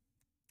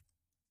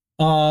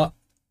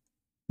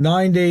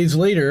 9 days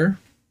later,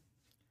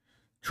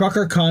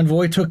 trucker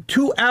convoy took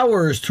 2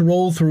 hours to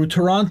roll through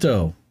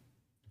Toronto.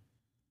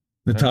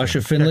 Natasha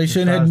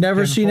Finlayson had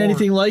never seen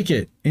anything like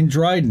it in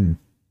Dryden.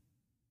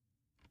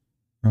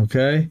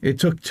 Okay? It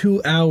took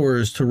 2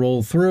 hours to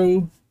roll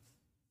through.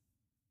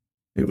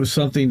 It was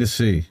something to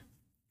see.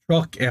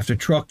 Truck after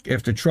truck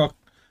after truck,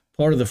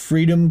 part of the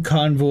Freedom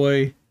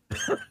Convoy,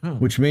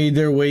 which made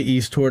their way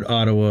east toward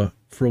Ottawa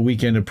for a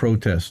weekend of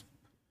protest.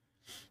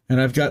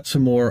 And I've got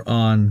some more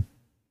on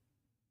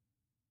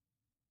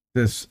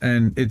this,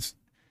 and it's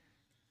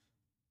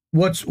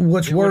what's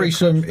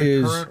worrisome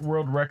is the current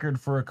world record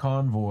for a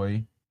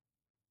convoy,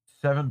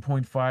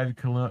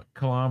 7.5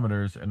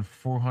 kilometers and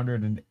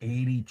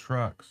 480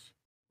 trucks.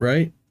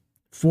 Right?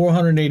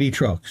 480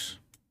 trucks.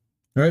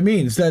 All right,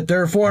 means that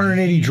there are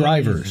 480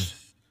 drivers.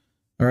 Jesus.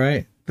 All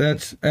right,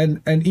 that's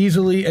and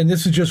easily, and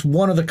this is just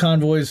one of the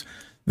convoys.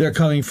 They're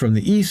coming from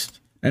the east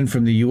and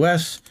from the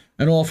U.S.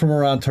 and all from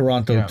around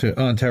Toronto to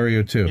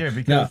Ontario too. Yeah,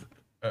 because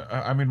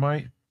I mean,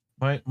 my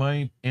aunt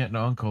and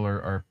uncle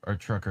are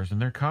truckers,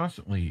 and they're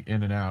constantly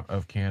in and out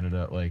of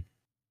Canada, like,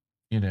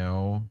 you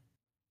know,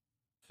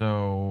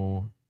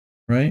 so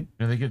right. you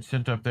know, they get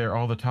sent up there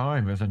all the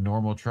time as a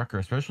normal trucker,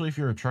 especially if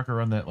you're a trucker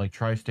on that like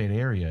tri-state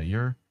area.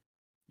 You're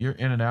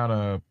in and out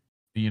of,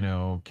 you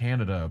know,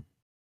 Canada,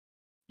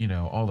 you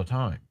know, all the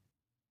time.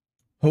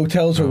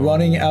 Hotels are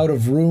running out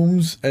of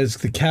rooms as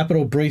the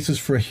Capitol braces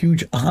for a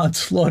huge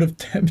onslaught of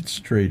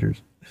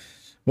demonstrators.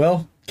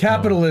 Well,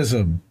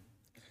 capitalism.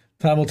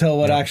 Time will tell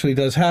what actually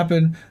does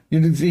happen.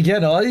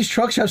 Again, a lot of these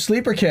trucks have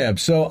sleeper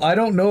cabs, so I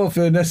don't know if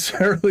they're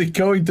necessarily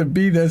going to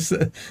be this.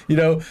 You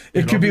know,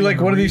 it could be like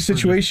one of these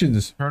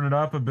situations. Turn it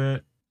up a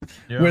bit.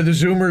 Where the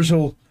Zoomers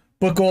will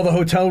book all the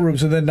hotel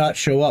rooms and then not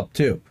show up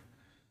too.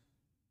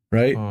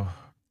 Right?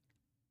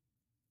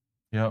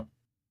 Yep.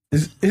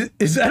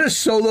 Is that a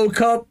solo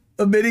cup?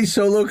 A mini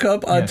solo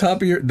cup on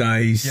top of your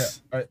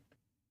nice. Yeah.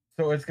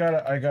 So it's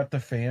got I got the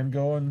fan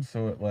going,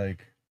 so it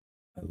like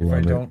if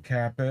I don't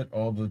cap it,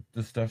 all the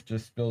stuff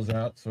just spills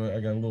out. So I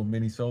got a little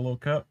mini solo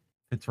cup.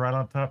 It's right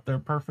on top there,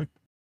 perfect.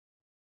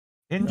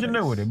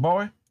 Ingenuity,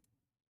 boy.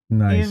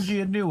 Nice.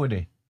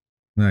 Ingenuity.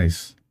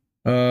 Nice.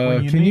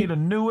 When you need a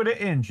annuity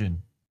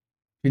engine.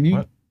 Can you?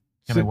 What?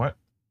 Can I what?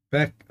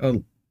 Back.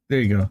 Oh, there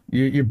you go.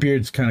 Your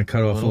beard's kind of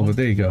cut off a little bit.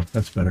 There you go.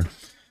 That's better.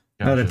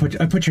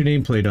 Gotcha. I put your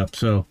nameplate up,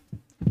 so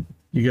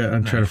you got.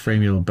 I'm trying to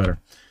frame you a little better.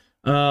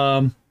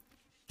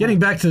 Getting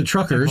back to the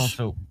truckers.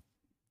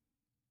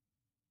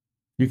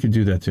 You can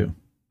do that too.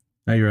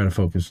 Now you're out of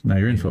focus. Now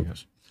you're in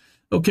focus.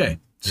 Okay,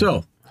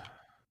 so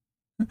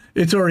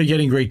it's already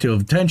getting a great deal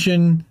of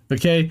attention.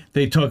 Okay,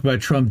 they talk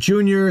about Trump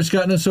Jr. has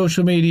gotten on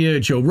social media.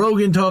 Joe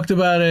Rogan talked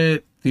about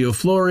it. Theo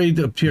Fleury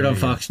appeared on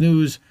Fox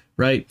News.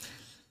 Right.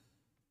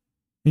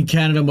 In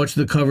Canada, much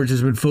of the coverage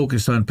has been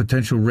focused on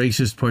potential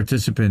racist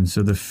participants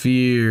or the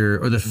fear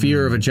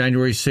of a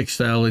January 6th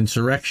style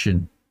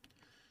insurrection.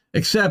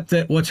 Except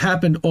that what's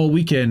happened all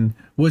weekend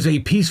was a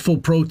peaceful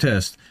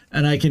protest,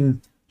 and I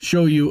can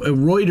show you a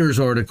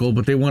Reuters article,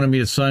 but they wanted me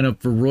to sign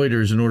up for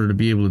Reuters in order to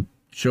be able to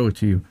show it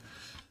to you.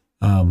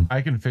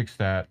 I can fix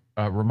that.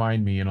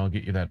 Remind me, and I'll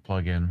get you that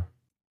plug-in.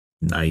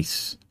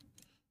 Nice.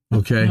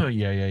 Okay.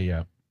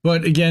 Yeah.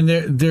 But again,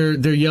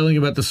 they're yelling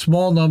about the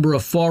small number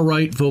of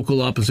far-right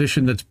vocal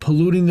opposition that's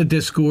polluting the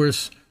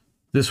discourse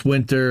this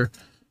winter.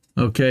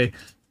 Okay.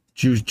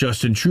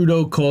 Justin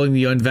Trudeau calling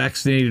the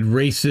unvaccinated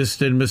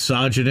racist and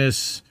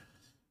misogynist,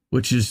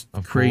 which is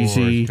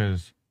crazy.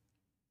 Because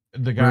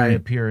the guy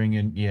appearing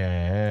in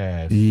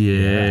yes.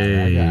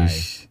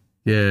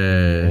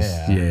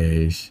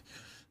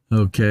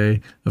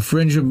 Okay, a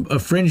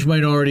fringe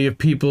minority of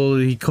people,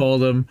 he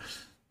called them,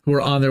 who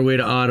are on their way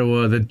to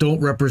Ottawa that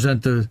don't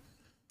represent the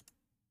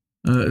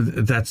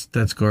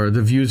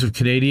the views of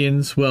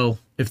Canadians. Well,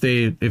 if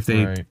they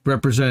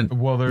represent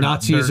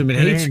Nazism and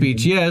hate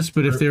speech, yes,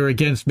 but if they're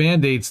against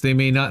mandates, they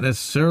may not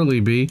necessarily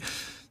be.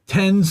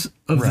 Tens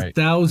of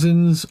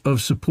thousands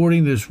of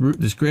supporting this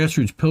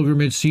grassroots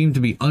pilgrimage seem to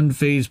be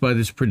unfazed by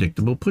this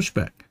predictable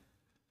pushback.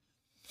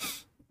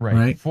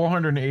 Right.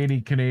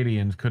 480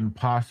 Canadians couldn't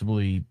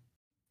possibly,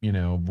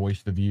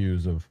 voice the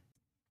views of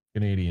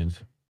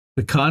Canadians.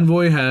 The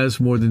convoy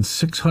has more than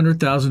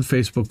 600,000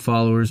 Facebook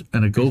followers,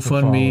 and a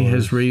GoFundMe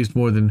has raised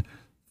more than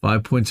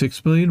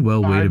 5.6 million.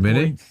 Well, wait a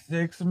minute.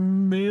 5.6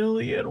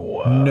 million?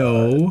 What?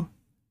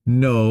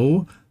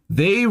 No.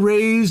 They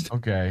raised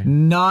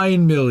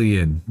 9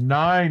 million.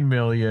 9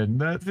 million.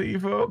 That's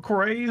even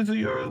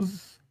crazier.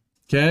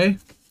 Okay.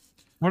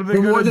 What are they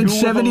for more than do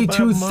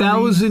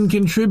 72,000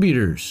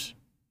 contributors.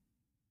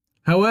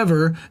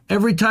 However,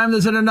 every time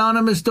there's an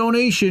anonymous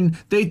donation,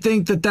 they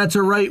think that that's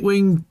a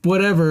right-wing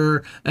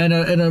whatever and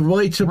a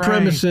white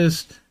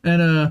supremacist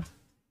and a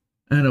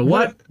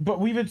what? But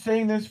we've been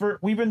saying this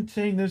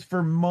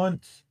for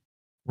months,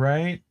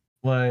 right?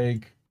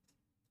 Like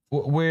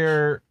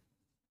where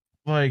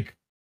like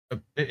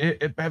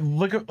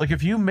look at, like,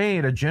 if you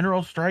made a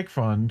general strike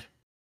fund,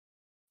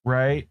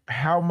 right?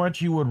 How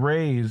much you would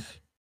raise?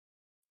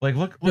 Like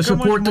look to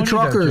support the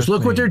truckers.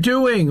 Look what they're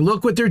doing.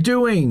 Look what they're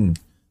doing.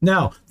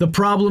 Now, the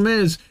problem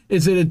is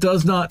that it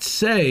does not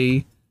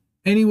say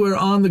anywhere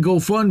on the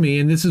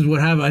GoFundMe, and this is what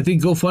happened. I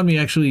think GoFundMe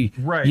actually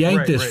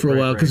yanked this for a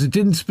while because it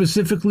didn't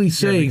specifically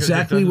say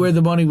exactly where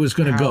the money was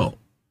going to go.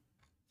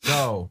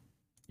 Go.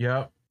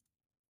 Yep.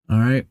 All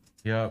right.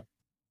 Yep.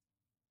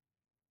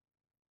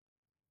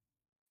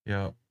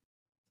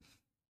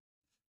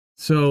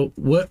 So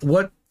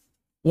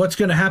what's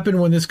going to happen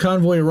when this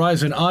convoy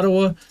arrives in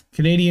Ottawa?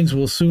 Canadians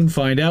will soon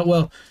find out.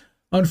 Well,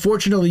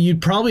 unfortunately,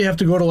 you'd probably have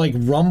to go to like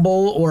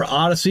Rumble or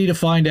Odyssey to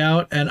find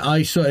out. And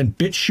and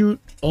BitChute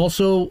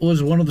also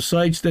was one of the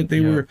sites that they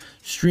were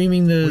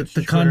streaming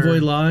the convoy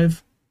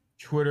live.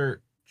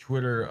 Twitter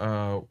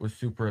was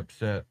super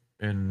upset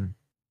in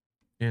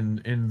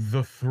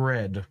the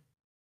thread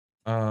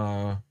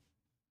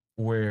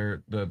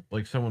where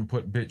someone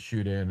put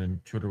BitChute in,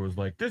 and Twitter was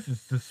like, "This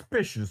is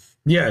suspicious."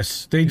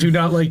 Yes, they do It's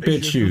not like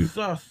suspicious and BitChute.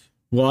 sus."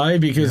 Why?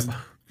 Because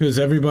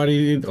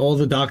everybody, all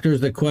the doctors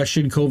that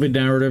question COVID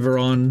narrative are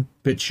on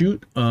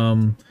BitChute.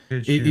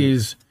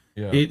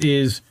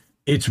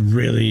 It's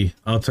really,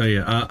 I'll tell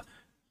you, I'm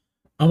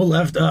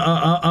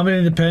an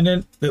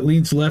independent that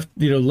leans left,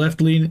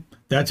 left lean.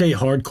 That's a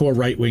hardcore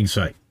right wing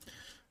site.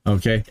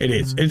 Okay, it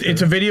is.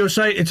 It's a video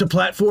site. It's a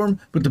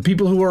platform, but the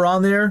people who are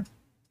on there,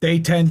 they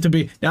tend to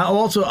be. Now,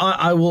 also,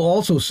 I will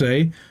also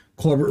say,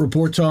 Corbett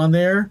Report's on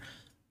there,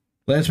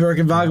 Last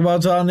American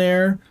Vagabond's on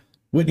there,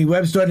 Whitney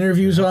Webb's done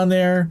interviews on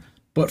there,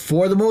 but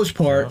for the most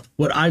part,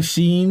 what I've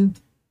seen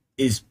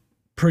is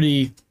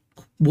pretty,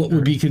 what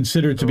would be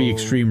considered to be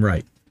extreme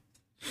right.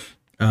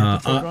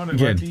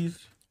 Again,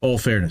 all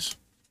fairness.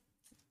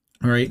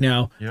 All right,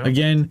 now,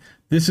 again,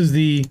 this is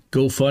the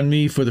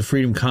GoFundMe for the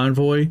Freedom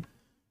Convoy.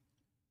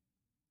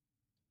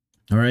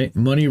 All right,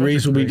 money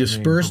raised will be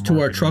dispersed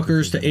to our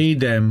truckers to aid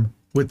them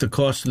with the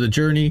cost of the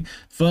journey.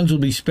 Funds will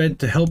be spent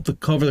to help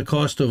cover the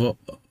cost of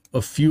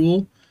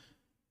fuel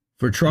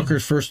for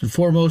truckers. First and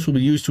foremost, will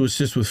be used to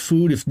assist with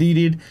food if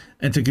needed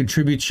and to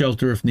contribute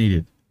shelter if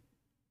needed.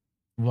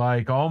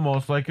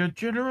 Almost like a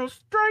general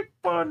strike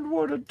fund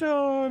would have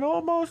done.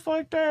 Almost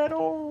like that.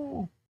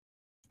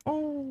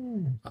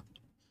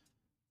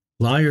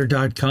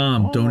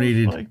 Liar.com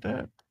donated like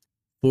that.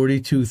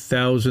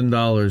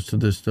 $42,000 to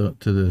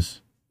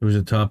this. It was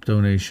a top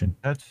donation.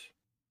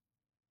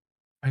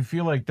 I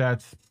feel like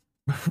that's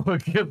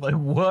fucking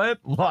what?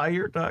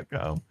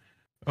 Liar.com.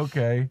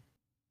 Okay.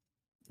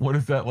 What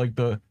is that, like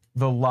the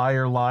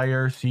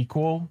Liar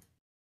sequel?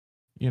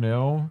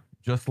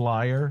 Just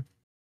Liar?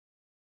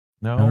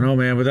 No? I don't know,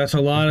 man, but that's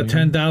a lot of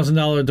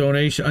 $10,000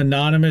 donation,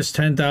 anonymous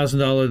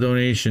 $10,000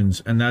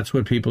 donations, and that's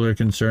what people are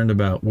concerned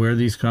about. Where are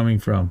these coming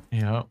from?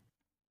 Yep.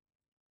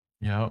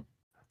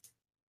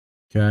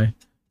 Okay.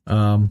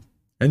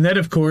 And then,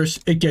 of course,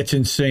 it gets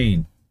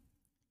insane.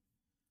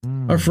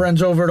 Our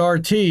friends over at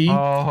RT.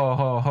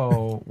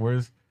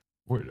 Where's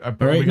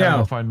right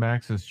now? Find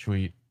Max's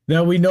tweet.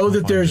 Now we know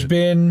that there's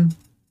been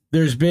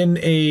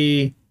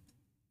a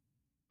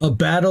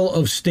battle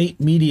of state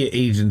media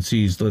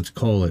agencies. Let's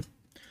call it.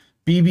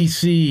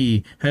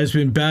 BBC has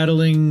been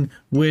battling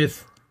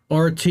with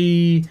RT.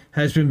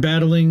 Has been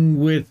battling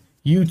with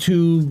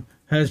YouTube.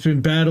 Has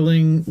been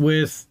battling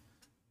with,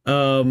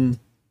 of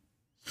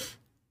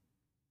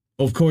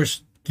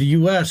course, the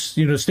U.S.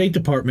 State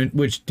Department,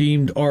 which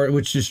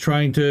is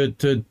trying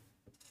to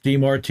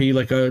deem RT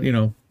like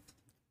a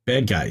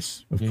bad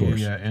guys, of course.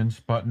 Yeah, and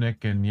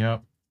Sputnik, and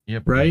yep,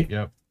 right,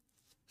 yep.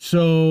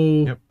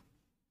 So,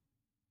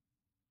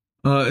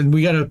 and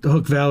we got to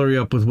hook Valerie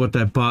up with what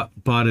that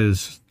bot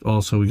is.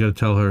 Also, we got to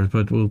tell her,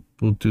 but we'll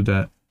do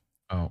that.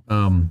 Oh,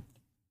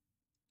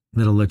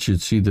 that'll let you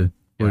see the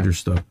Reuters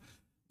stuff.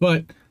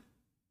 But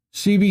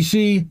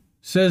CBC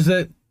says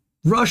that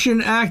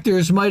Russian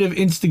actors might have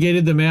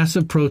instigated the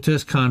massive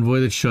protest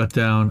convoy that shut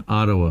down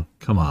Ottawa.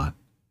 Come on.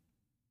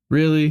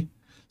 Really?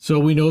 So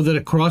we know that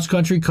a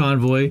cross-country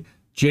convoy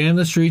jammed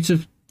the streets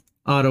of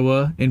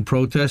Ottawa in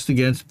protest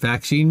against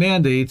vaccine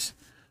mandates.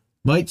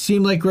 Might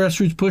seem like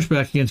grassroots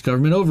pushback against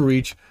government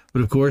overreach,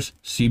 but of course,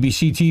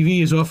 CBC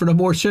TV has offered a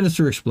more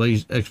sinister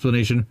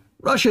explanation.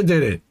 Russia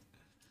did it.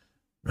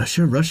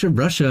 Russia.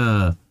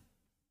 Marsha.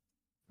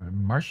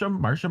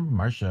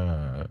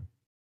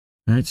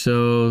 All right,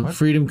 so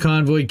Freedom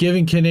Convoy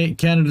giving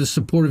Canada's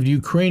support of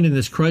Ukraine in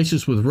this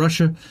crisis with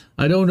Russia.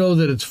 I don't know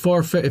that it's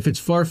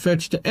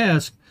far-fetched to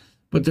ask,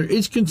 but there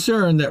is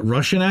concern that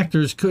Russian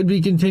actors could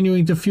be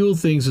continuing to fuel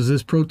things as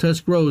this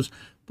protest grows,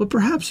 but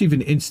perhaps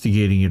even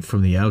instigating it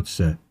from the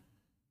outset.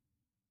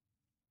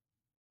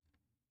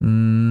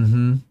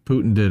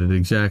 Putin did it,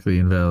 exactly,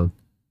 invalid.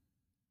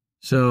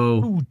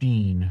 So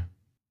Putin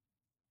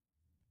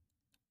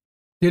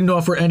didn't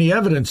offer any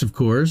evidence, of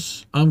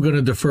course. I'm going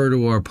to defer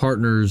to our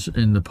partners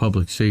in the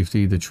public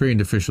safety, the trained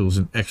officials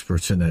and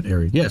experts in that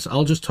area. Yes,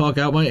 I'll just talk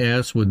out my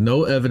ass with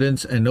no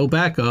evidence and no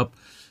backup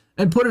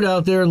and put it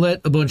out there and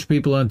let a bunch of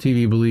people on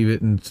TV believe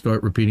it and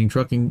start repeating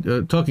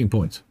talking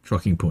points.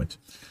 Trucking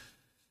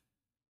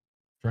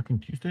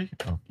Tuesday?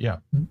 Oh, yeah.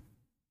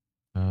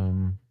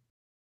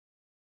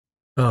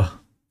 The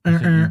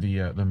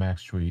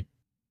Max tweet.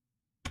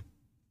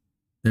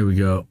 There we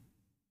go.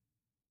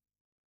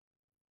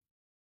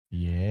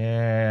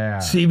 Yeah.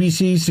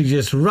 CBC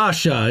suggests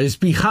Russia is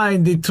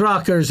behind the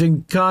truckers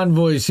and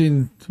convoys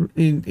in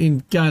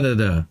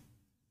Canada.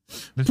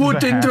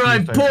 Putin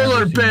drive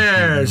polar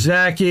bear.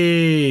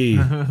 Zaki,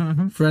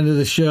 friend of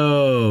the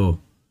show.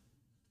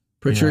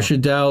 Patricia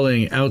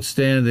Dowling,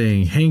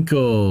 outstanding.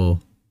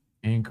 Hinkle,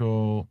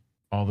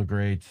 all the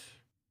greats.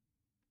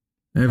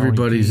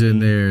 Everybody's in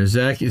there.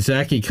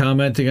 Zaki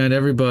commenting on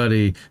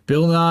everybody.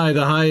 Bill Nye,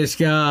 the highest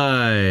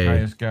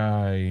guy.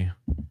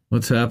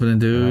 What's happening,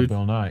 dude?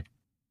 Bill Nye.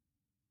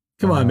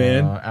 Come on,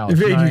 man.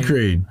 Invade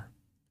Ukraine.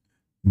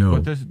 No.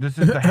 But this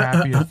is the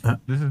happiest.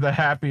 This is the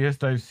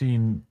happiest I've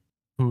seen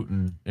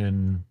Putin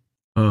in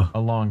a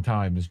long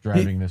time is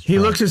driving this He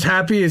truck. looks as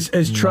happy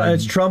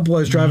as Trump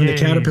was driving the Yeah.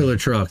 Caterpillar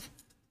truck.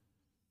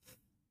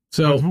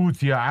 So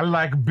yeah, I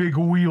like a big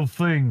wheel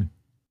thing.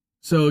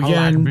 So I like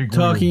again, big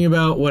talking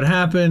about what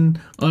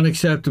happened,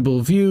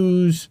 unacceptable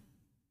views.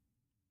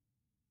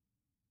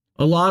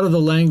 A lot of the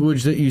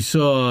language that you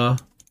saw,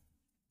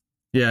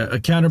 a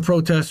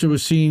counter-protester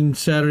was seen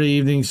Saturday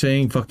evening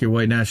saying, "Fuck your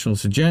white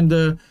nationalist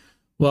agenda,"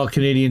 while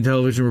Canadian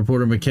television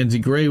reporter Mackenzie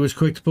Gray was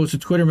quick to post a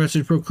Twitter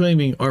message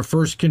proclaiming our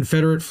first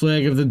Confederate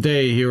flag of the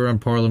day here on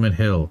Parliament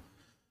Hill.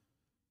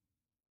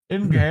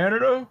 In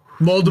Canada?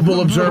 Multiple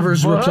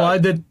observers What?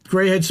 replied that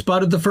Gray had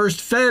spotted the first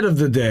Fed of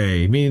the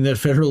day, meaning that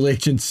federal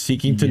agents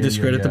seeking to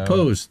discredit the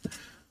post.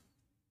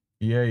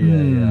 Yeah.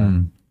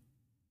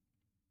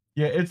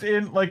 Yeah, it's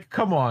in, like,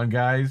 come on,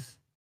 guys.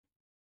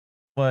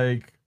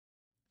 Like,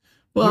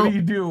 Well, what are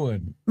you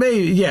doing?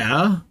 maybe,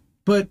 yeah,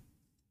 but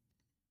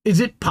is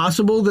it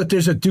possible that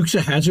there's a Dukes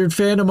of Hazzard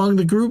fan among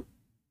the group?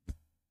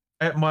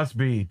 It must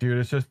be, dude.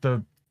 It's just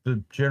the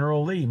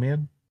General Lee,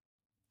 man.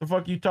 The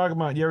fuck you talking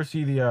about? You ever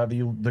see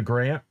the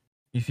Grant?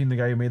 You seen the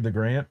guy who made the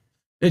Grant?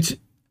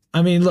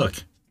 I mean, look,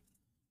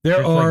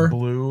 there It's are like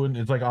blue and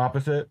it's like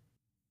opposite.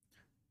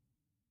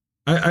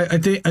 I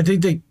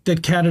think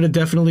that Canada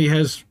definitely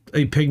has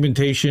a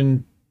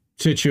pigmentation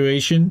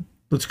situation.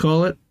 Let's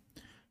call it.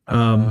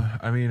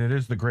 I mean, it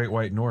is the Great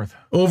White North.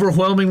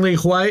 Overwhelmingly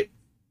white,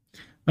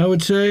 I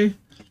would say.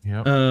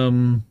 Yep.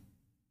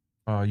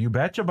 You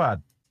betcha,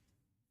 bud.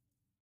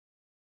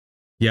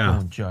 Yeah.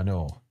 Don't you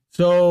know?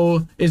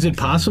 So, is it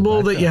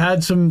possible that you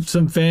had some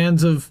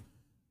fans of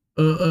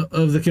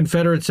the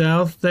Confederate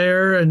South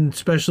there, and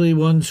especially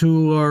ones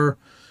who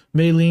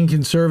may lean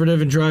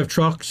conservative and drive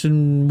trucks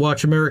and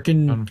watch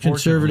American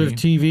conservative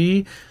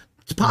TV?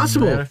 It's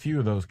possible. I had a few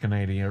of those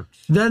Canadians.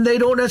 Then they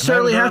don't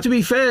necessarily have to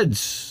be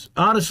feds.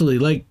 Honestly,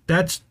 like,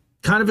 that's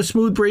kind of a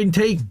smooth brain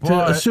take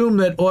to assume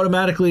that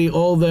automatically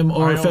all of them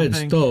are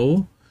feds.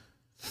 Though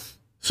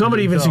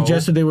somebody even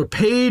suggested they were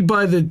paid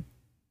by the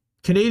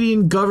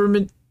Canadian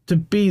government to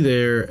be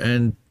there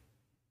and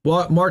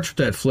march with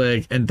that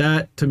flag, and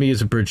that to me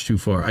is a bridge too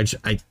far. I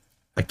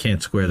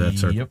can't square that,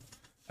 sir. Yep.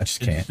 I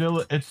just can't.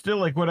 It's still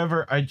like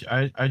whatever.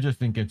 I just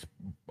think it's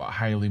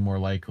highly more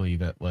likely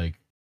that like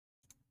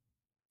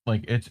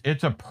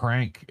it's a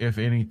prank, if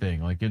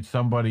anything. Like, it's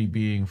somebody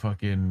being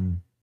fucking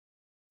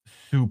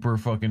super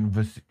fucking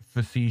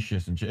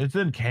facetious and shit. It's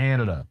in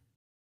Canada,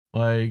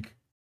 like,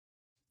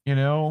 you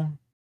know,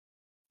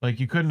 like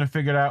you couldn't have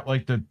figured out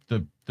like the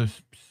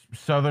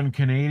Southern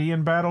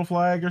Canadian battle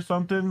flag or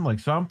something, like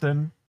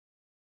something,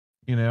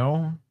 you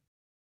know.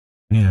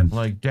 Man,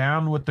 like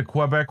down with the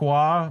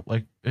Quebecois,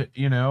 like,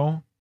 you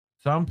know,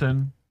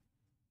 something.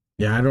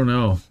 Yeah, I don't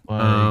know.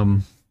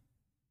 Like,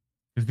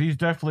 because these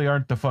definitely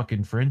aren't the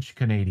fucking French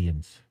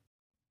Canadians.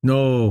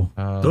 No,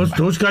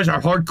 those guys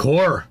are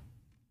hardcore.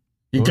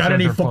 You got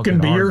any fucking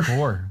beer?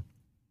 Hardcore.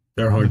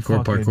 They're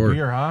hardcore parkour.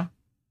 Beer, huh?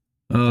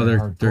 Oh,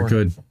 they're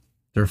good.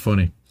 They're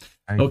funny.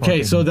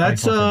 Okay, so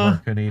that's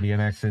Canadian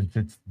accents.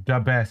 It's the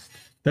best.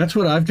 That's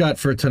what I've got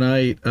for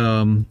tonight.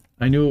 I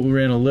knew we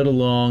ran a little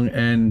long,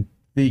 and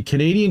the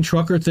Canadian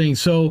trucker thing.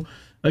 So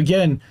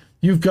again,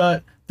 you've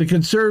got the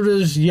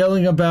conservatives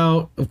yelling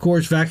about, of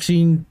course,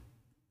 vaccine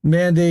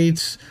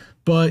mandates,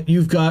 but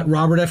you've got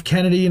Robert F.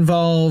 Kennedy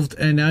involved,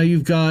 and now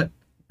you've got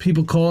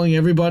people calling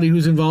everybody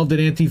who's involved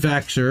an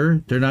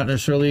anti-vaxxer. They're not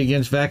necessarily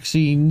against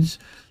vaccines.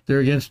 They're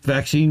against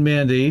vaccine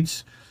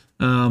mandates.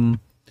 Then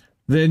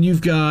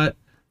you've got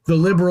the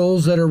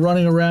liberals that are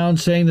running around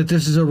saying that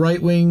this is a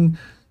right-wing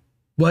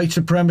white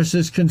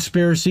supremacist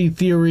conspiracy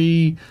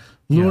theory,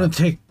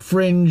 lunatic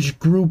fringe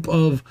group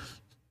of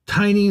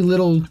tiny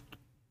little,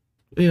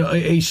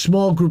 a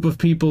small group of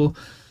people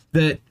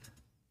that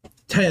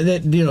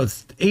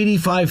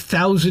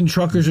 85,000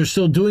 truckers are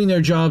still doing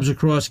their jobs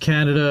across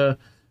Canada,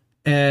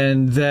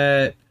 and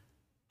that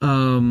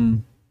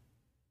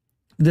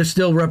this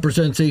still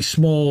represents a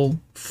small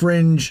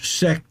fringe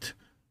sect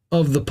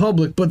of the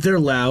public, but they're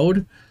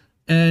loud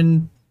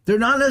and they're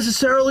not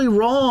necessarily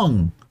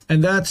wrong.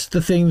 And that's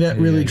the thing that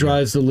really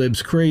drives the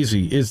libs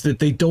crazy, is that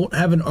they don't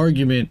have an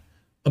argument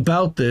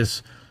about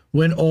this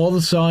when all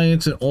the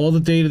science and all the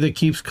data that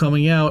keeps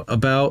coming out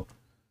about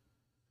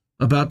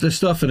this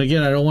stuff. And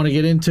again, I don't want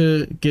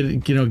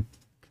to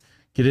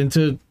get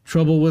into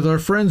trouble with our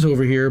friends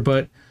over here,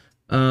 but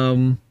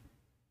there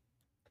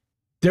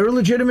are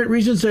legitimate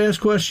reasons to ask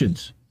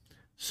questions.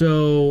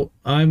 So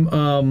I'm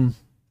going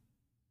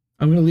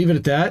to leave it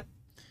at that.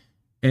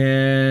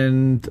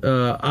 And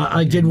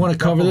I did want to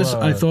cover this.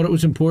 I thought it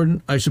was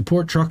important. I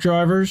support truck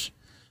drivers.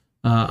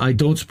 I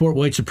don't support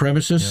white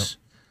supremacists.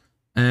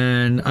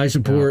 And I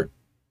support,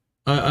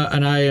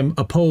 and I am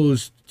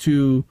opposed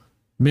to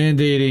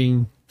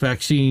mandating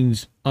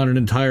vaccines on an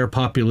entire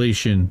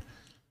population.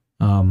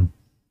 You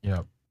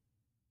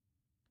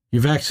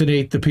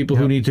vaccinate the people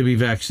who need to be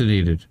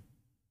vaccinated.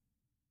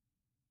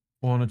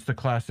 Well, and it's the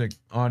classic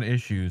on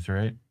issues,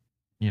 right?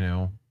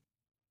 But,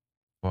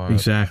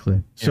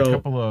 exactly. So a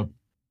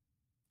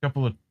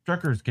couple of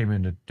truckers came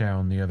into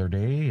town the other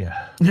day.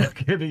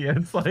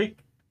 It's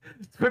like,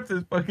 That's what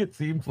this bucket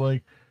seems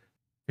like.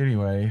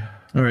 Anyway.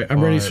 All right,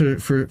 I'm ready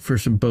for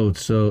some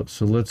boats. So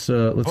let's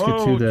get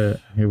to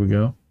that. Here we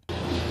go.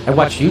 I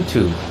watch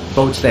YouTube.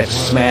 Boats that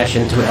smash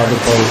into other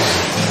boats.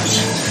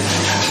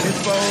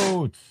 It's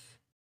boats.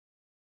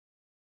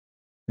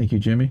 Thank you,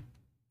 Jimmy.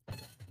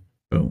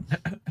 Boom.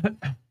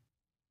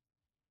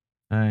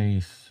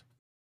 Nice.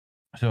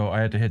 So I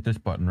had to hit this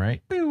button,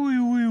 right?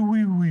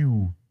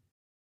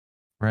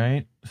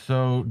 Right?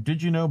 So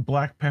did you know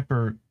black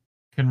pepper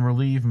can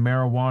relieve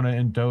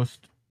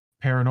marijuana-induced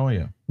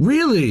paranoia?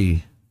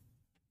 Really?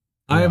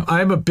 Yeah.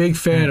 I'm a big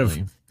fan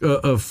Apparently.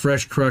 of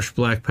fresh crushed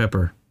black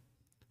pepper.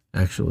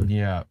 Actually.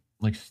 Yeah,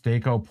 like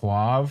steak au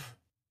poivre,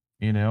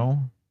 you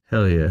know?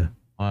 Hell yeah.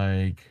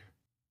 Like,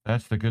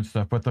 that's the good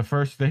stuff. But the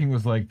first thing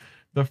was like,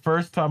 the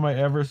first time I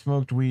ever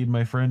smoked weed,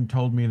 my friend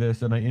told me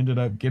this, and I ended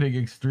up getting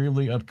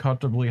extremely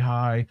uncomfortably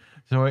high.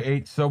 So I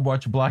ate so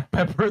much black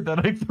pepper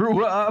that I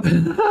threw up.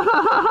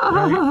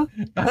 Right?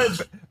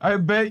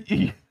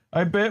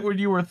 I bet when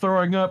you were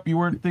throwing up, you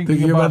weren't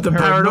thinking about the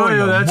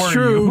paranoia. That's were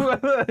true.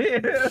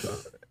 you?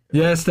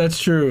 Yes, that's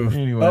true.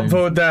 Anyway.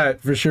 Upvote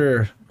that for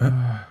sure.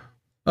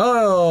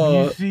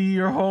 Oh, You see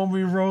your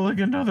homie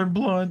rolling another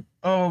blunt.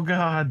 Oh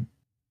God.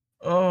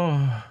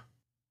 Oh,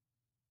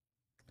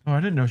 I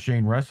didn't know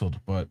Shane wrestled,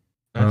 but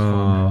that's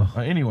fun.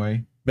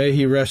 Anyway, may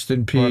he rest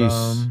in peace.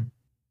 But,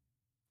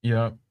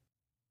 yeah.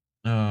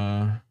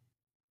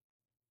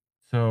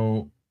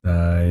 So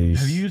Nice.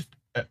 have you used?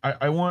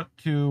 I want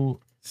to.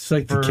 It's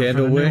like the For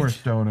candle the newer wick.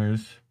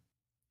 stoners.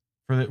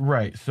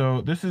 Right.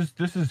 So this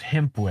is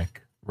hemp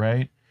wick,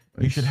 right?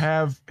 You should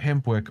have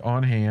hemp wick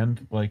on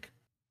hand, like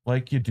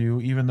you do.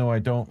 Even though I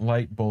don't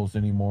light bowls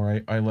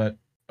anymore, I let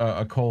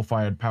a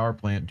coal-fired power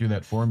plant do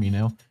that for me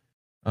now.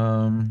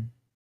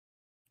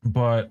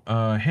 But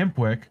hemp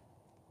wick,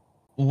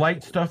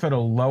 light stuff at a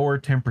lower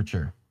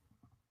temperature,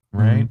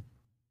 right?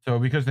 So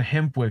because the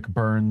hemp wick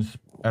burns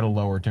at a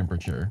lower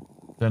temperature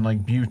than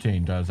like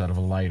butane does out of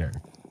a lighter,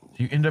 so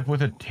you end up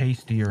with a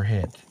tastier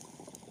hit,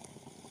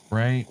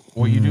 right?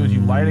 What you do is you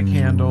light a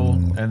candle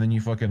and then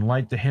you fucking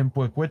light the hemp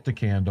wick with the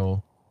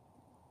candle,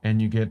 and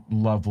you get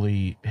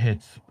lovely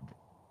hits,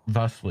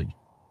 thusly.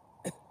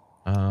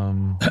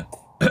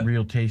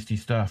 Real tasty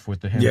stuff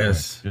with the hemp wick.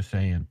 Just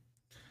saying.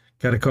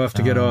 Got a cough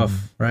to get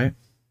off, right?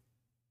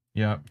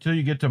 Yeah, till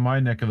you get to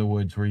my neck of the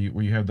woods where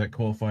you have that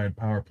coal-fired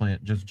power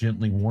plant just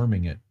gently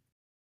warming it,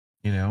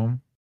 you know.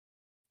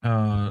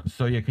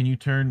 So yeah, can you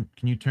turn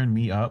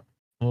me up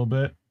a little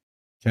bit?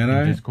 Can in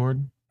I?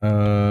 Discord?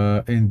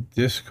 In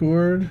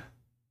Discord?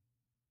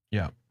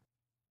 Yeah.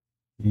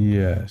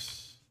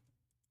 Yes.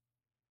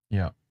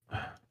 Yeah.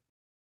 How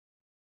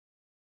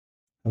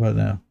about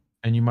now?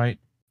 And you might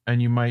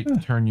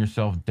turn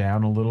yourself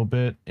down a little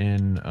bit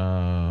in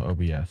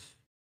OBS.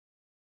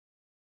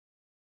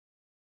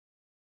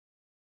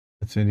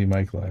 It's Indie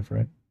Mike Live,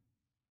 right?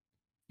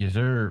 Yes,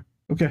 sir.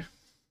 Okay.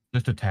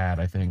 Just a tad,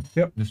 I think.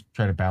 Yep. Just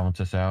try to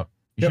balance us out.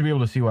 You should be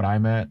able to see what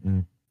I'm at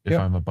and if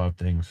I'm above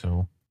things.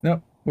 So.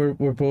 No, we're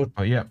both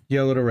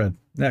yellow to red.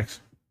 Next.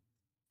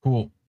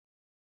 Cool.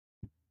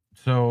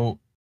 So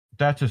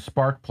that's a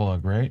spark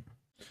plug, right?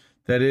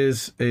 That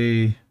is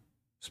a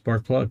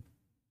spark plug.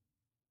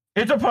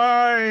 It's a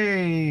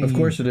pipe. Of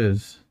course it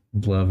is.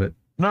 Love it.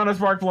 Not a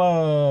spark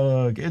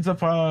plug. It's a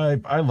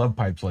pipe. I love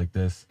pipes like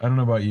this. I don't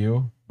know about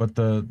you, but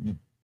the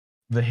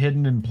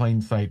hidden in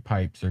plain sight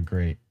pipes are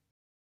great.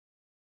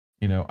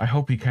 You know, I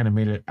hope he kind of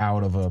made it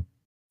out of a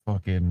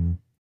fucking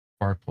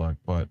spark plug,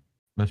 but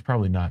that's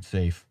probably not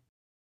safe.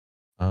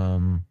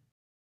 But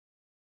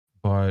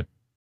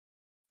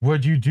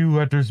what'd you do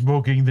after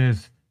smoking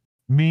this?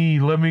 Me,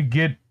 let me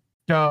get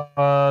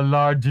a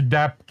large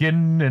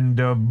napkin and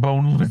a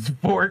boneless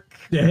fork.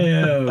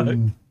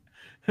 Damn.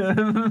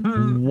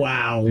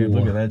 Wow. Dude,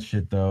 look at that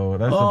shit though.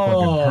 That's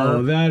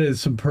fucking that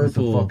is some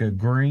purple. That's fucking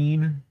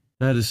green.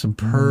 That is some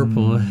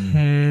purple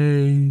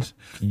haze.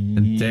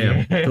 And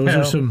damn, those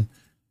are some.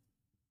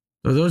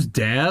 Are those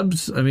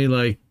dabs? I mean,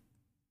 like.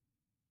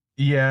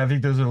 Yeah, I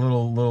think those are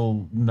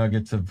little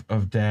nuggets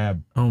of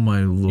dab. Oh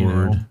my lord. You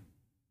know?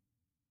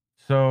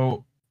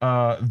 So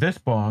this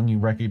bong you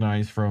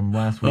recognize from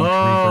last week's Reefer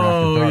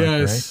Oh After Dark,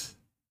 yes.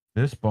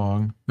 Right? This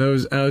bong. That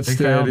was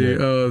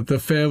outstanding. Oh, the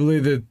family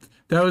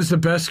that was the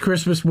best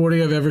Christmas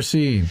morning I've ever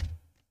seen.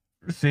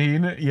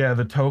 Yeah,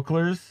 the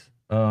Toklers.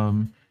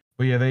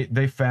 But yeah,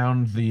 they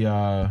found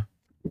the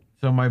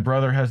so my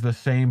brother has the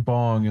same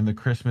bong in the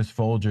Christmas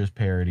Folgers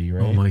parody,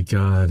 right? Oh my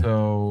god.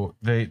 So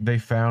they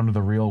found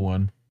the real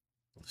one.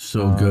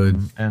 So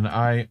good. And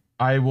I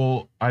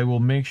will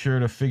make sure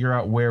to figure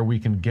out where we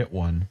can get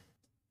one.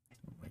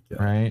 Oh my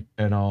god. Right?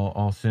 And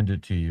I'll send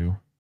it to you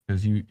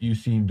because you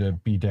seem to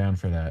be down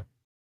for that.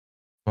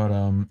 But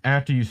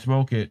after you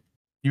smoke it,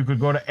 you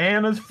could go to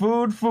Anna's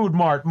Food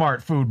Mart.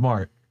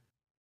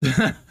 If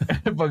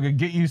I could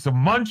get you some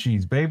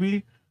munchies,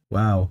 baby.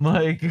 Wow.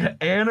 Like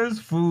Anna's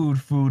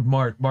Food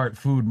Mart.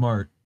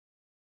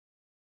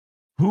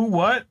 Who?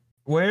 What?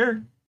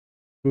 Where?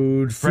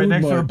 Food right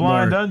next Mart, to a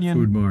Blind Mart, Onion.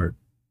 Food Mart.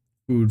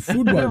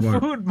 Food Mart.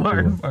 Food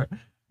Mart.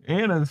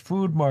 Anna's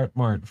Food Mart.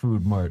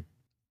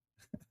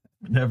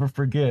 Never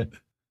forget.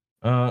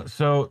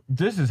 So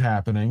this is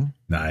happening.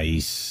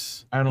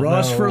 Nice. I don't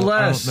Ross know. for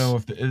less. I don't know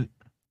if the,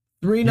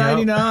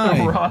 $3.99.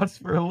 Yep. Ross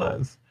for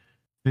less.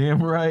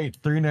 Damn right.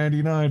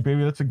 $3.99,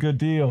 baby. That's a good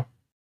deal.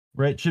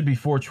 Right? Should be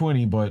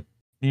 $4.20, but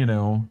you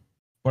know.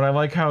 But I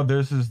like how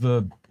this is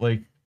the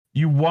like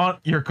you want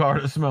your car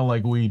to smell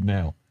like weed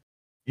now.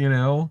 You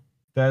know?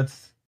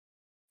 That's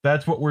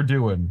what we're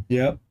doing.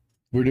 Yep.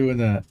 We're doing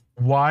that.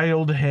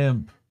 Wild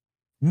hemp.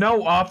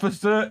 No,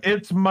 officer,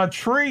 it's my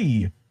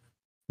tree.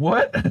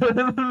 What?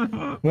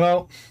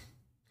 Well,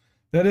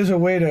 that is a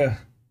way to.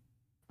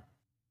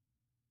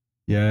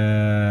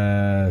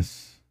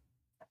 Yes.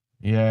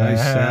 Yeah, Nice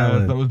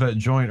salad. that was that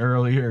joint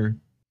earlier.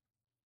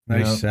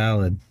 Nice Yep.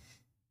 salad.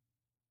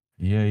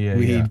 Yeah.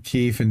 Weed,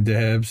 Keith, and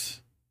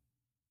Debs.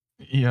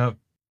 Yep.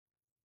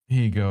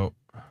 Here you go.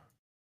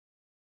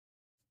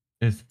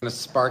 It's Gonna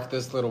spark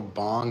this little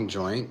bong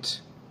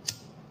joint.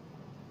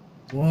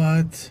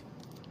 What?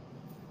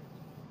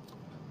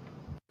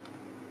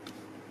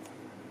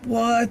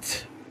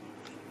 What?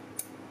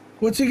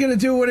 What's he gonna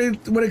do when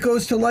it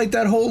goes to light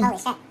that whole? Holy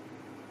shit.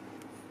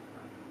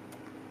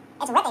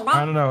 It's ripping, bro.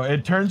 I don't know.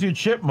 It turns you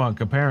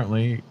chipmunk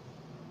apparently.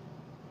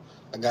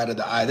 I got it.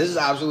 This is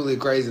absolutely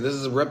crazy. This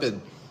is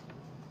ripping.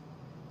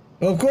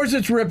 Well, of course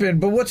it's ripping,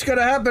 but what's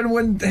gonna happen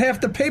when half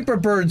the paper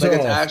burns Like off?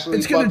 it's actually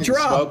It's gonna fucking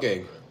drop.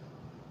 smoking.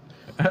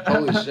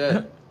 Holy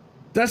shit.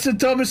 That's the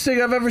dumbest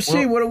thing I've ever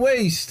seen. What a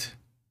waste.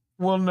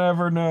 We'll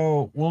never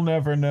know. We'll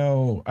never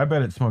know. I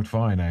bet it smoked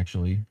fine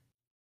actually.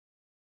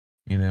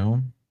 You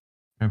know?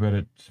 I bet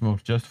it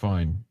smoked just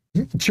fine.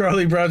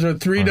 Charlie Brown's at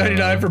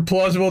 $3.99 for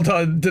plausible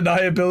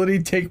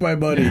deniability. Take my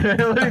money.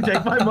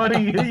 Take my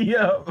money.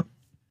 Yep.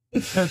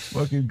 That's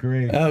fucking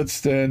great.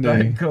 Outstanding.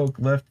 Diet Coke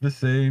left the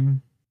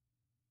same.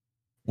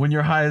 When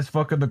you're high as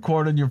fuck in the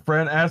corner and your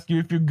friend asks you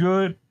if you're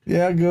good.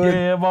 Yeah, good.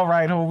 Yeah, I'm all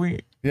right,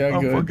 homie. Yeah,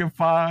 I'm good. fucking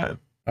fine.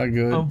 I'm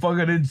good. I'm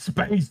fucking in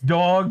space,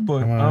 dog,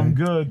 but Am I? I'm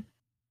good.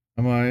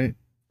 Am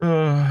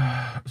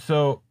I?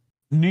 So,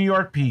 New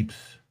York peeps.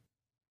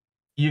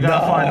 You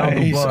gotta find Uncle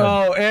Nice.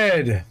 Bud. Oh,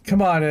 Ed.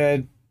 Come on,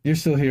 Ed. You're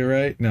still here,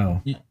 right?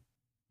 No. Y-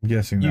 I'm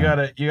guessing You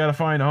not. gotta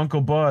find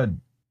Uncle Bud.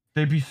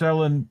 They be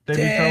selling the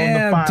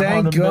Damn, 500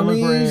 dank gummies.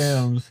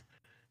 milligrams.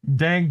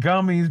 Dank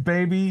gummies,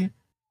 baby.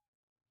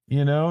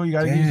 You know, you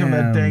gotta use some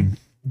of that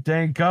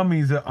dank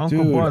gummies at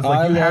Uncle Dude, Bud's.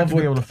 Like, you have to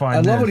be able to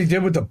find I love what he this.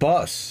 did with the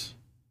bus.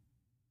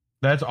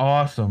 That's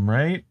awesome,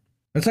 right?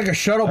 It's like a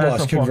shuttle That's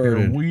bus a fucking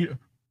converted.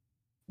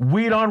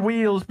 weed on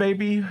wheels,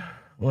 baby.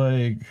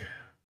 Like,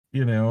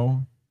 you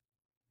know.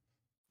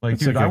 Like,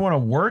 It's dude, like I a- want to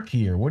work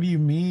here. What do you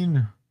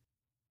mean?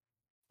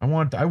 I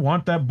want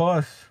that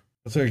bus,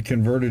 It's like a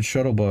converted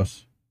shuttle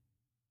bus.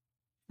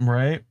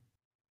 right?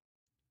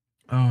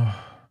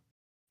 Oh,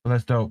 well,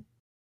 that's dope.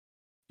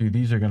 Dude,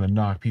 these are gonna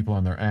knock people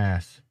on their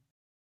ass.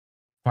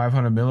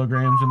 500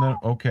 milligrams in that?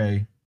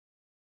 Okay.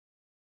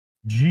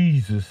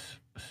 Jesus.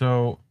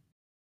 So,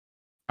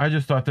 I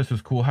just thought this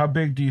was cool. How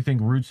big do you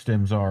think root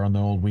stems are on the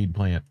old weed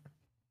plant?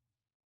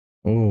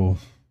 Oh,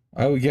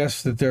 I would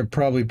guess that they're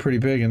probably pretty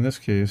big in this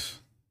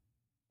case.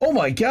 Oh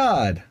my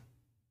God.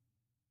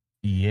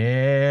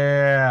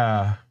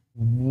 Yeah.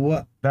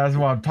 What? That's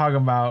what I'm talking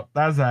about.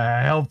 That's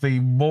a healthy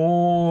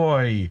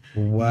boy.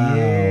 Wow.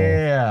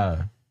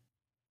 Yeah.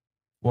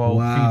 Well,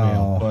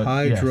 female, but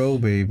Hydro,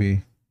 yes.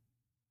 baby.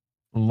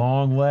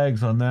 Long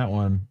legs on that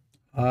one.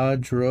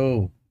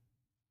 Hydro.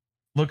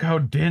 Look how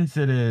dense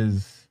it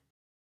is.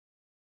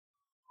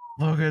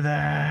 Look at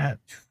that.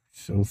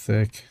 So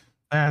thick.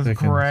 That's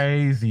Thickens.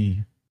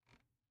 crazy.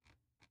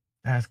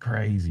 That's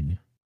crazy.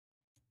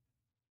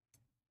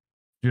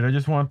 Dude, I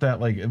just want that,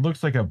 like, it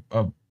looks like a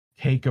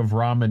cake of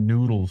ramen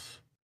noodles.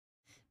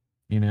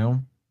 You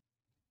know?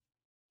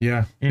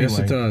 Yeah. Yes,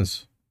 it Anyway.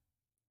 does.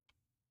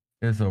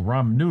 It's a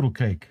ramen noodle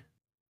cake.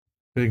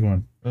 Big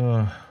one.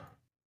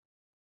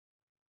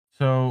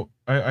 So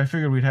I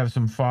figured we'd have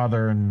some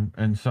father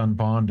and son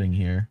bonding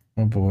here,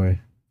 Oh boy.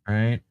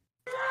 right?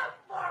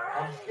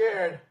 I'm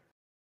scared.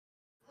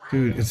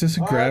 Dude, is this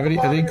a gravity?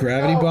 Are they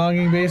gravity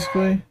bonging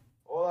basically?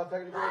 Hold on,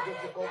 technical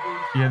difficulties.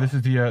 Yeah, this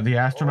is the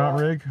astronaut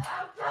rig.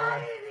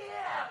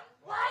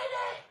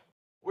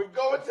 We're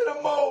going to the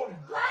moon.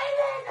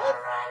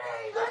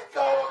 Let's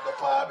go, Uncle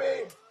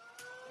Bobby.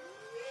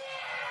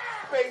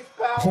 Space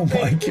power. Oh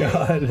my baby.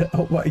 God.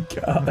 Oh my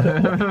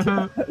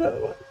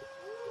God.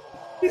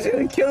 He's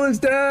gonna kill his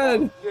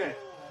dad. Shit.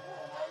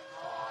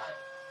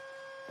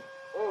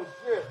 Oh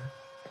shit.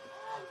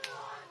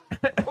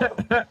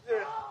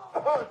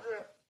 Oh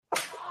shit.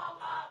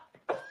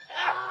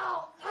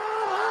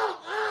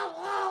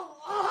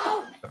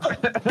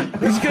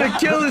 He's gonna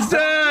kill his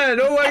dad.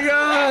 Oh my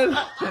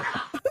God.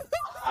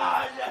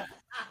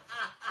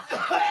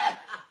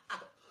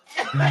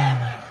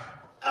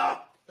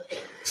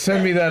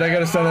 Send me that. I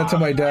gotta send that to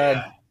my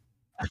dad.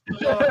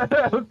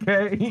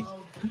 Okay.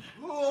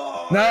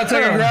 Now it's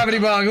like a gravity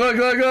bong. Look,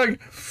 look, look.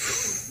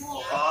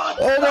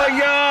 Oh my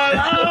God.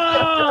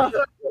 Ah!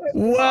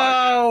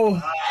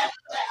 Wow.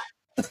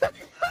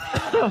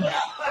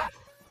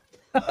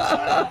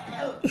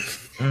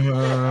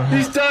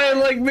 He's dying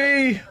like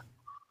me.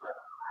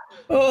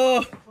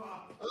 Oh,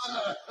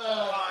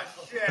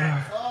 Shit.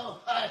 Oh,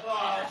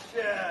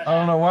 shit. I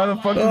don't know why the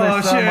fuck do they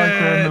Oh, sound like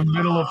they're in shit. the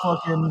middle of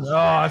fucking.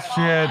 Oh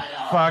shit!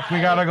 Fuck, we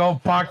gotta go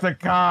park the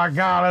car.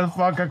 God, it's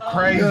fucking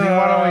crazy. What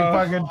are we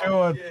fucking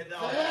doing?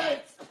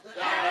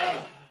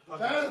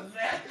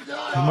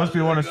 It must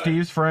be one of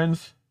Steve's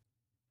friends.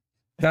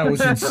 that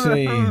was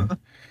insane.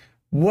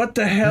 What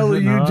the hell Is are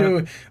it you not?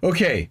 doing?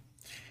 Okay,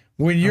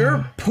 when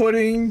you're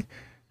putting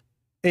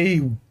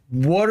a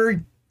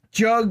water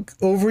jug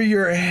over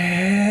your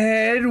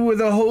head with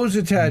a hose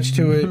attached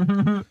to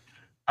it,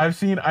 I've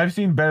seen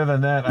better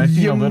than that. I've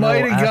seen you a little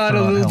might have gone a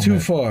astronaut little too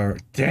helmet. far.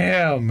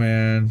 Damn,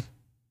 man.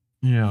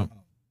 Yeah.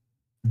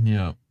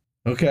 Yeah.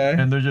 Okay.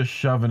 And they're just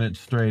shoving it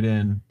straight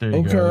in. There you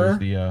Okay. go. There's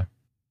the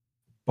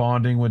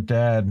bonding with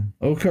dad.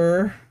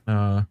 Okay.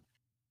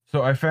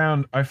 So I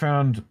found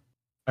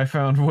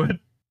what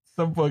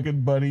some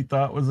fucking buddy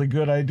thought was a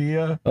good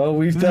idea. Oh,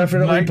 we've This is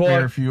definitely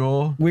nightmare bought.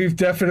 fuel. We've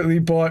definitely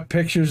bought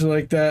pictures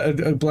like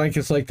that,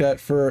 blankets like that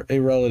for a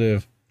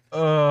relative.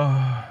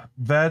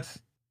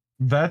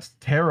 That's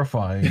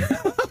terrifying.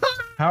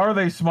 How are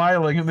they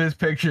smiling in this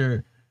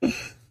picture?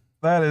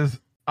 That is.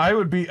 I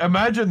would be.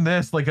 Imagine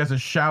this like as a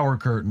shower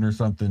curtain or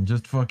something.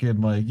 Just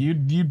fucking like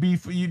you'd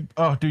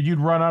oh dude, you'd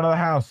run out of the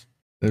house.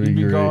 That'd You'd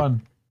be great.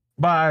 gone.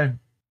 Bye.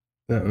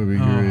 That would be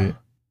Oh. great.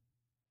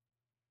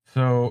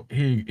 So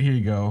here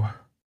you go.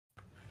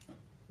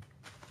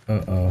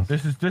 Uh-oh.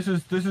 This is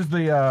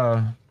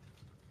the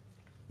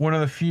one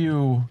of the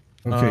few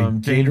Okay,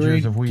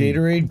 dangers of weed.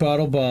 Gatorade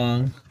bottle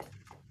bong.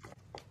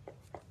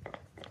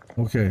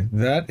 Okay,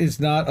 that is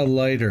not a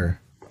lighter.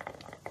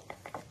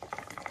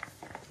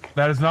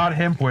 That is not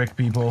hempwick,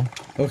 people.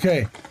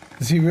 Okay,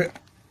 is he?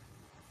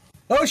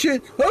 Oh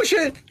shit! Oh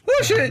shit! Oh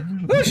shit!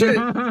 Oh shit!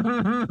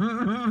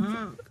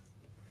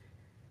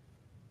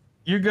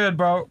 You're good,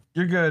 bro.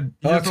 You're good.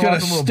 You Oh, just it's gonna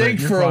lost a little stink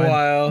bit. You're for fine. a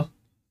while.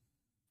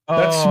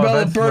 That Oh, smell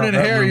of burning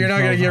that hair, room you're not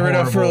gonna smells get rid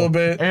of for a little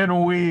horrible. bit.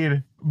 And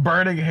weed.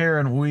 Burning hair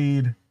and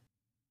weed.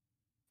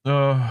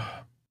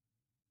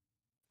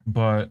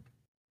 But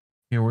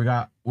here we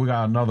got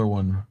another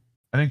one.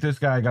 I think this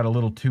guy got a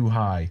little too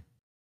high.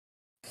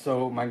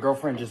 So my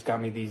girlfriend just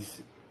got me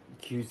these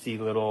cutesy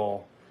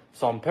little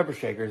salt and pepper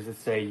shakers that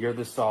say, "You're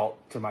the salt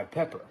to my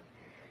pepper."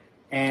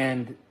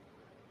 And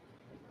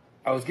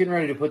I was getting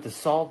ready to put the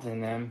salt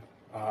in them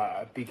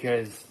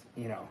because,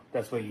 you know,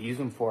 that's what you use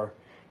them for.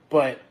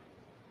 But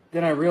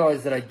then I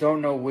realized that I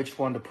don't know which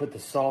one to put the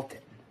salt in.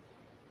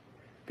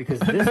 Because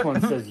this one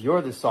says,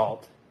 "You're the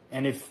salt."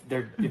 And if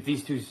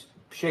these two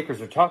shakers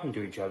are talking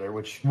to each other,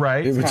 which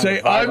Right? It would kind say,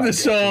 of the vibe "I'm I the get from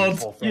this salt."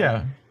 whole thing.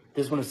 Yeah.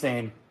 This one is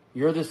saying,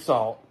 "You're the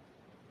salt,"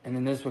 and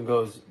then this one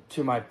goes,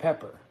 "To my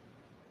pepper."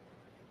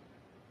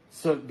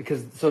 So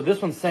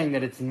this one's saying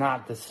that it's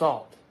not the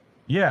salt,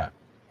 Yeah.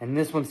 and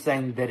this one's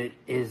saying that it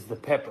is the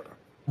pepper.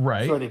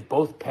 Right. So are they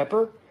both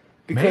pepper?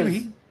 Because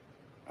Maybe.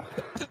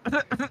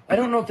 I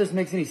don't know if this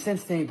makes any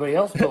sense to anybody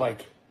else, but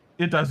like,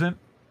 It doesn't.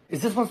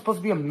 is this one supposed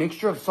to be a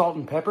mixture of salt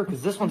and pepper?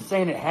 Because this one's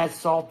saying it has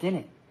salt in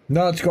it.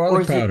 No, it's Or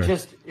garlic is powder. it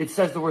just, it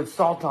says the word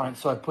salt on it,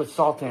 so I put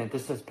salt in it.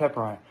 This says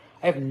pepper on it.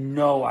 I have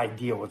no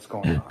idea what's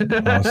going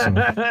on.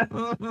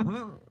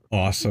 Awesome.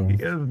 Awesome.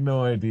 He has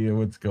no idea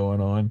what's going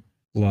on.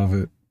 Love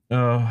it.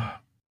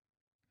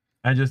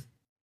 I just,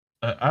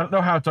 I don't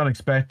know how it's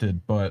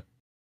unexpected, but,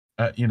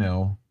 you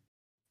know,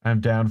 I'm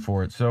down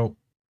for it. So,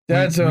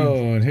 Dad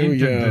zone. Here we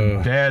into go.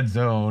 the dad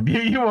zone.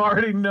 You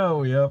already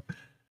know. Yep.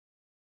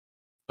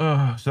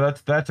 So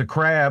that's a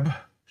crab.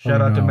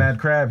 Shout Oh, out to no. Mad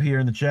Crab here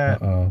in the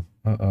chat. Uh-oh.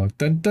 Uh-oh.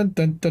 Dun, dun,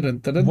 dun, dun,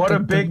 dun, dun, What do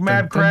dun, big dun,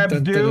 mad dun, crabs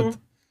dun, dun, do? dun.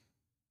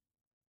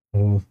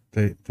 Oh,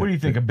 What do you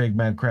think a big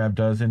mad crab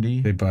does,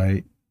 Indy? They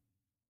bite.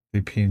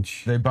 They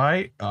pinch. They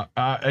bite.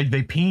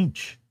 They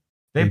pinch.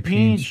 They They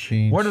pinch.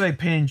 pinch. What do they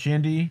pinch,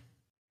 Indy?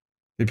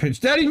 They pinch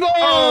Daddy's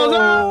balls!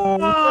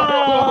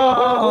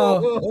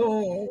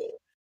 Oh!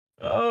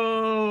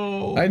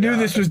 Oh! I knew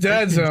this was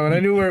Dad zone. I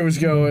knew where it was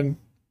going.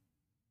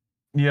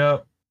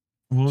 Yep.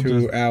 We'll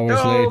 2 just... hours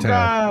Oh, later.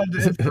 God!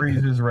 It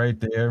freezes right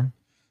there.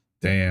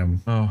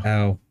 Damn. Oh.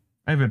 Ow.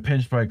 I've been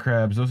pinched by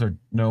crabs. Those are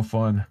no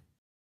fun.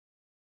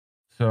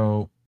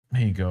 So,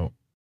 here you go.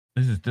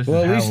 This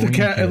Well, is at least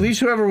Halloween, at kids. least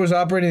whoever was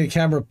operating the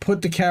camera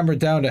put the camera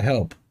down to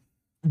help.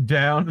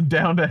 Down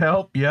to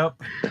help. Yep.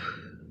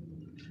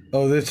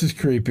 Oh, this is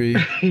creepy.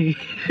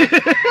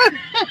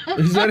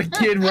 Is that a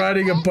kid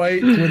riding a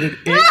bike with an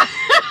it?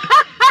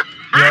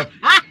 Yep.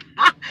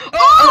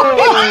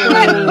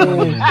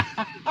 Oh!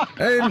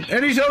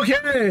 and he's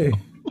okay.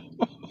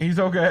 He's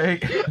okay.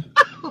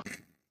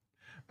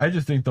 I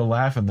just think the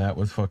laugh in that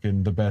was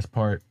fucking the best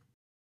part.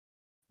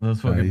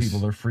 Those fucking Nice.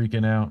 people are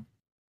freaking out.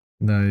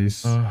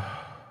 Nice.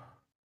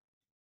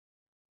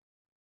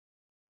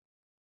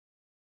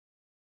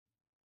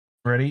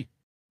 Ready?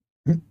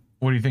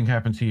 What do you think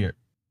happens here?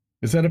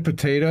 Is that a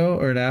potato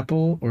or an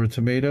apple or a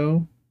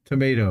tomato?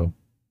 Tomato.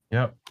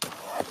 Yep.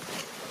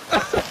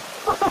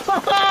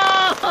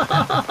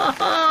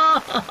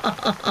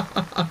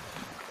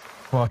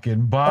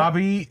 Fucking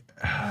Bobby.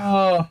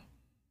 Oh.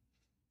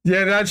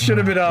 Yeah, that should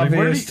have been Like, what did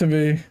obvious he- to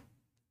me.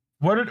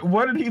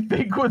 What did he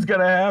think was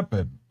gonna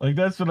happen? Like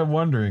that's what I'm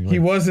wondering. Like, He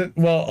wasn't.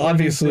 Well, what did he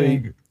obviously,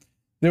 think?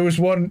 there was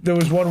one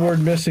word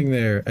missing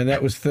there, and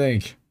that was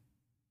think.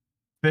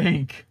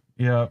 Think.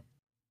 Yeah.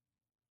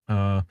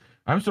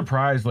 I'm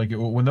surprised. Like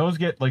when those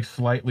get like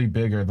slightly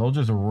bigger, they'll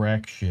just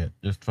wreck shit.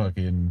 Just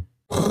fucking,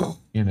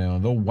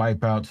 they'll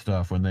wipe out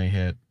stuff when they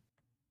hit.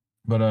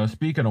 But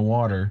speaking of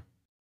water,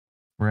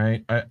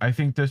 right? I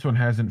think this one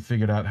hasn't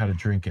figured out how to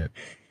drink it.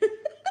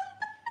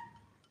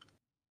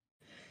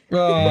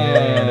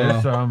 Yeah,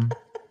 there's some.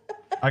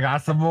 I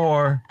got some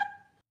more.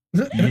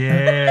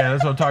 Yeah,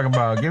 that's what I'm talking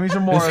about. Give me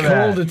some more It's of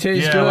that. cold, it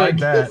tastes yeah, good. I like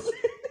that.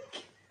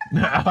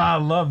 I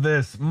love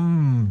this.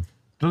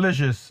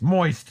 Delicious,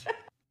 moist.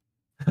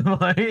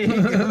 Like,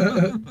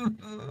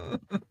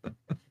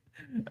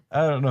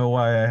 I don't know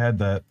why I had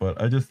that, but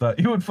I just thought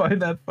you would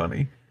find that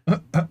funny.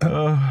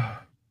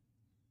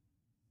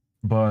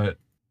 But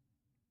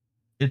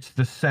it's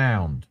the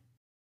sound,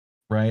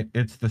 right?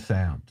 It's the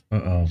sound.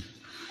 Uh-oh.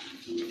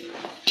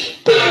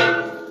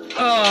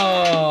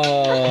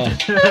 Oh.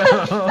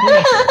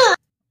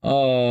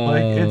 Oh.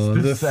 Like it's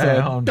the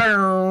sound.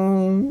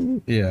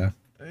 Yeah.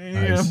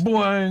 Nice.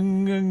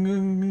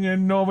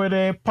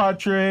 Novere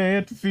Patre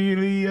et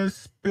Filii et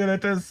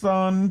Spiritus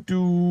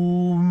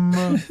Sanctum.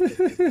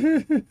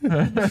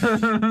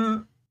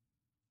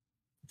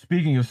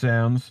 Speaking of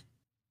sounds,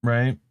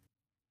 right?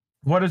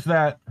 What is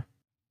that?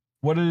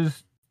 What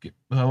is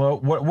hello?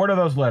 What are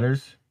those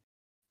letters?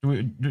 Do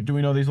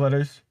we know these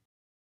letters?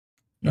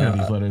 You know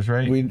these letters,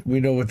 right? We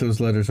know what those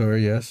letters are.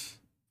 Yes.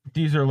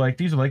 These are like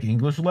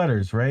English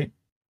letters, right?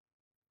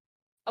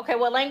 Okay,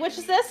 what language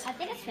is this? I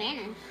think it's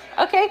Spanish.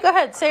 Okay, go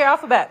ahead. Say your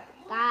alphabet.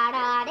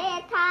 Okay.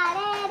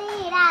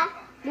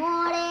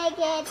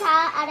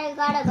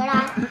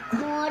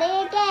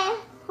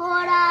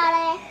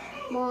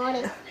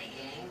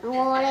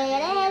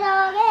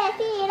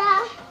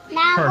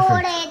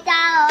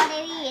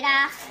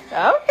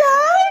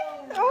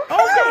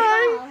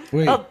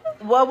 Wait. Oh,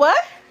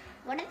 what?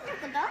 What is it?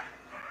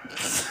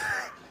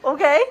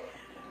 Okay.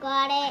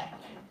 Kare,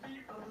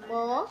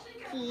 o,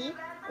 ki,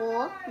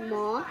 o,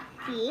 mo,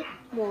 ti,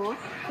 mo,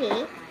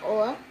 te,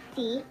 o,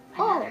 ti,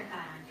 o.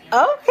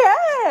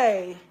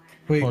 Okay.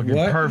 Wait, Fucking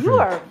what? perfect. You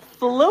are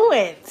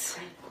fluent.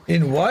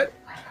 In what?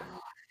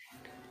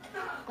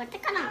 What the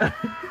kind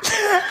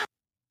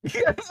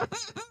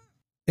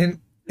In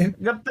in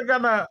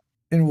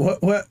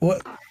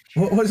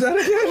what was that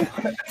again?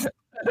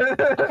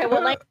 Okay,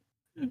 what language?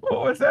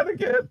 What was that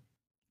again?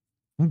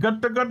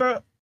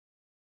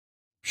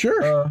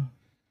 Sure.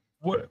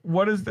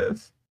 What is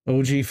this?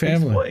 OG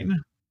family.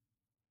 Explain.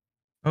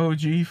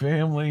 OG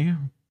family.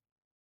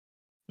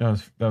 That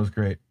was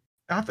great.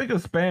 I think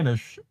of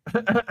Spanish.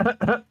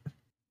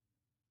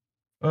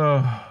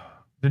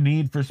 The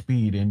need for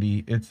speed,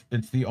 Indy. It's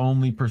the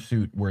only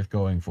pursuit worth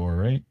going for,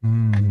 right?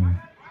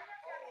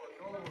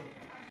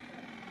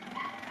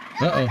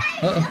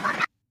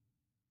 Uh-oh.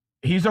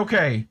 He's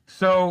okay.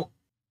 So,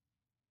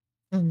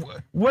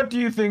 what do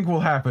you think will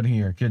happen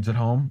here, kids at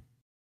home?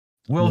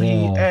 Will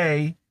he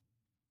A,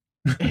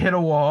 hit a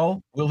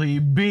wall? Will he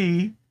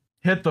B,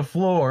 hit the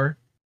floor?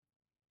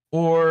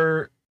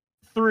 Or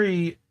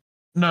 3,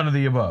 none of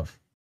the above?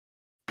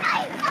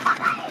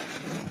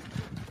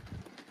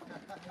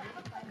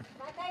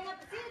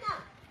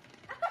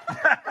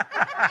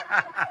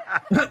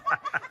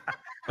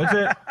 That's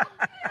it.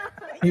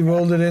 He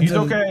rolled it into He's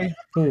okay.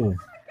 Pool.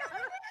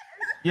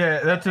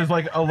 Yeah, that's his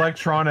like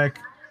electronic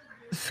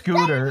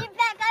scooter.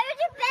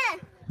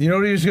 You know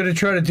what he was going to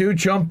try to do?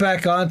 Jump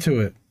back onto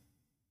it.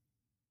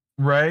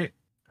 Right?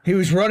 He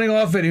was running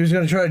off it. He was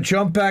going to try to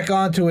jump back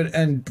onto it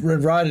and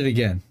ride it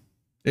again.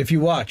 If you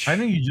watch. I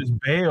think he just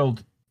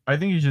bailed.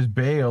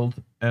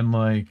 And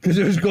like... Because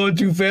it was going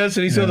too fast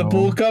and he saw the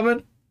pool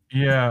coming?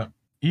 Yeah.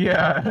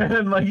 Yeah.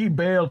 And like he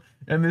bailed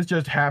and this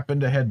just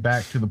happened to head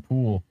back to the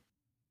pool.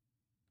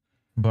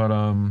 But,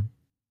 you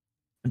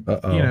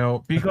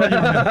know, because you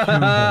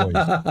have 2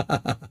 boys.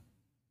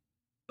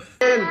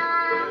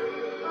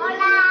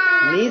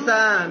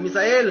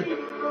 Misael.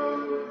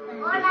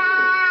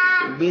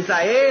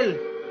 Misael.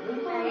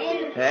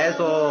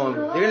 Eso.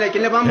 Díganle,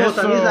 ¿quién le vamos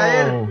a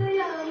Misael?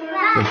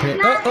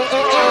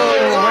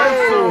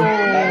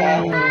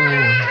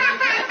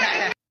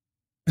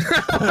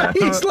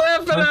 He's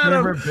laughing at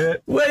him.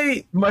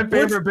 Wait. My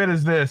favorite bit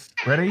is this.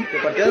 Ready?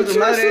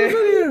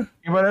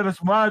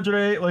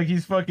 Like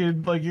he's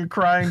fucking, like you're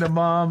crying to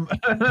mom.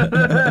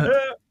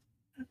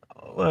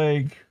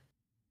 Like,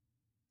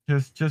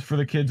 just for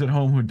the kids at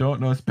home who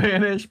don't know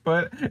Spanish,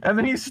 and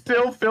then he's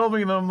still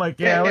filming them like,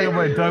 yeah, look at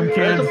my dumb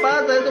kids. Eso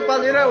pasa,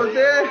 mira,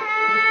 voltea.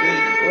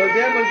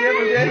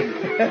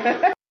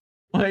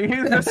 Like,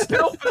 he's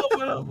still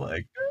filming them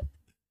like,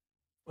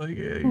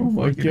 yeah, you oh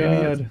my fucking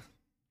God. idiots.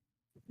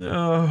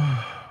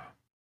 Oh.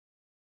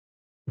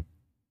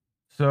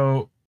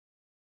 So,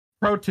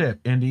 pro tip,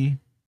 Indy,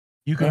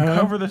 you can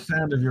cover the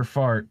sound of your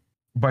fart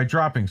by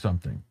dropping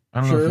something. I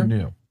don't know if you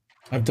knew.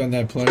 I've done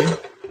that plenty.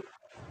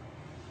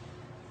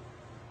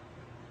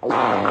 Oh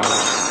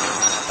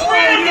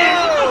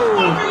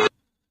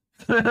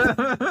no!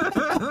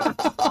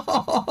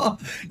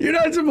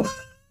 not supposed.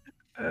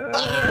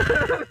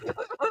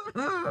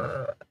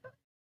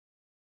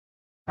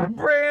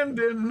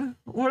 Brandon,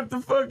 what the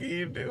fuck are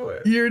you doing?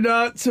 You're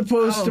not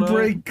supposed to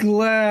break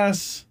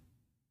glass.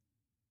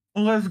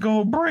 Let's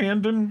go,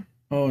 Brandon.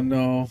 Oh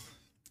no.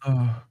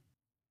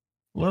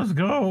 Let's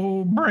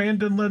go,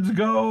 Brandon. Let's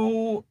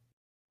go.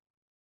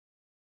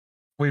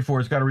 Wait for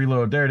it. It's got to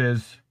reload. There it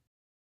is.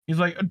 He's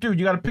like, dude,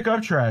 you got to pick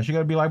up trash. You got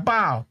to be like,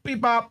 bow,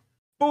 beep, bop,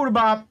 boo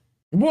bop.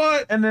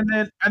 What? And then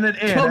in. Come and then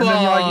you're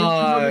like, you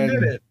fucking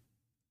did it.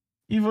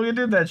 You fucking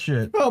did that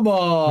shit. Come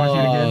Wanna see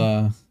it again?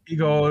 on. He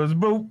goes,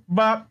 boop,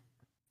 bop,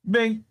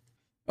 bing.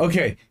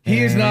 Okay, he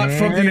is not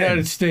from the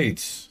United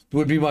States,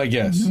 would be my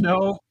guess.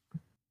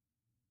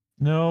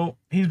 No,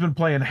 he's been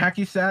playing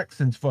hacky sack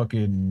since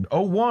fucking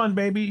 01,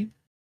 baby.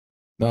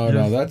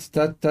 No, that's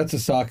a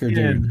soccer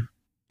dude.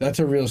 That's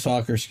a real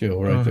soccer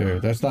skill right there.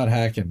 That's not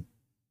hacking.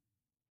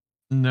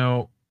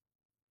 No,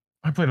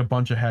 I played a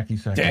bunch of hacky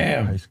sack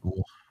in high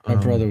school. My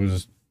brother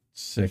was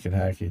sick at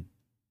hacking.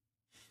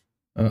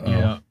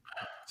 Yeah.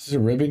 This is a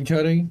ribbon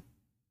cutting?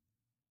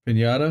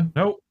 Pinata?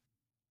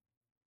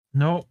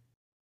 Nope.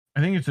 I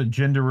think it's a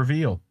gender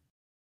reveal.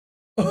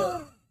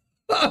 Oh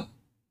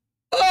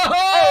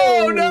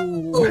no!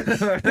 In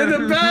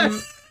the back!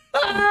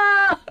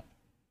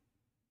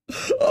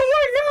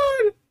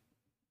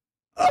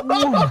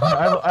 Oh my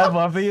god! I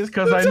love these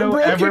because I know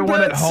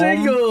everyone at home.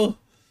 Single.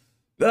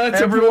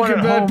 That's everyone a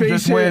broken bat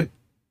base hit.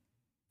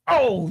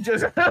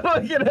 Just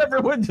like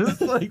everyone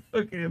just like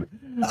fucking,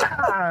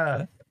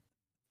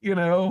 you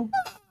know,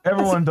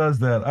 everyone does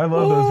that. I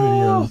love those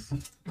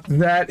videos.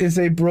 That is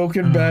a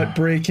broken bat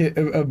break hit,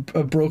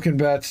 a broken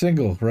bat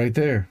single right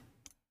there.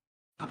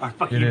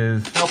 It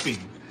is helping.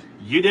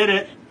 You did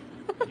it.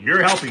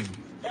 You're helping.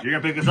 You're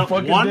gonna pick this up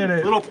one did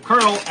little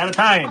kernel at a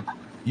time.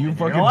 You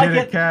fucking like did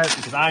it, Cat.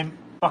 Because I'm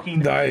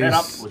fucking fed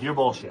up with your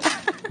bullshit.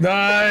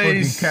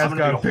 Nice. I'm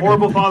gonna be a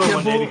horrible father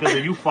one day because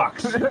of you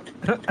fucks.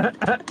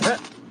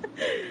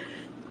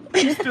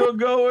 He's still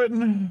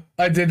going.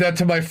 I did that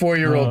to my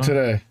 4-year-old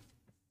today.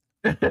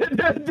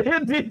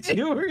 Did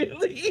you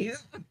really?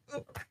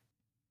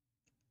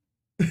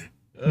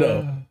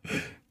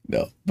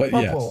 No, but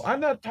Puppo, yes. I'm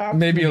not talking.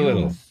 Maybe to a you.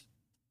 little.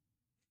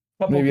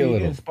 Puppo Maybe a vegan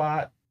little.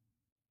 Spot.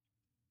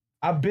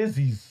 I'm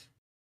busies.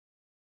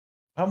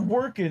 I'm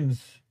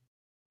workings.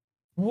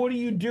 What are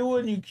you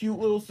doing, you cute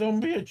little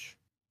son bitch?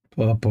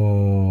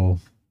 Puppo.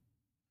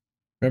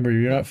 Remember,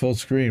 you're not full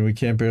screen. We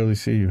can't barely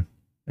see you.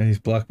 And he's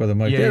blocked by the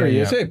mic. There he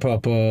is. Hey,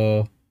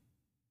 Puppo.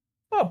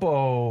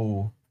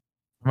 Puppo.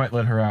 I might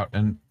let her out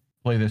and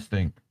play this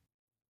thing.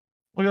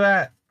 Look at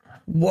that.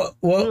 What?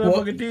 Look at that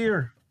fucking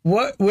deer.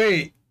 What?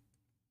 Wait.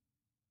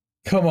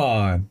 Come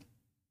on.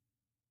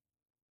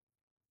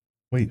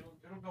 Wait.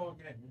 It'll go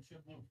again.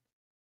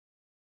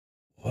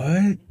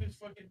 What? You just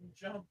fucking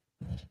jump.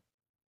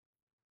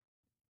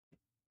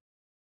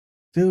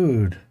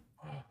 Dude.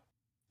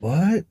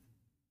 What?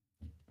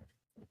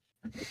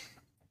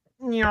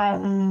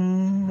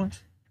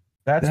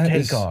 That's That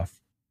takeoff.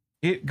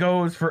 It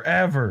goes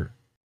forever.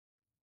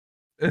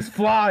 It's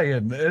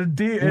flying.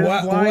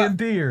 It's flying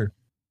deer.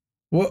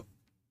 What?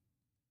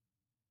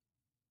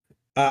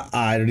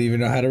 I don't even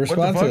know how to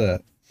respond to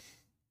that.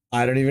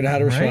 I don't even know how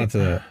to respond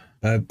to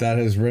that. That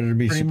has rendered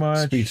me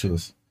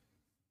speechless.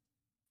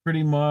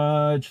 Pretty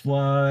much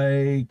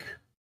like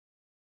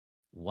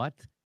what?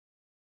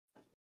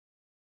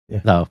 Yeah.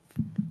 The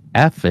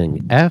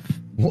effing F?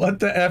 What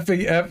the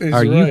effing F is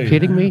Are you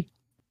kidding me?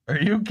 Are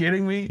you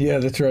kidding me? Yeah,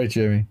 that's right,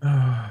 Jamie.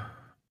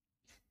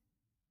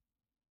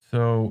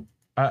 So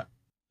I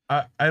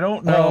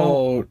don't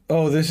know.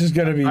 Oh, this is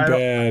gonna be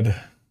bad.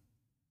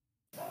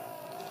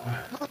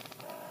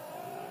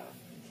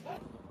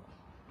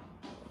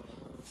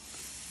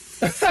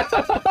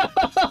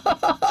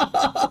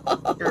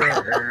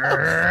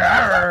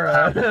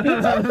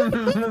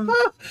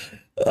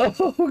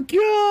 Oh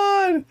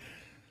God!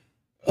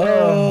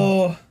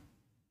 Oh,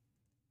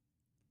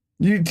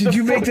 did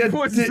you make that?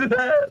 What's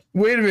that?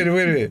 Wait a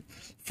minute.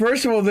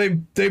 First of all,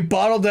 they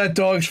bottled that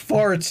dog's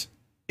farts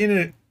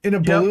in a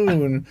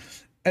balloon,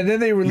 and then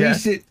they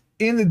released it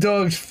in the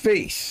dog's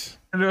face.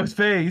 In his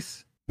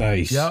face.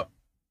 Nice. Yep.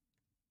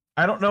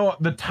 I don't know.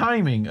 The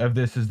timing of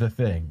this is the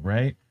thing,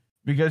 right?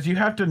 Because you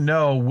have to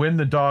know when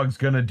the dog's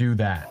gonna do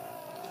that,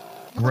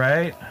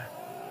 right?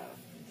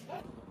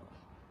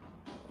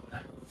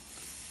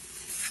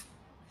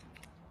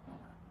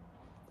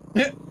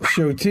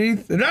 Show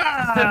teeth.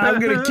 I'm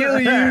gonna kill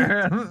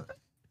you.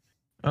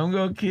 I'm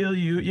gonna kill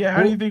you. Yeah,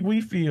 how do you think we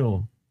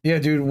feel? Yeah,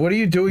 dude, what are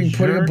you doing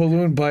putting a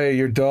balloon by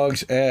your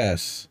dog's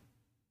ass?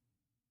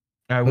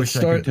 I wish I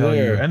could tell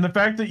you. And the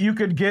fact that you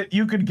could get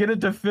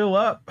it to fill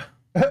up.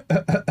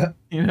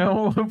 You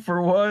know,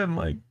 for one,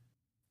 like,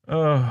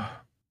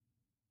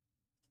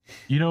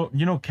 you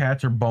know,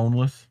 cats are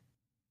boneless.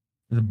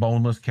 There's a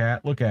boneless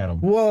cat. Look at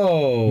him.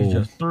 Whoa! He's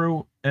just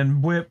through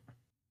and whip.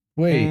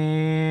 Wait.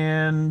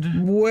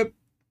 And whip.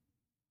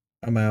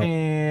 I'm out.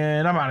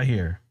 And I'm out of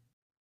here.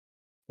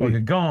 Look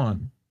at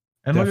gone.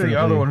 And look at the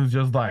other one who's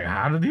just like,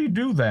 how did he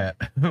do that?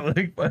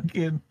 Like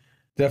fucking.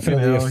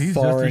 Definitely You know, a he's just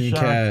a foreign shock.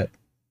 cat.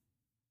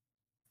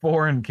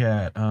 Foreign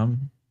cat. Yep.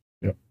 I'm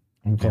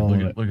Yeah,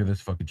 calling it. look at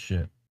this fucking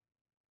shit.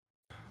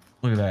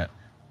 Look at that.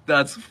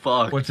 That's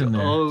fucked. What's in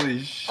there?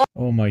 Holy shit.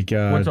 Oh my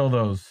god. What's all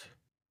those?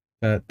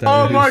 That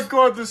Oh would my be-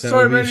 god, there's that so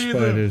would be many of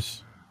them.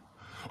 spiders.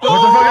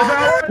 What the fuck is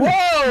that?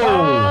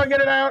 Whoa! Oh,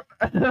 get it out!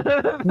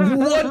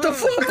 What the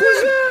fuck was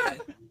that?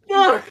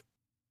 Fuck!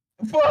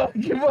 Fuck!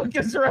 You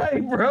fucking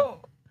right, bro.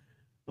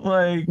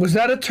 Like, Was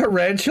that a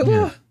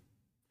tarantula?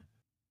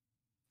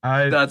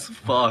 That's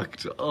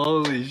fucked.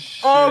 Holy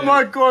shit. Oh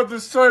my god,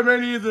 there's so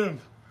many of them.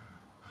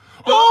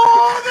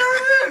 Oh,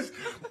 there it is.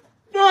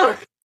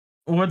 Fuck.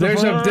 What the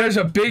There's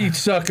fuck? a big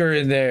sucker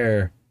in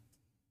there.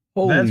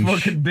 Holy That's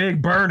sh- fucking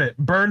big. Burn it.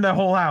 Burn the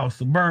whole house.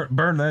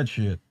 Burn that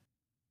shit.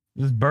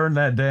 Just burn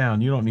that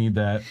down. You don't need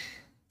that.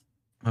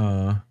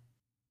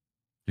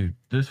 Dude,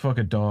 this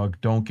fucking dog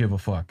don't give a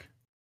fuck.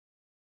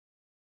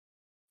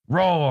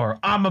 Roar!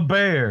 I'm a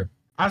bear.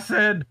 I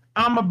said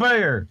I'm a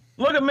bear.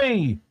 Look at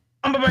me.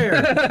 I'm a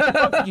bear.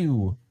 Fuck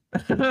you.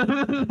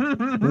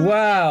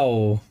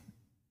 Wow.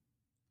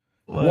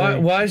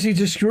 Why is he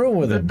just screwing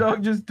with The him?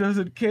 dog just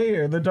doesn't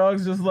care. The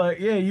dog's just like,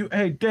 yeah,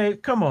 hey,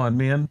 Dave, come on,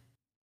 man.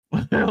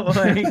 Like,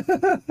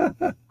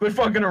 quit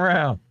fucking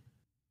around.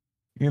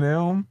 You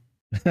know?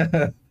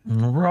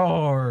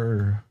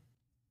 Roar.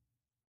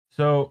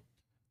 So,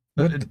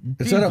 What- is that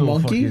a these little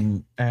monkey?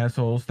 fucking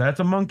assholes. That's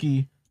a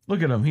monkey.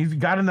 Look at him. He's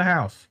got in the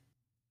house.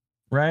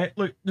 Right?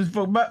 Look, just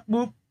boop,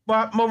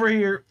 bop, I'm over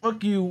here.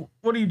 Fuck you.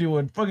 What are you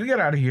doing? Fucking get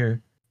out of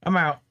here. I'm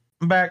out.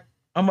 I'm back.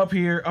 I'm up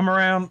here. I'm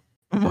around.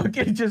 Look,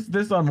 it's just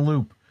this on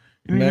loop.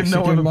 You don't even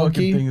know where the Mexican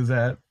fucking thing is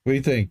at. What do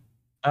you think?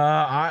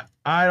 I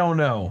don't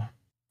know.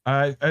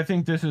 I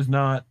think this is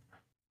not.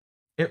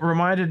 It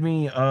reminded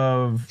me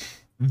of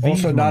these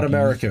Also, not monkeys.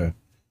 America.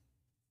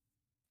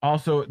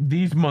 Also,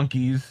 these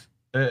monkeys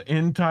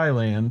in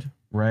Thailand,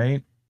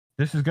 right?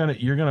 This is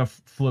you're gonna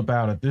flip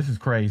out at. This is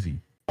crazy.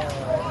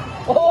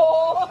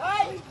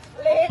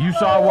 You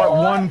saw what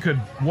one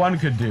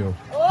could do.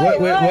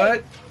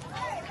 What?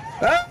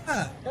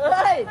 Ah!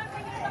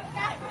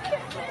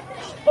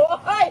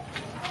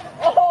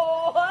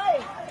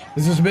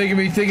 This is making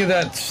me think of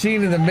that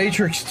scene in The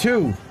Matrix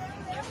 2.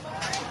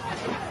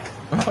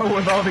 Oh,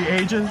 with all the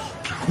agents?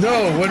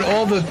 No, when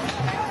all the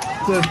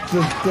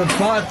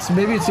bots,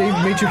 maybe it's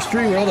Matrix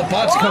 3, where all the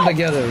bots come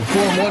together and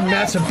form one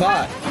massive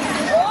bot.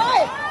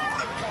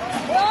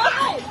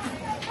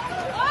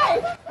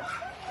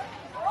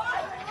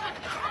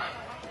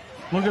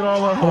 Look at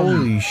all of them.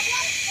 Holy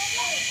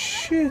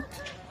shit.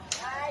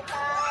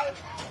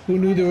 Who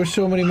knew there were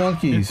so many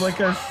monkeys?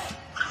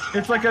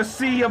 It's like a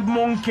sea of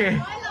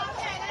monkey.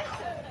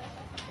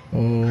 Oh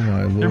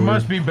my lord. There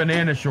must be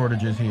banana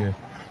shortages here.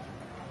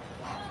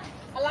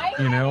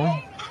 You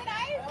know?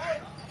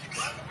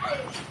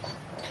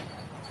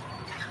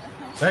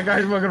 That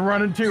guy's fucking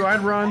running too.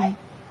 I'd run.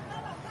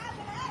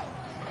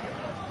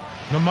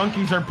 The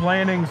monkeys are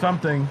planning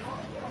something.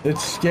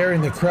 It's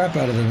scaring the crap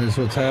out of them is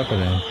what's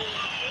happening.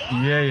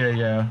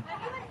 Yeah.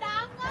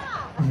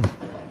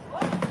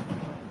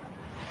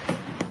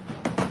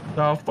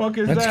 The fuck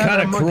is That's that?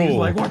 kinda The monkey's cruel.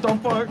 Like, what the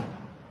fuck?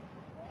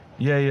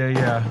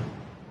 Yeah.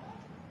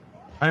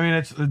 I mean,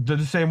 it's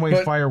the same way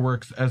But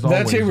fireworks as always.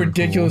 That's a are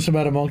ridiculous cool.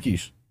 amount of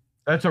monkeys.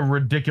 That's a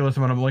ridiculous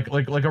amount of like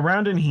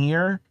around in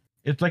here.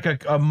 It's like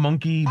a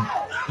monkey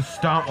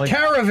stomp, like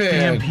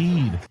Caravan.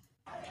 stampede.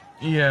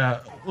 Yeah,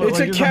 It's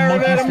a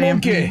caravan of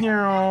monkey.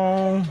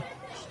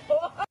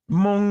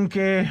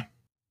 Monkey.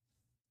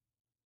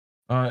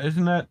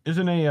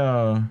 Isn't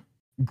a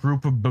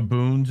group of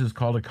baboons is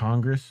called a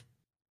congress?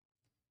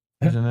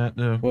 Isn't that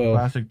the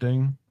classic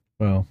thing?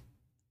 Well,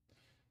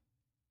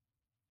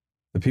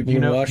 the people You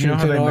in know how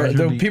Washington they are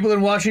measure the people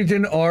in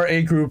Washington are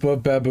a group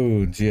of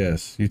baboons.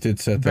 Yes, you did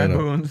set that up.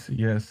 Baboons,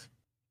 yes.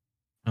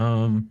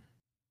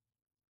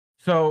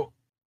 So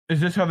is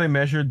this how they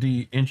measured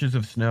the inches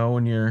of snow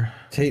in your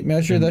Tape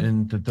measure?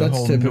 in the That's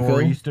whole typical.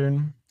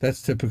 nor'eastern?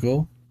 That's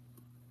typical.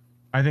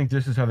 I think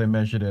this is how they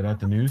measured it at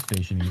the news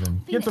station.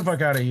 Even get the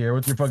fuck out of here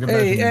with your fucking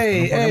Hey,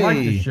 measurements. I don't fucking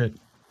like this shit.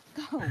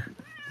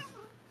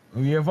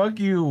 Go. Yeah, fuck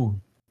you.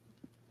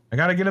 I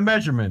gotta get a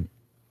measurement.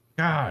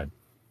 God.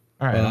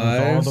 All right,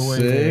 I'm all the way 5,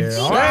 6. there.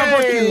 Oh,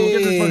 fuck you.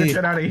 Get this fucking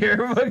shit out of here.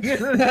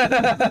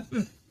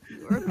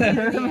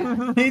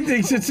 He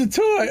thinks it's a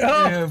toy.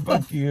 Oh, Yeah,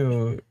 fuck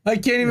you. I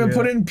can't even Yeah.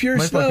 put it in pure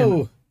My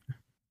snow.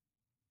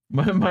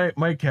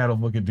 My cat will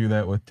fucking do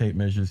that with tape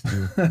measures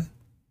too.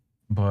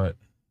 But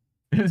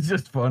it's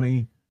just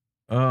funny.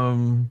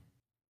 Dude,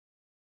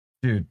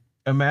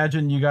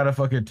 imagine you gotta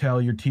fucking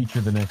tell your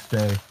teacher the next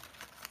day.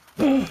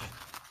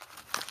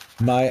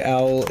 My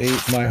owl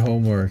ate my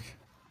homework.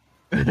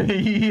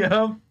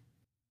 Yep.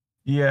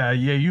 Yeah,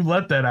 you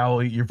let that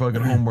owl eat your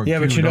fucking homework. Yeah,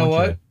 but too, you know don't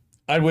what?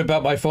 I'd whip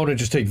out my phone and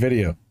just take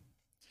video.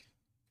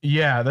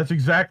 Yeah, that's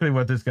exactly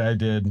what this guy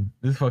did.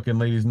 This fucking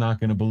lady's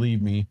not gonna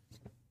believe me.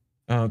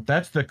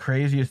 That's the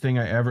craziest thing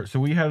I ever. So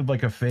we had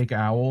like a fake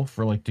owl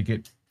for like to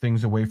get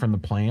things away from the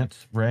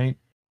plants, right?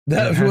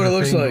 That's what it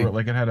looks like.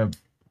 Like it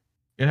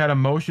had a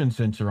motion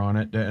sensor on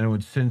it, and it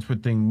would sense when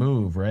things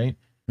move, right?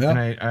 and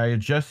I had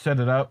just set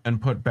it up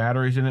and put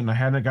batteries in it, and I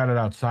hadn't got it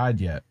outside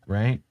yet,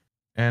 right?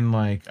 And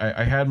like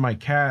I had my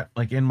cat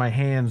like in my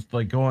hands,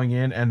 like going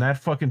in, and that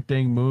fucking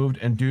thing moved,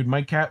 and dude,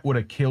 my cat would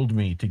have killed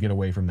me to get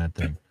away from that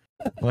thing.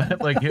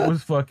 Like it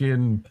was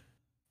fucking,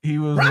 he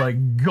was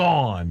like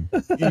gone,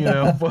 you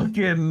know,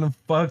 fucking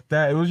fuck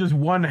that. It was just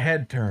one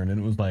head turn, and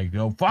it was like,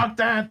 oh fuck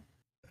that,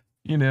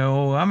 you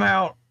know, I'm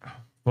out.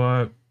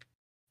 But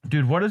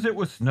dude, what is it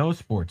with snow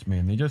sports,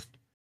 man? There's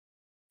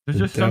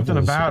just something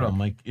about them,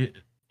 like it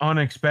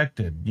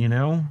unexpected, you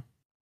know,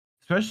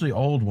 especially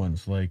old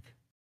ones, like.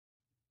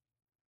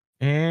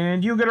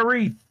 And you get a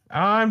wreath.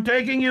 I'm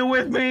taking you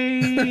with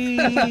me.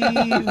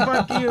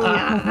 Fuck you.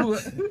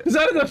 Is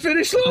that the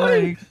finish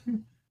line?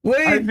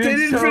 Wait, they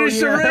didn't finish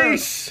the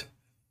race.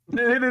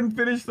 They didn't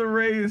finish the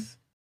race.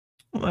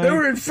 They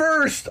were in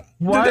first.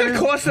 Did that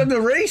cost them the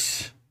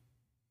race?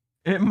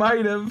 It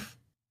might have.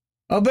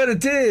 I'll bet it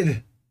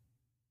did.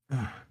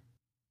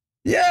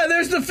 Yeah,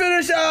 there's the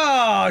finish.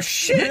 Oh,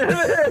 shit.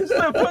 There's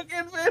the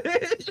fucking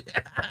finish.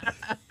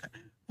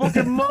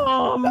 Fucking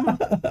mom.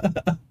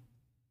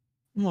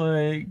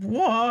 Like,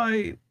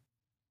 why?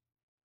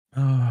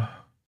 Yeah,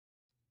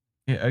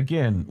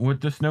 again,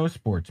 with the snow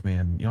sports,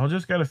 man, y'all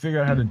just gotta figure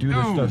out how to do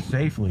this stuff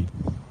safely.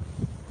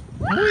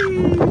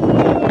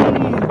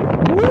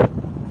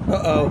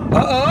 Uh-oh.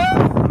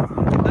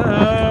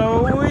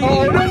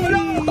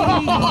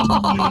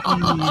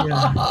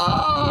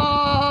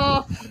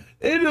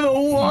 Into the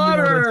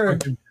water.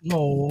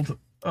 Cold.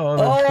 Oh,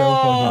 that's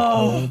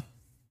so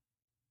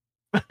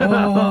fucking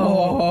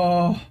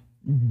cold.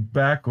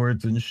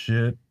 Backwards and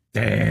shit.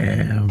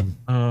 Damn.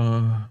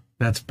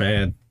 That's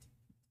bad.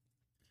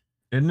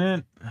 Isn't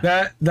it?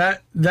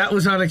 That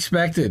was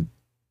unexpected.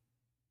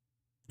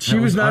 She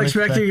was not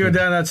expecting to go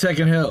down that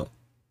second hill.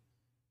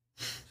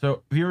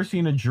 So, have you ever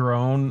seen a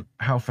drone,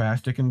 how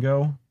fast it can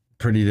go?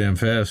 Pretty damn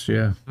fast,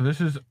 yeah. So this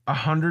is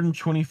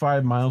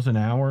 125 miles an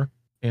hour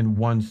in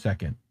 1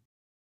 second.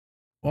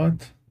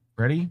 What?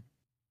 Ready?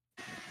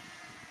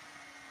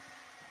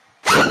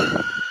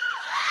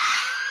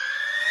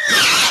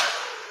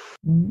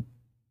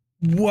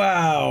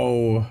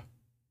 Wow.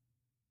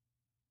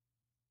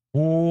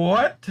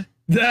 What?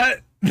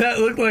 That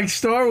looked like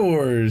Star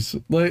Wars.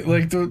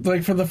 Like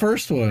for the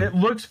first one. It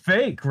looks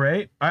fake,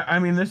 right? I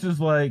mean, this is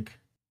like...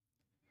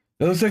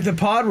 It looks like the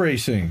pod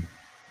racing.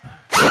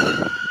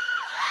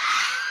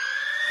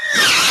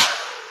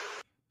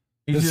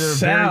 It's either a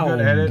very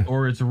good edit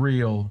or it's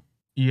real.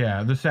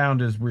 Yeah, the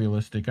sound is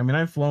realistic. I mean,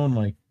 I've flown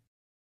like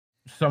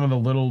some of the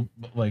little,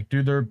 like,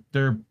 dude,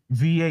 they're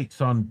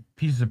V8s on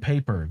pieces of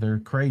paper. They're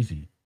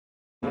crazy.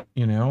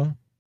 You know?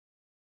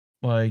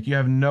 Like, you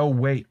have no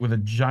weight with a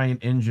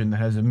giant engine that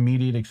has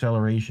immediate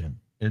acceleration.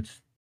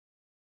 It's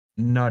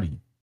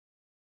nutty.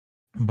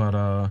 But,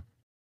 I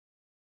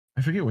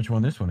forget which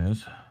one this one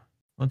is.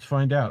 Let's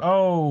find out.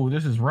 Oh,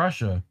 this is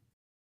Russia.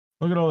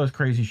 Look at all this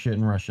crazy shit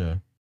in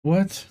Russia.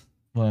 What?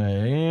 Like,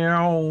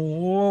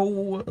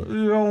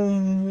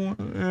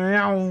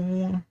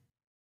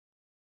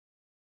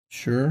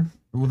 sure.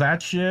 Well,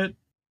 that shit.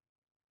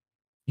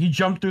 He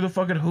jumped through the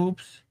fucking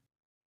hoops.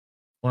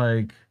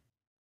 Like,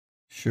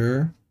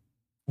 sure.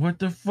 What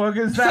the fuck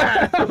is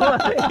that?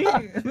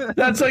 Like,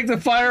 that's like the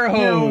fire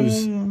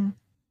hose. He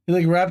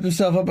like wrapped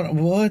himself up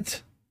in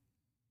what?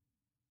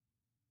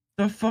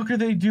 The fuck are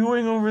they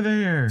doing over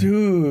there?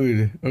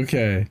 Dude,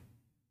 okay.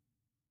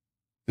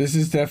 This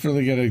is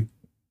definitely gonna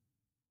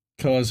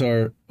cause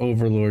our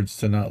overlords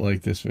to not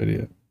like this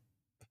video.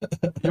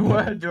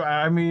 What?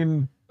 I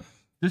mean,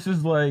 this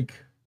is like...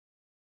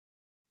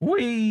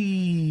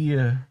 Wee!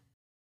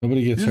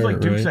 Nobody gets hurt, This is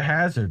like Dukes right? of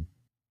Hazzard.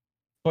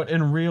 But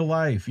in real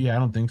life, yeah, I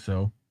don't think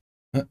so.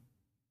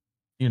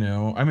 You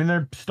know, I mean,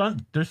 they're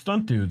stunt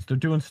dudes. They're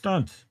doing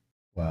stunts.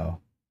 Wow.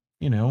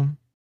 You know.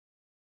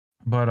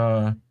 But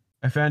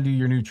I found you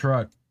your new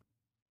truck.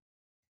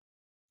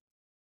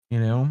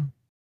 You know.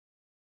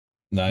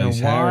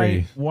 Nice, now,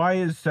 Harry. Why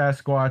is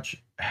Sasquatch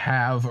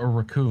have a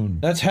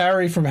raccoon? That's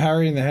Harry from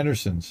Harry and the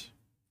Hendersons.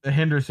 The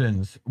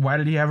Hendersons. Why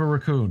did he have a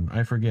raccoon?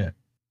 I forget.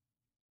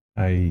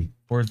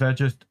 Or is that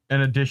just an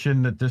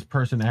addition that this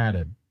person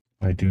added?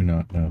 I do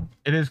not know.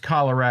 It is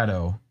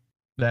Colorado.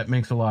 That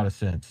makes a lot of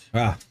sense.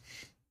 Ah.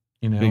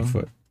 You know?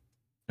 Bigfoot.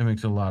 It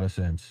makes a lot of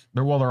sense.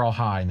 They're all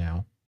high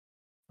now.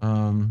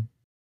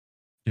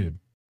 Dude,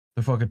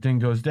 the fucking thing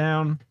goes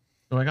down.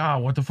 They're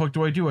like, what the fuck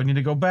do I do? I need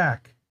to go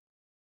back.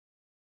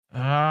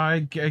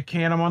 I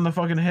can't. I'm on the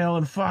fucking hill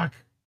and fuck.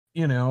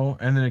 You know,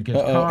 and then it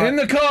gets caught. In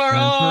the car!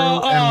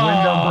 And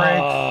window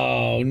breaks.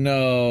 Oh,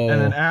 no.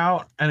 And then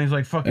out. And he's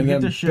like, fucking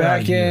get the shit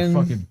out of here.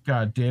 Fucking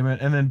god damn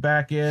it. And then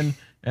back in.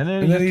 And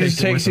then he just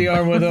takes the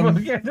arm with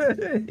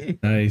him.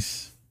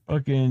 Nice.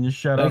 Fucking just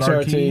shout out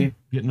Thanks, RT.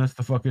 Getting us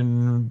the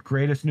fucking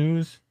greatest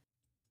news.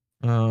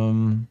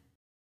 But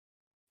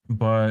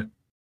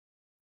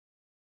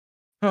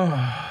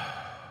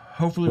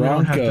hopefully we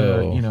don't have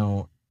to, you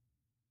know,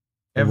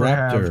 ever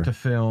have to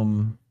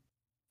film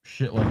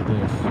shit like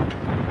this.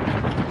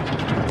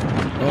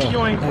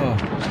 Yoink.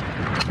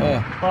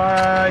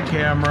 Bye,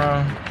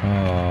 camera.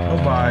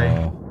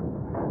 Bye.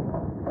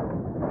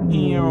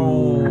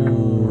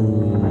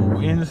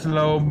 In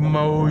slow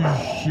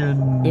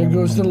motion. There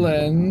goes the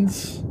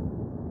lens.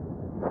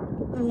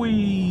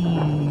 Wee.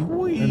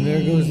 And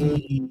there goes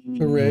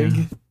the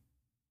rig.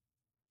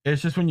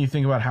 It's just when you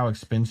think about how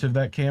expensive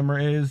that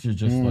camera is, you're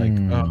just like,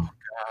 oh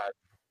god.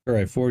 All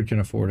right, Ford can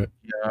afford it.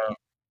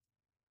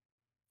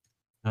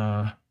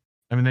 Yeah.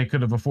 I mean, they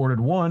could have afforded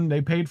one.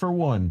 They paid for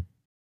one.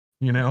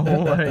 You know,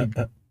 like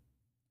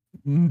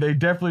they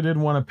definitely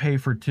didn't want to pay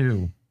for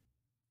two.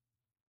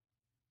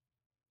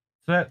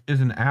 So that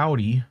is an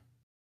Audi.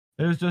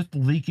 It was just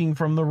leaking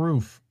from the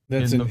roof.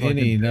 That's an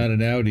innie, not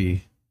an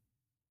Audi.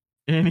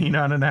 Innie,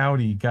 not an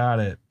Audi. Got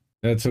it.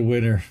 That's a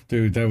winner,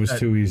 dude. That was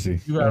too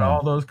easy. You got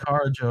all those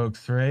car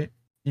jokes, right?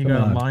 You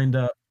got them lined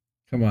up.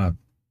 Come on.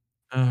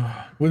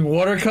 When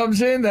water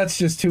comes in, that's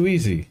just too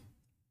easy.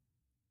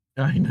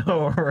 I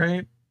know,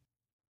 right?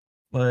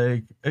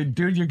 Like, hey,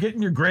 dude, you're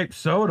getting your grape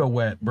soda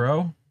wet,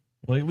 bro.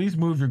 Well, at least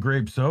move your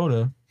grape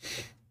soda.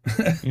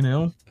 You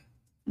know?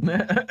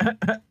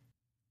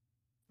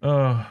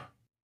 Oh.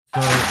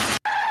 So.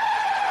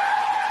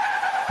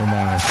 Come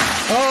on.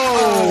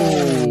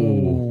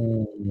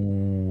 Oh!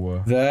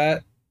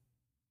 That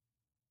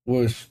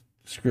was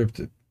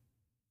scripted.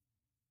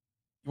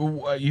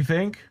 You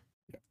think?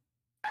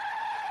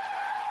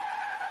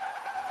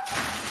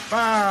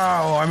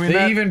 Wow. I mean,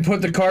 they even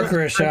put the car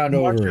crash sound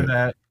over it.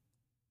 That,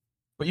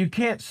 but you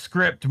can't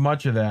script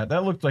much of that.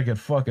 That looked like it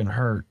fucking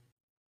hurt.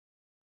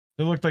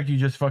 It looked like you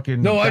just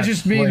fucking. No, I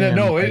just mean that.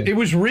 No, it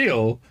was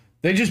real.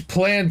 They just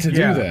planned to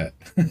do that.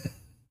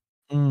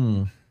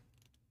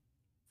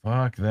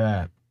 Fuck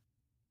that.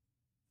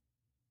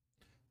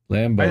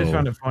 Lambo. I just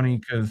found it funny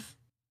because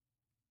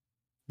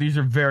these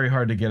are very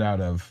hard to get out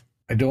of.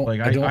 I don't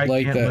like can't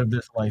that. live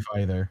this life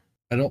either.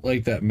 I don't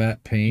like that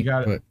matte paint. You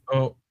got but it.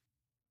 Oh,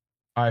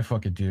 I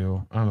fucking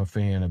do. I'm a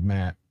fan of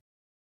matte.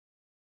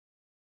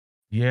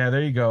 Yeah,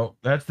 there you go.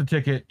 That's the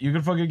ticket. You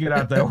can fucking get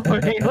out that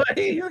way. Like,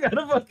 you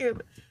gotta fucking.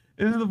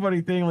 This is the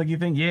funny thing. Like, you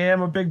think, yeah,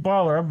 I'm a big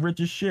baller. I'm rich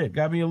as shit.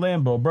 Got me a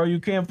Lambo, bro. You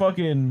can't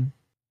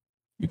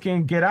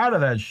get out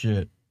of that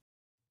shit.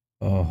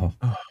 Oh.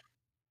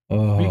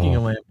 Speaking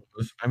of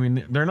Lambos, I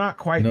mean, they're not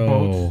quite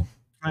boats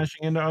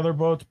smashing into other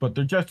boats, but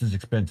they're just as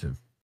expensive.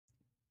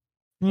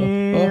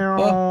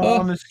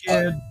 On the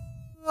skid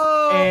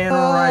and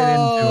right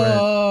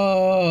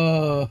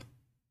into it.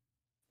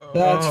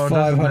 That's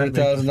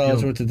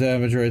 $500,000 worth of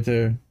damage right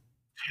there.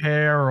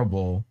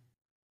 Terrible.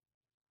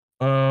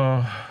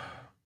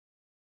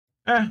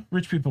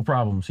 Rich people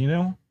problems, you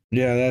know?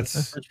 Yeah,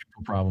 that's rich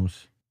people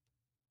problems.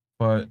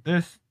 But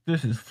this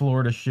is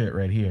Florida shit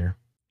right here.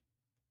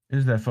 This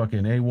is that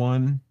fucking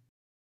A1.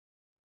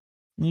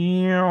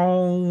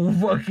 No,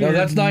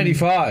 that's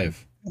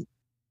 95.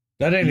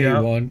 That ain't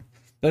A1.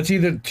 That's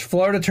either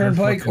Florida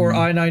Turnpike or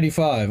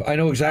I-95. I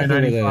know exactly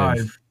where that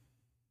is.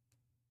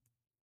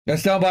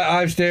 That's down by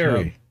Ives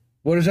Dairy. Yep.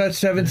 What is that,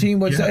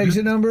 17? What's the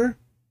exit number?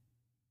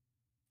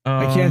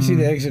 I can't see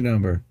the exit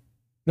number.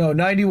 No,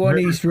 91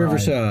 East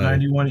Riverside.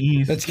 91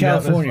 East. That's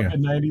California. That's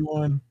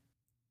 91.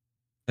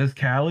 That's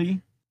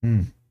Cali?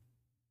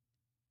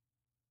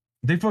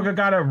 They fucking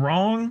got it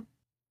wrong?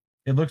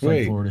 It looks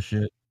like Florida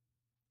shit.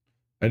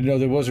 I didn't know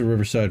there was a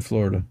Riverside,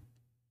 Florida.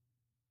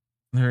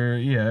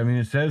 Yeah, I mean,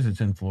 it says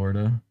it's in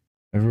Florida.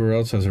 Everywhere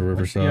else has a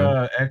Riverside.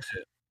 The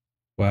exit.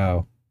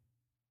 Wow.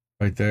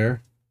 Right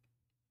there.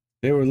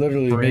 They were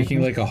literally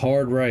making like a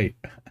hard right.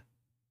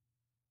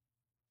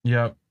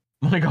 Yep.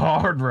 Like a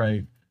hard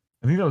right.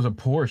 I think that was a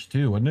Porsche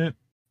too, wasn't it?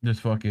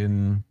 Just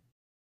fucking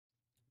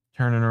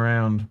turning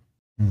around.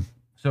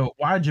 So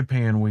why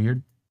Japan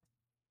weird?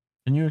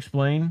 Can you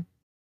explain?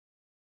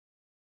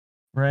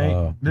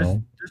 Right? This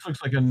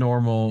looks like a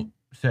normal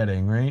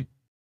setting, right?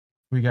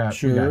 We got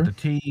the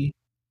T.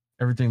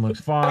 Everything looks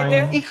fine.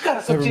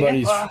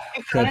 Everybody's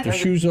got their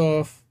shoes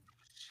off.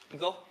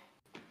 Go.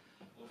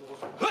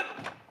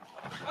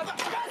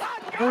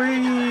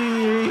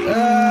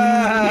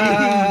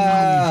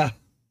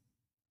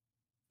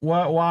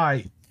 What?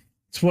 Why?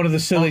 It's one of the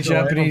silly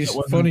Japanese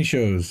funny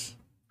shows.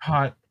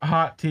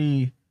 Hot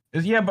tea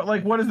is but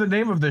like, what is the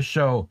name of this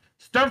show?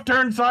 Stuff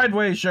Turned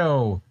Sideways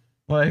Show.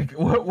 Like,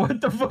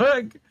 what the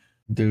fuck,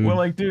 dude? Well,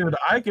 like, dude,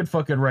 I could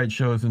fucking write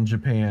shows in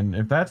Japan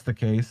if that's the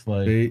case.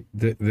 Like,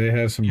 they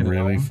have some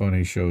really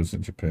funny shows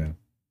in Japan.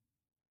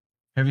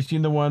 Have you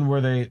seen the one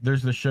where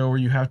there's the show where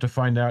you have to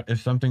find out if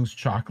something's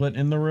chocolate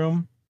in the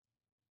room?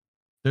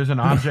 There's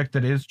an object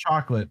that is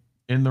chocolate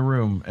in the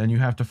room, and you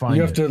have to find it.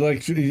 You have to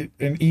like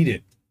and eat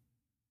it.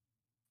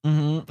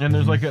 And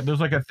there's like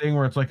a thing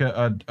where it's like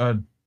a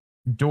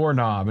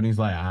doorknob, and he's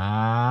like,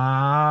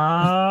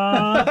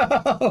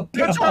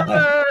 it's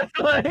chocolate.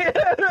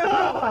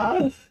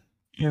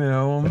 You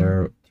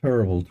know,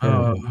 terrible.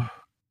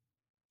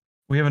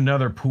 We have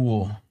another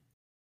pool.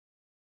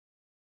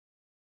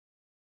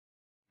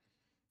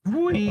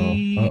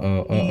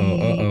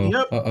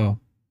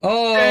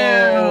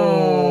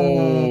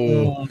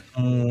 Oh!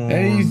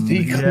 And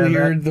he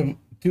cleared the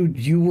dude.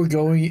 You were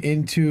going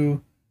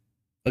into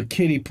a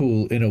kiddie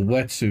pool in a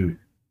wetsuit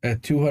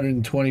at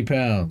 220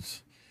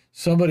 pounds.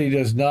 Somebody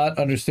does not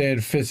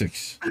understand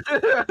physics.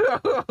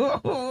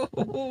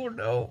 Oh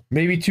no.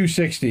 Maybe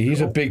 260.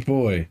 He's a big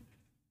boy.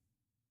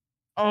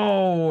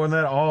 Oh, and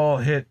that all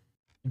hit.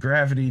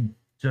 Gravity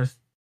just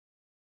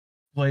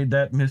played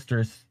that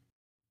mistress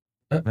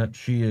that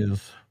she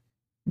is.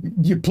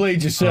 You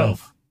played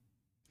yourself.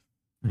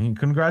 I mean,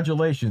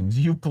 congratulations,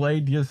 you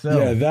played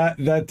yourself. Yeah,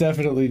 that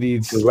definitely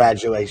needs.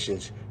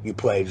 Congratulations, you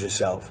played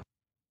yourself.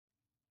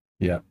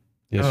 Yeah.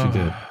 Yes, you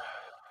did.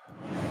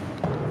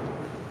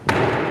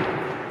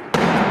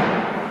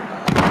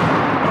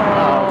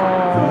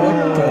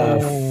 What the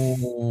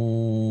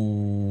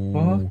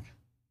fuck?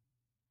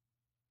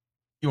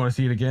 You want to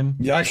see it again?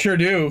 Yeah, I sure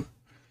do.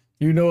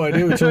 You know I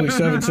do. It's only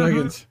 7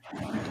 seconds.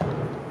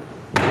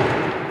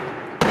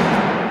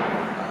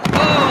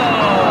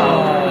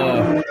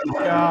 Oh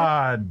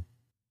God!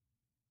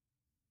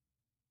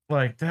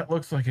 Like that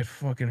looks like it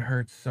fucking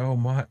hurts so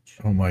much.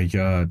 Oh my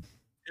God!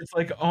 It's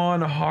like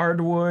on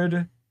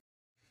hardwood.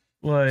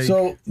 Like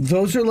so,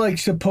 those are like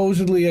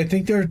supposedly. I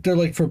think they're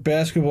like for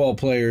basketball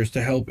players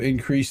to help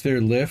increase their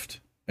lift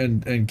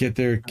and get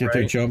their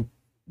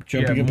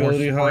jumping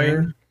ability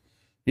higher.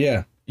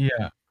 Yeah.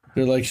 Yeah.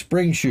 They're like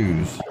spring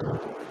shoes.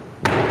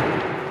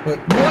 But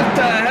what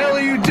the hell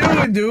are you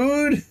doing,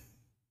 dude?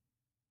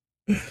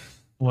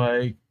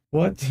 Like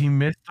what? He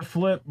missed the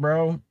flip,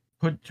 bro.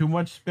 Put too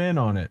much spin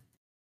on it.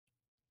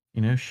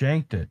 You know,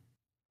 shanked it.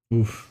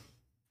 Oof.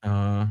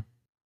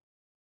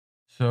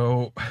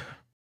 So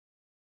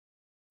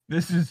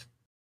this is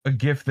a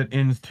gift that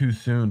ends too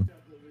soon.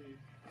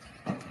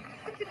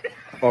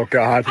 Oh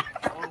God.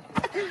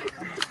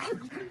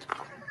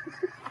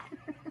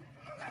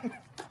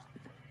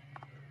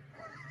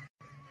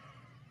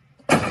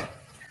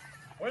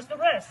 Where's the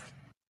rest?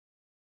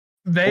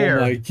 There.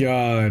 Oh my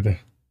God.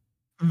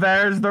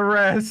 There's the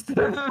rest.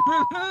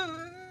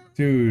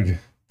 Dude,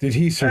 did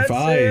he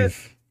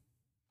survive?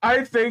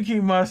 I think he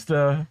must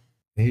have.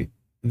 They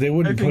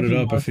wouldn't put it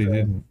up if he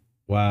didn't.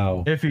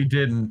 Wow. If he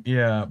didn't,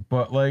 yeah.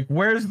 But like,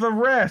 where's the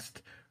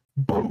rest?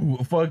 Boom!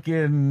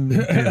 Fucking.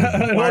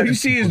 All you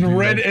see is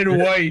red and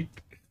white,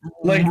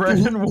 like red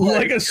and white,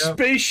 like a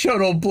space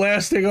shuttle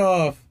blasting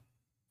off.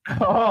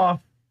 Oh,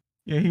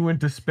 yeah. He went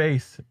to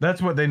space.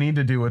 That's what they need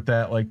to do with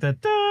that. Like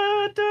that.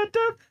 Da, da,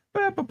 da,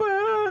 ba, ba,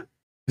 ba.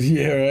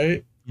 Yeah,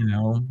 right. You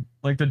know,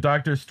 like the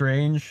Doctor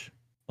Strange.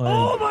 Like,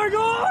 Oh my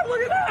God!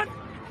 Look at that!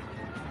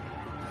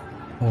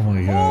 Oh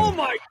my Oh God.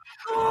 my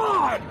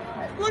God!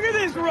 Look at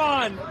this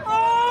run!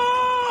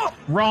 Oh!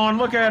 Ron,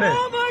 look at it.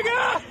 Oh my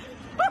God!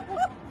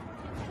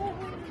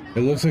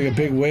 It looks like a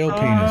big whale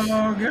penis.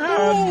 Oh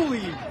God! Holy!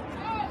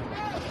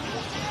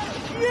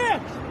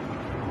 Yes!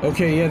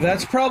 Okay, yeah,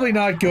 that's probably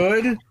not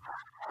good.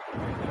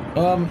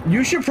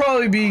 You should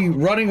probably be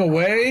running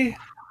away.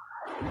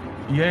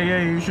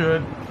 Yeah, you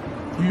should.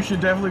 You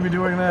should definitely be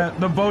doing that.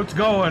 The boat's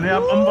going.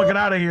 Yep, I'm fucking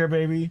out of here,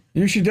 baby.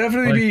 You should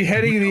definitely Like- be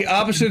heading in the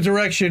opposite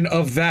direction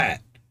of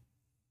that.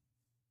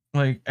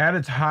 Like at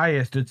its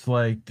highest, it's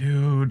like,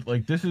 dude,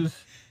 like this is.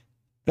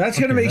 That's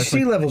gonna make that's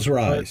sea like- levels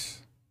rise.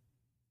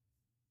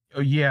 Oh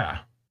yeah.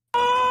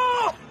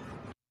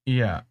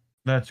 Yeah,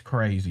 that's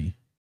crazy.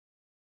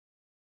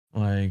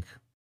 Like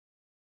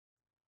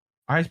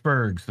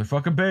icebergs, they're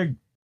fucking big.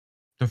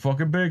 They're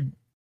fucking big.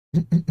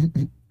 Real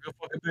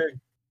fucking big.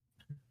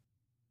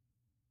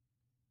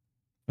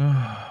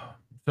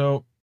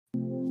 So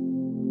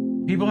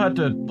people had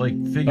to like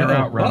figure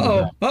out.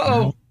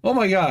 Oh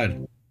my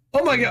God.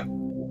 Oh my God.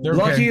 They're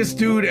okay. Luckiest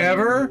dude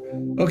ever.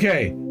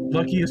 Okay.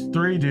 Luckiest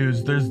 3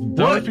 dudes. There's those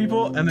What?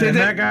 people, and Did then they-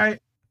 that guy.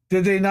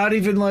 Did they not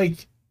even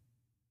like?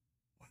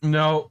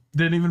 No,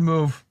 didn't even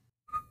move.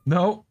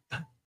 No.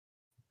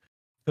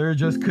 They're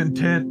just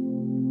content.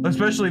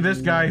 Especially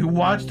this guy who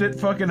watched it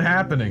fucking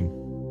happening.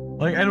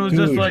 Like, and it was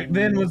just Dude. like,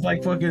 then was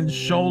like fucking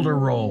shoulder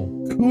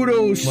roll.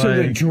 Kudos to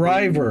the Like-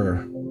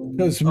 driver.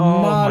 Because Oh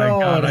my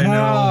God, I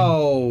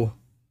how?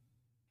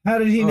 How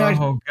did he not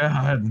Oh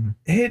God.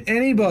 hit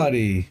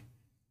anybody?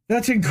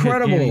 That's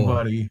incredible.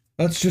 Anybody.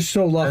 That's just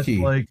so lucky.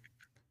 That's like,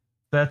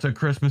 that's a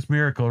Christmas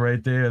miracle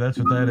right there. That's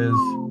what that is.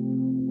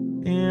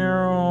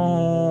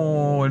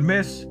 Ew, and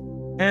miss.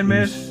 And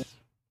miss.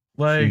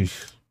 Like,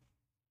 Jeez.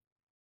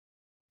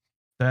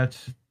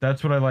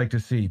 that's what I like to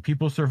see.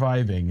 People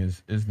surviving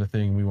is the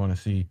thing we want to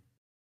see.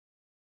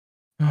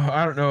 Oh,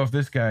 I don't know if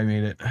this guy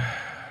made it.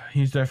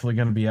 He's definitely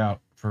going to be out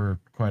for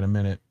quite a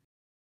minute.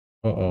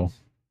 Uh-oh.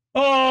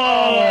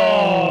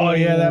 Oh,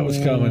 yeah, that was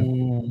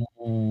coming.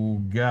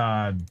 Oh,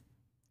 God.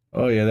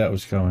 Oh, yeah, that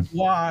was coming.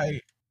 Why?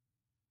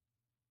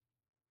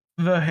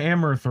 The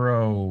hammer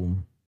throw.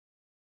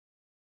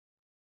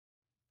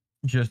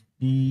 Just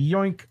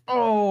yoink.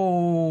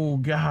 Oh,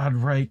 God,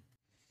 right.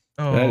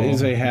 Oh, That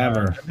is a God.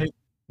 hammer.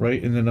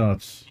 Right in the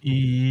nuts.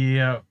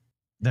 Yeah,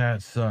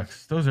 that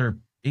sucks. Those are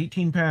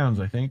 18 pounds,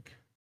 I think.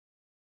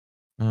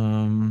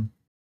 In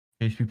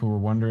case people were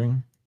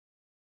wondering.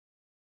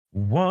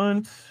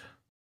 Once,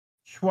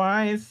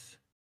 twice.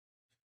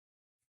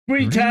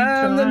 Three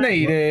times the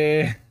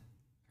lady.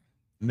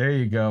 There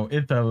you go.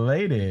 It's a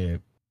lady.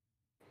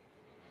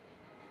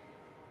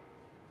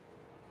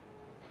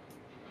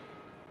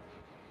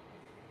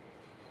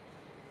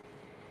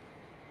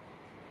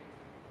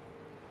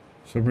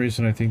 some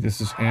reason I think this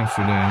is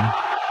Amsterdam.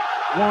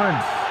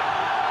 Once.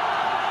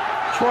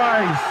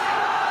 Twice.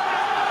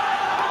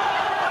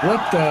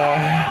 What the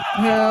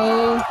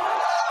hell?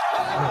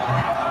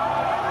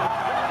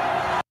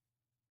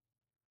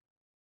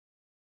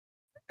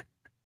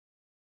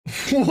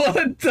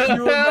 What the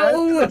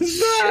hell was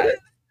that?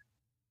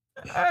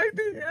 I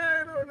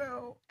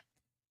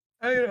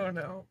don't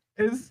know.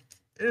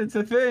 It's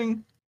a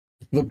thing.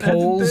 The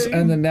poles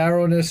and the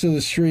narrowness of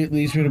the street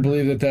leads me to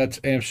believe that that's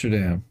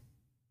Amsterdam.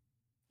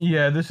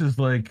 Yeah, this is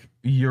like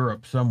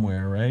Europe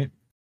somewhere, right?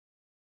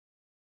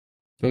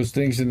 Those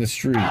things in the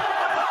street.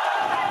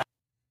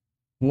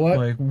 What?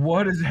 Like,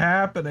 what is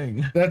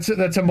happening? That's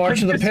a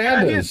March of the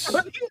Pandas.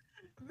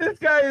 This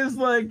guy is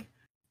like,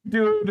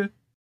 dude,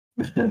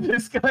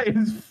 this guy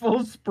is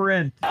full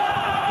sprint.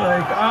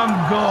 Like,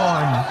 I'm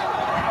gone.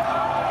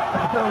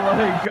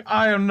 Like,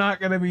 I am not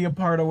going to be a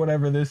part of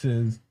whatever this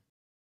is.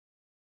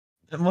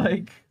 I'm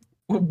like,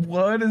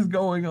 what is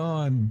going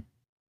on?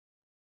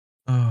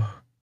 Oh.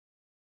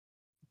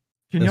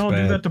 Can y'all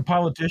do that to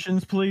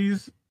politicians,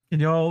 please? Can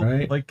y'all,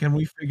 like, can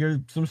we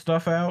figure some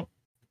stuff out?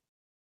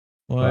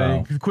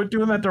 Like, quit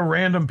doing that to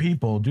random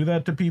people. Do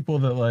that to people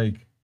that,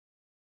 like,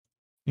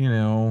 you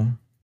know.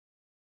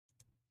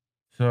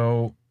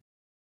 So.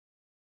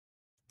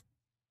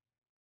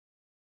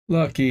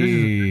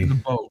 Lucky. This is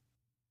a boat.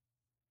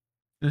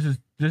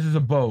 This is a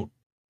boat.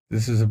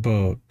 This is a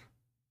boat.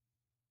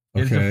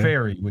 Okay. It's a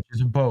ferry, which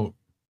is a boat.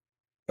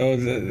 Oh,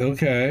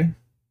 okay.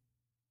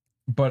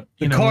 But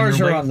the cars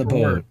are on the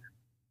boat.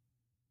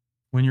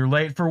 When you're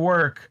late for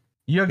work,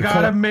 you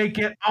gotta make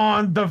it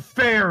on the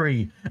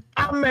ferry.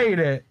 I made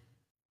it.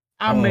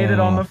 I made it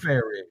on the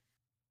ferry.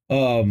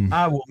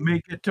 I will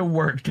make it to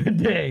work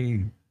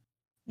today.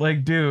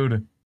 Like,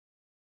 dude,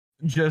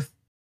 just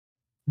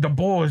the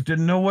boys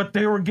didn't know what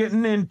they were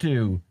getting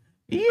into.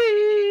 Yee-haw,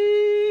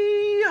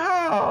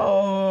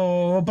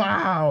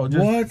 bow.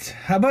 What?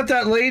 How about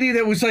that lady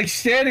that was like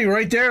standing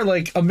right there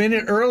like a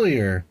minute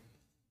earlier?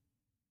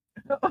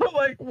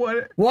 Like,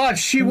 what? Watch,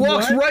 she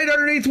walks right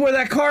underneath where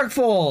that car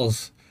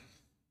falls.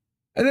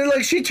 And then,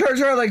 like, she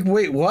turns around like,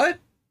 wait, what?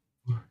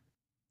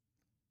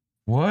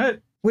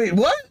 What? Wait,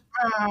 what?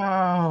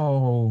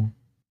 Wow.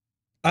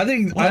 I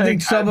think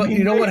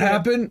you know what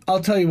happened?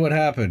 I'll tell you what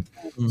happened.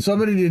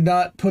 Somebody did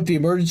not put the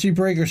emergency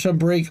brake or some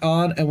brake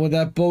on, and when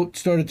that boat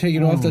started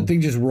taking off, that thing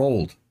just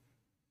rolled.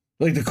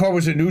 Like, the car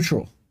was in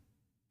neutral.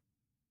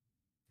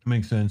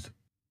 Makes sense.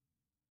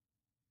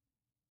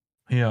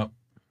 Yeah.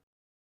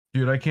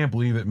 Dude, I can't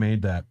believe it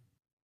made that.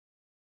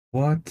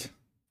 What?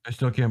 I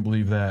still can't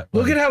believe that.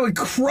 Look at how it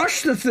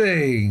crushed the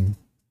thing.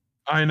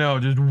 I know,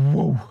 just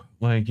whoa.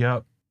 Like,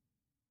 yep.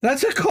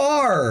 That's a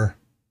car.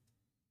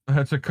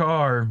 That's a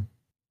car.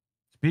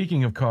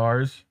 Speaking of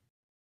cars,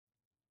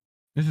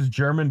 this is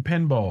German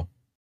pinball.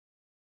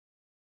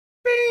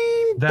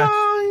 Bing, that's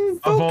bang,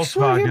 a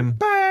Volkswagen.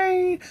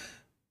 Bang.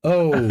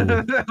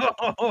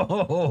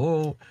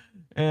 Oh.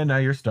 And now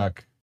you're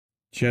stuck.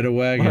 Jetta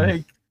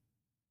wagon.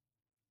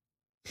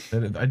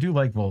 Like, I do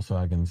like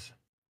Volkswagens.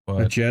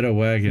 But a Jetta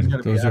wagon.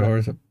 Those are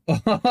horse.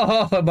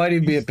 Oh, it might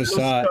even be a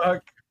Passat.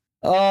 Stuck.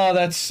 Oh,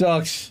 that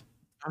sucks.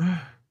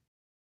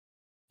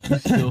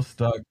 He's still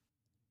stuck.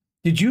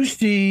 Did you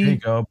see? There you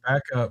go.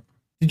 Back up.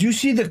 Did you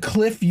see the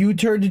cliff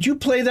U-turn? Did you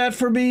play that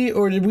for me,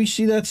 or did we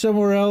see that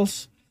somewhere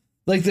else?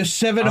 Like the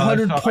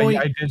 700 point.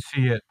 I did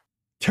see it.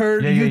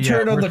 Turn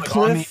U-turn on the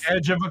cliff. On the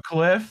edge of a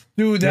cliff.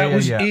 Dude, that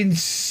was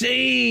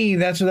insane.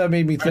 That's what that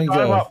made me think I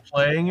thought of. About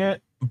playing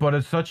it, but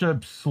it's such a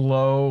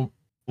slow,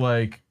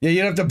 like. Yeah,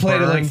 you'd have to play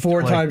it at like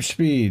 4 times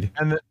speed.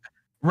 And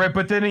right,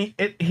 but then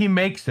he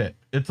makes it.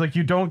 It's like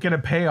you don't get a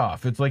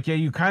payoff. It's like, yeah,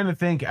 you kind of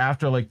think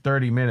after like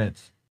 30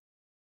 minutes.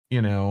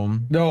 You know.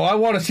 No, I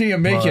want to see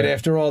him make it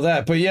after all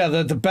that. But yeah,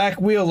 the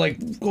back wheel like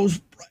goes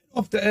right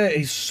off the edge.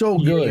 He's so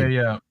good.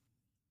 Yeah.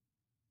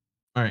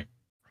 All right.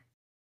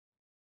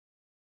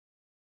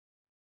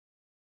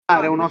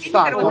 No, non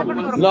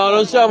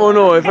siamo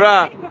noi,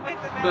 fra.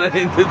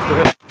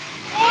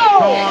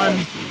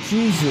 Gone.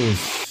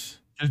 Jesus.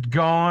 Just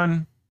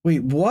gone.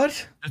 Wait,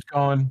 what? Just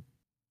gone.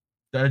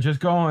 They're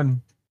just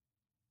gone.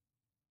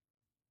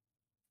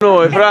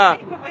 Noi, fra.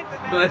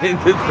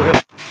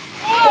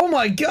 Oh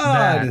my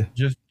God! That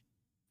just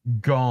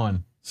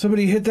gone.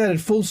 Somebody hit that at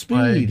full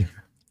speed. Like,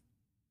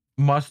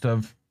 must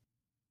have.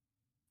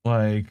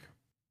 Like,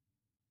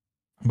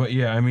 but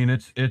yeah, I mean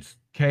it's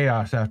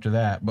chaos after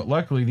that. But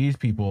luckily, these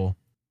people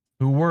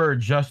who were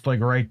just like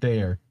right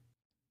there,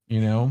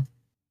 you know,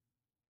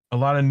 a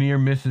lot of near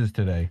misses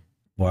today.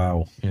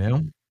 Wow. You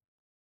know,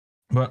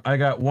 but I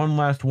got one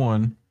last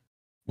one,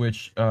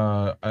 which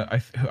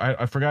I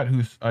forgot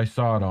who I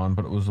saw it on,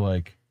 but it was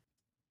like.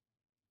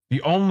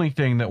 The only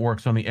thing that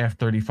works on the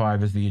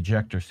F-35 is the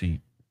ejector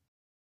seat,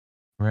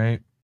 right?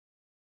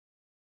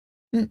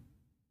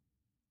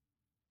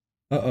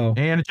 Uh-oh.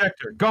 And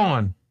ejector,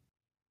 gone.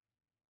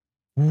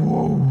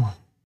 Whoa.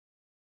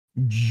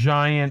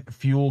 Giant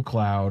fuel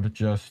cloud,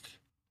 just...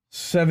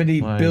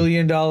 $70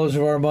 billion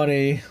of our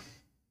money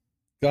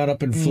got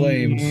up in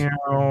flames. You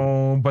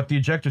know, but the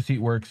ejector seat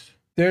works.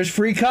 There's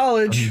free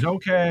college. He's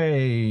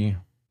okay.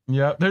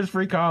 Yep, there's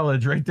free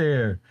college right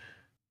there.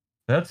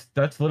 That's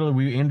literally,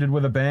 we ended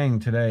with a bang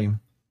today.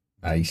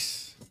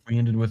 Nice. We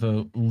ended with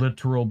a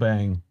literal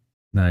bang.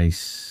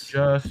 Nice.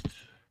 Just.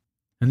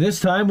 And this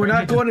time we're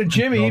not going to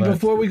Jimmy all that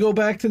before we go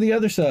back to the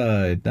other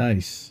side.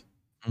 Nice.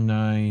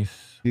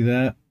 Nice. See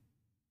that?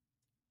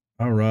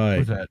 All right. What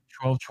was that?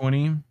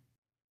 12:20.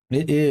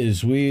 It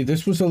is.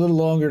 This was a little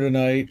longer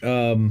tonight.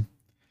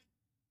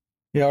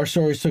 Yeah, our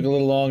stories took a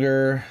little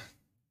longer.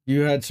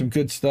 You had some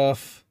good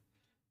stuff.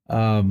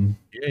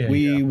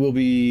 We will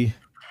be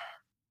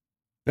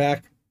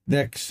back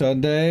next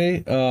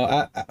Sunday.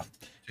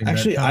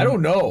 Actually, I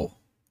don't know,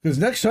 because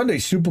next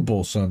Sunday's Super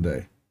Bowl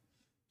Sunday.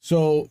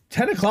 So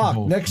 10 o'clock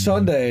next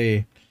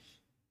Sunday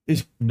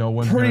is no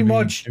one's pretty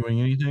much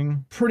doing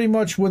anything. Pretty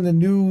much when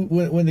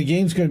the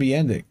game's going to be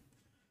ending.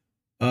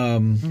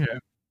 Yeah.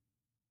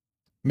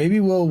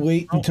 Maybe we'll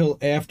wait until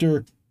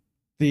after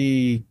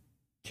the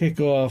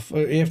kickoff,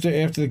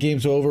 after the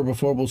game's over,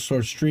 before we'll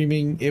start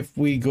streaming. If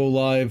we go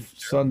live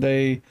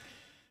Sunday,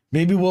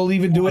 maybe we'll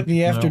even do it in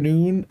the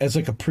afternoon as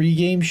like a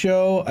pregame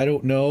show. I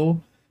don't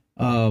know.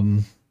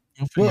 We'll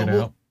figure it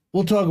out.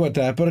 We'll talk about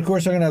that. But of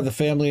course, I'm gonna have the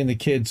family and the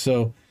kids,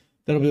 so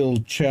that'll be a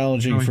little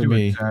challenging for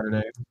me.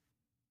 Saturday.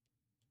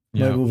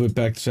 Might move it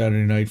back to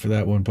Saturday night for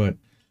that one, but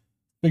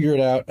figure it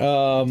out.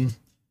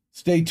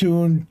 Stay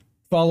tuned.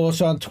 Follow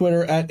us on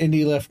Twitter at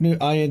IND Left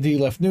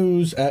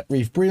News, at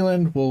Reef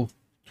Breland. We'll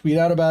tweet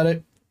out about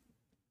it.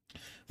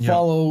 Yep.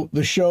 Follow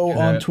the show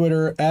on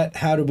Twitter at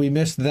How Did We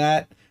Miss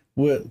That?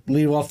 We'll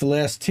leave off the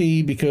last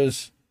T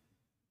because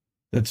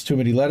that's too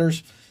many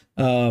letters.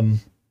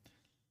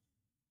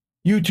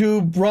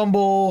 YouTube,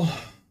 Rumble,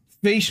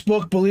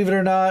 Facebook, believe it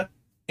or not,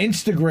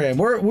 Instagram.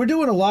 We're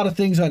doing a lot of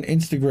things on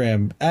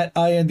Instagram at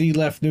IND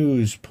Left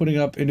News, putting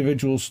up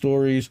individual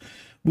stories.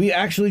 We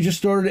actually just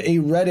started a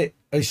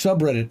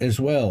subreddit as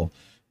well.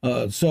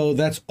 So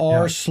that's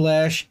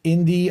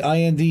r/indie,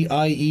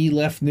 INDIE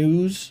Left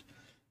News.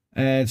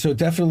 And so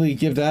definitely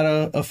give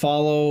that a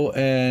follow,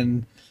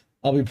 and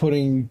I'll be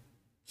putting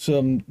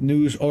some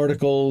news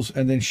articles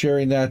and then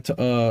sharing that,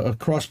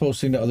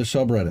 cross-posting to other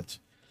subreddits.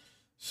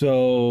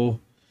 So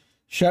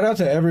shout out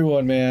to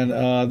everyone,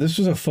 man. This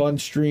was a fun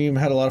stream,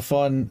 had a lot of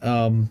fun.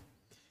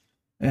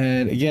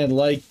 And again,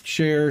 like,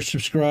 share,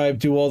 subscribe,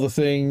 do all the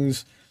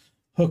things.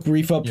 Hook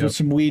Reef up with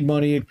some weed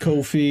money at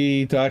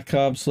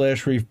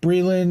Ko-fi.com/Reef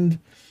Breland.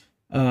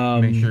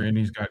 Make sure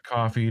Indy's got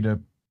coffee to,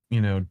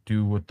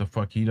 do what the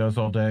fuck he does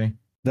all day.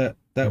 That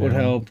would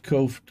help.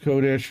 Code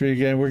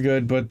again, we're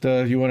good, but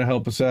you want to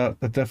help us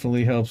out, that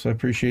definitely helps. I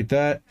appreciate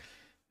that.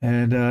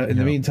 And in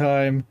the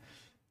meantime,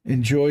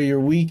 enjoy your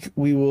week.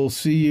 We will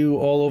see you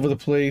all over the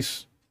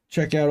place.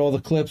 Check out all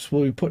the clips.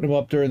 We'll be putting them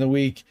up during the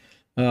week.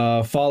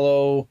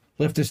 Follow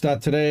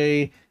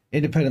leftist.today,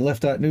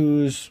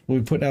 independent-left.news. We'll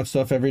be putting out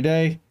stuff every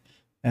day.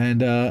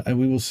 And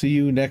we will see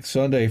you next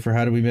Sunday for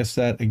How Did We Miss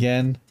That?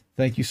 Again,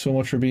 thank you so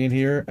much for being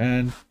here,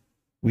 and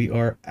we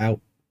are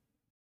out.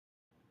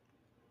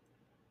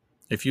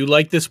 If you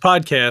like this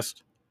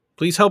podcast,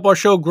 please help our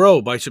show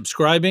grow by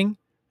subscribing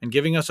and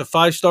giving us a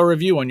 5-star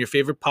review on your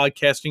favorite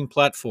podcasting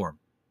platform.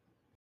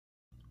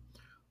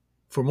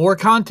 For more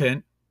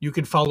content, you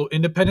can follow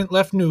Independent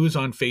Left News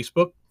on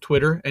Facebook,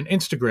 Twitter, and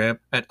Instagram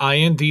at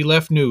IND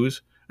Left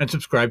News, and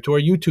subscribe to our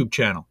YouTube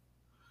channel.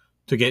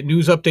 To get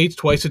news updates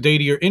twice a day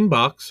to your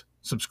inbox,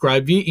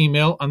 subscribe via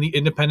email on the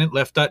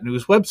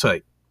IndependentLeft.News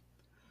website.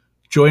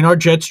 Join our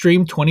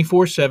Jetstream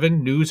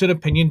 24/7 news and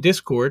opinion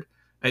Discord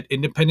at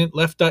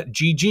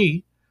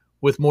IndependentLeft.GG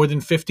with more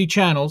than 50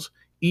 channels,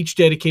 each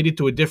dedicated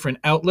to a different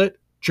outlet,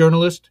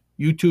 journalist,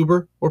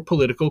 YouTuber, or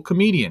political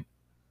comedian.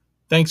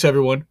 Thanks,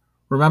 everyone.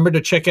 Remember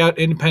to check out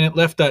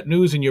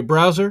IndependentLeft.News in your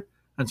browser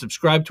and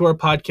subscribe to our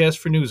podcast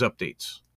for news updates.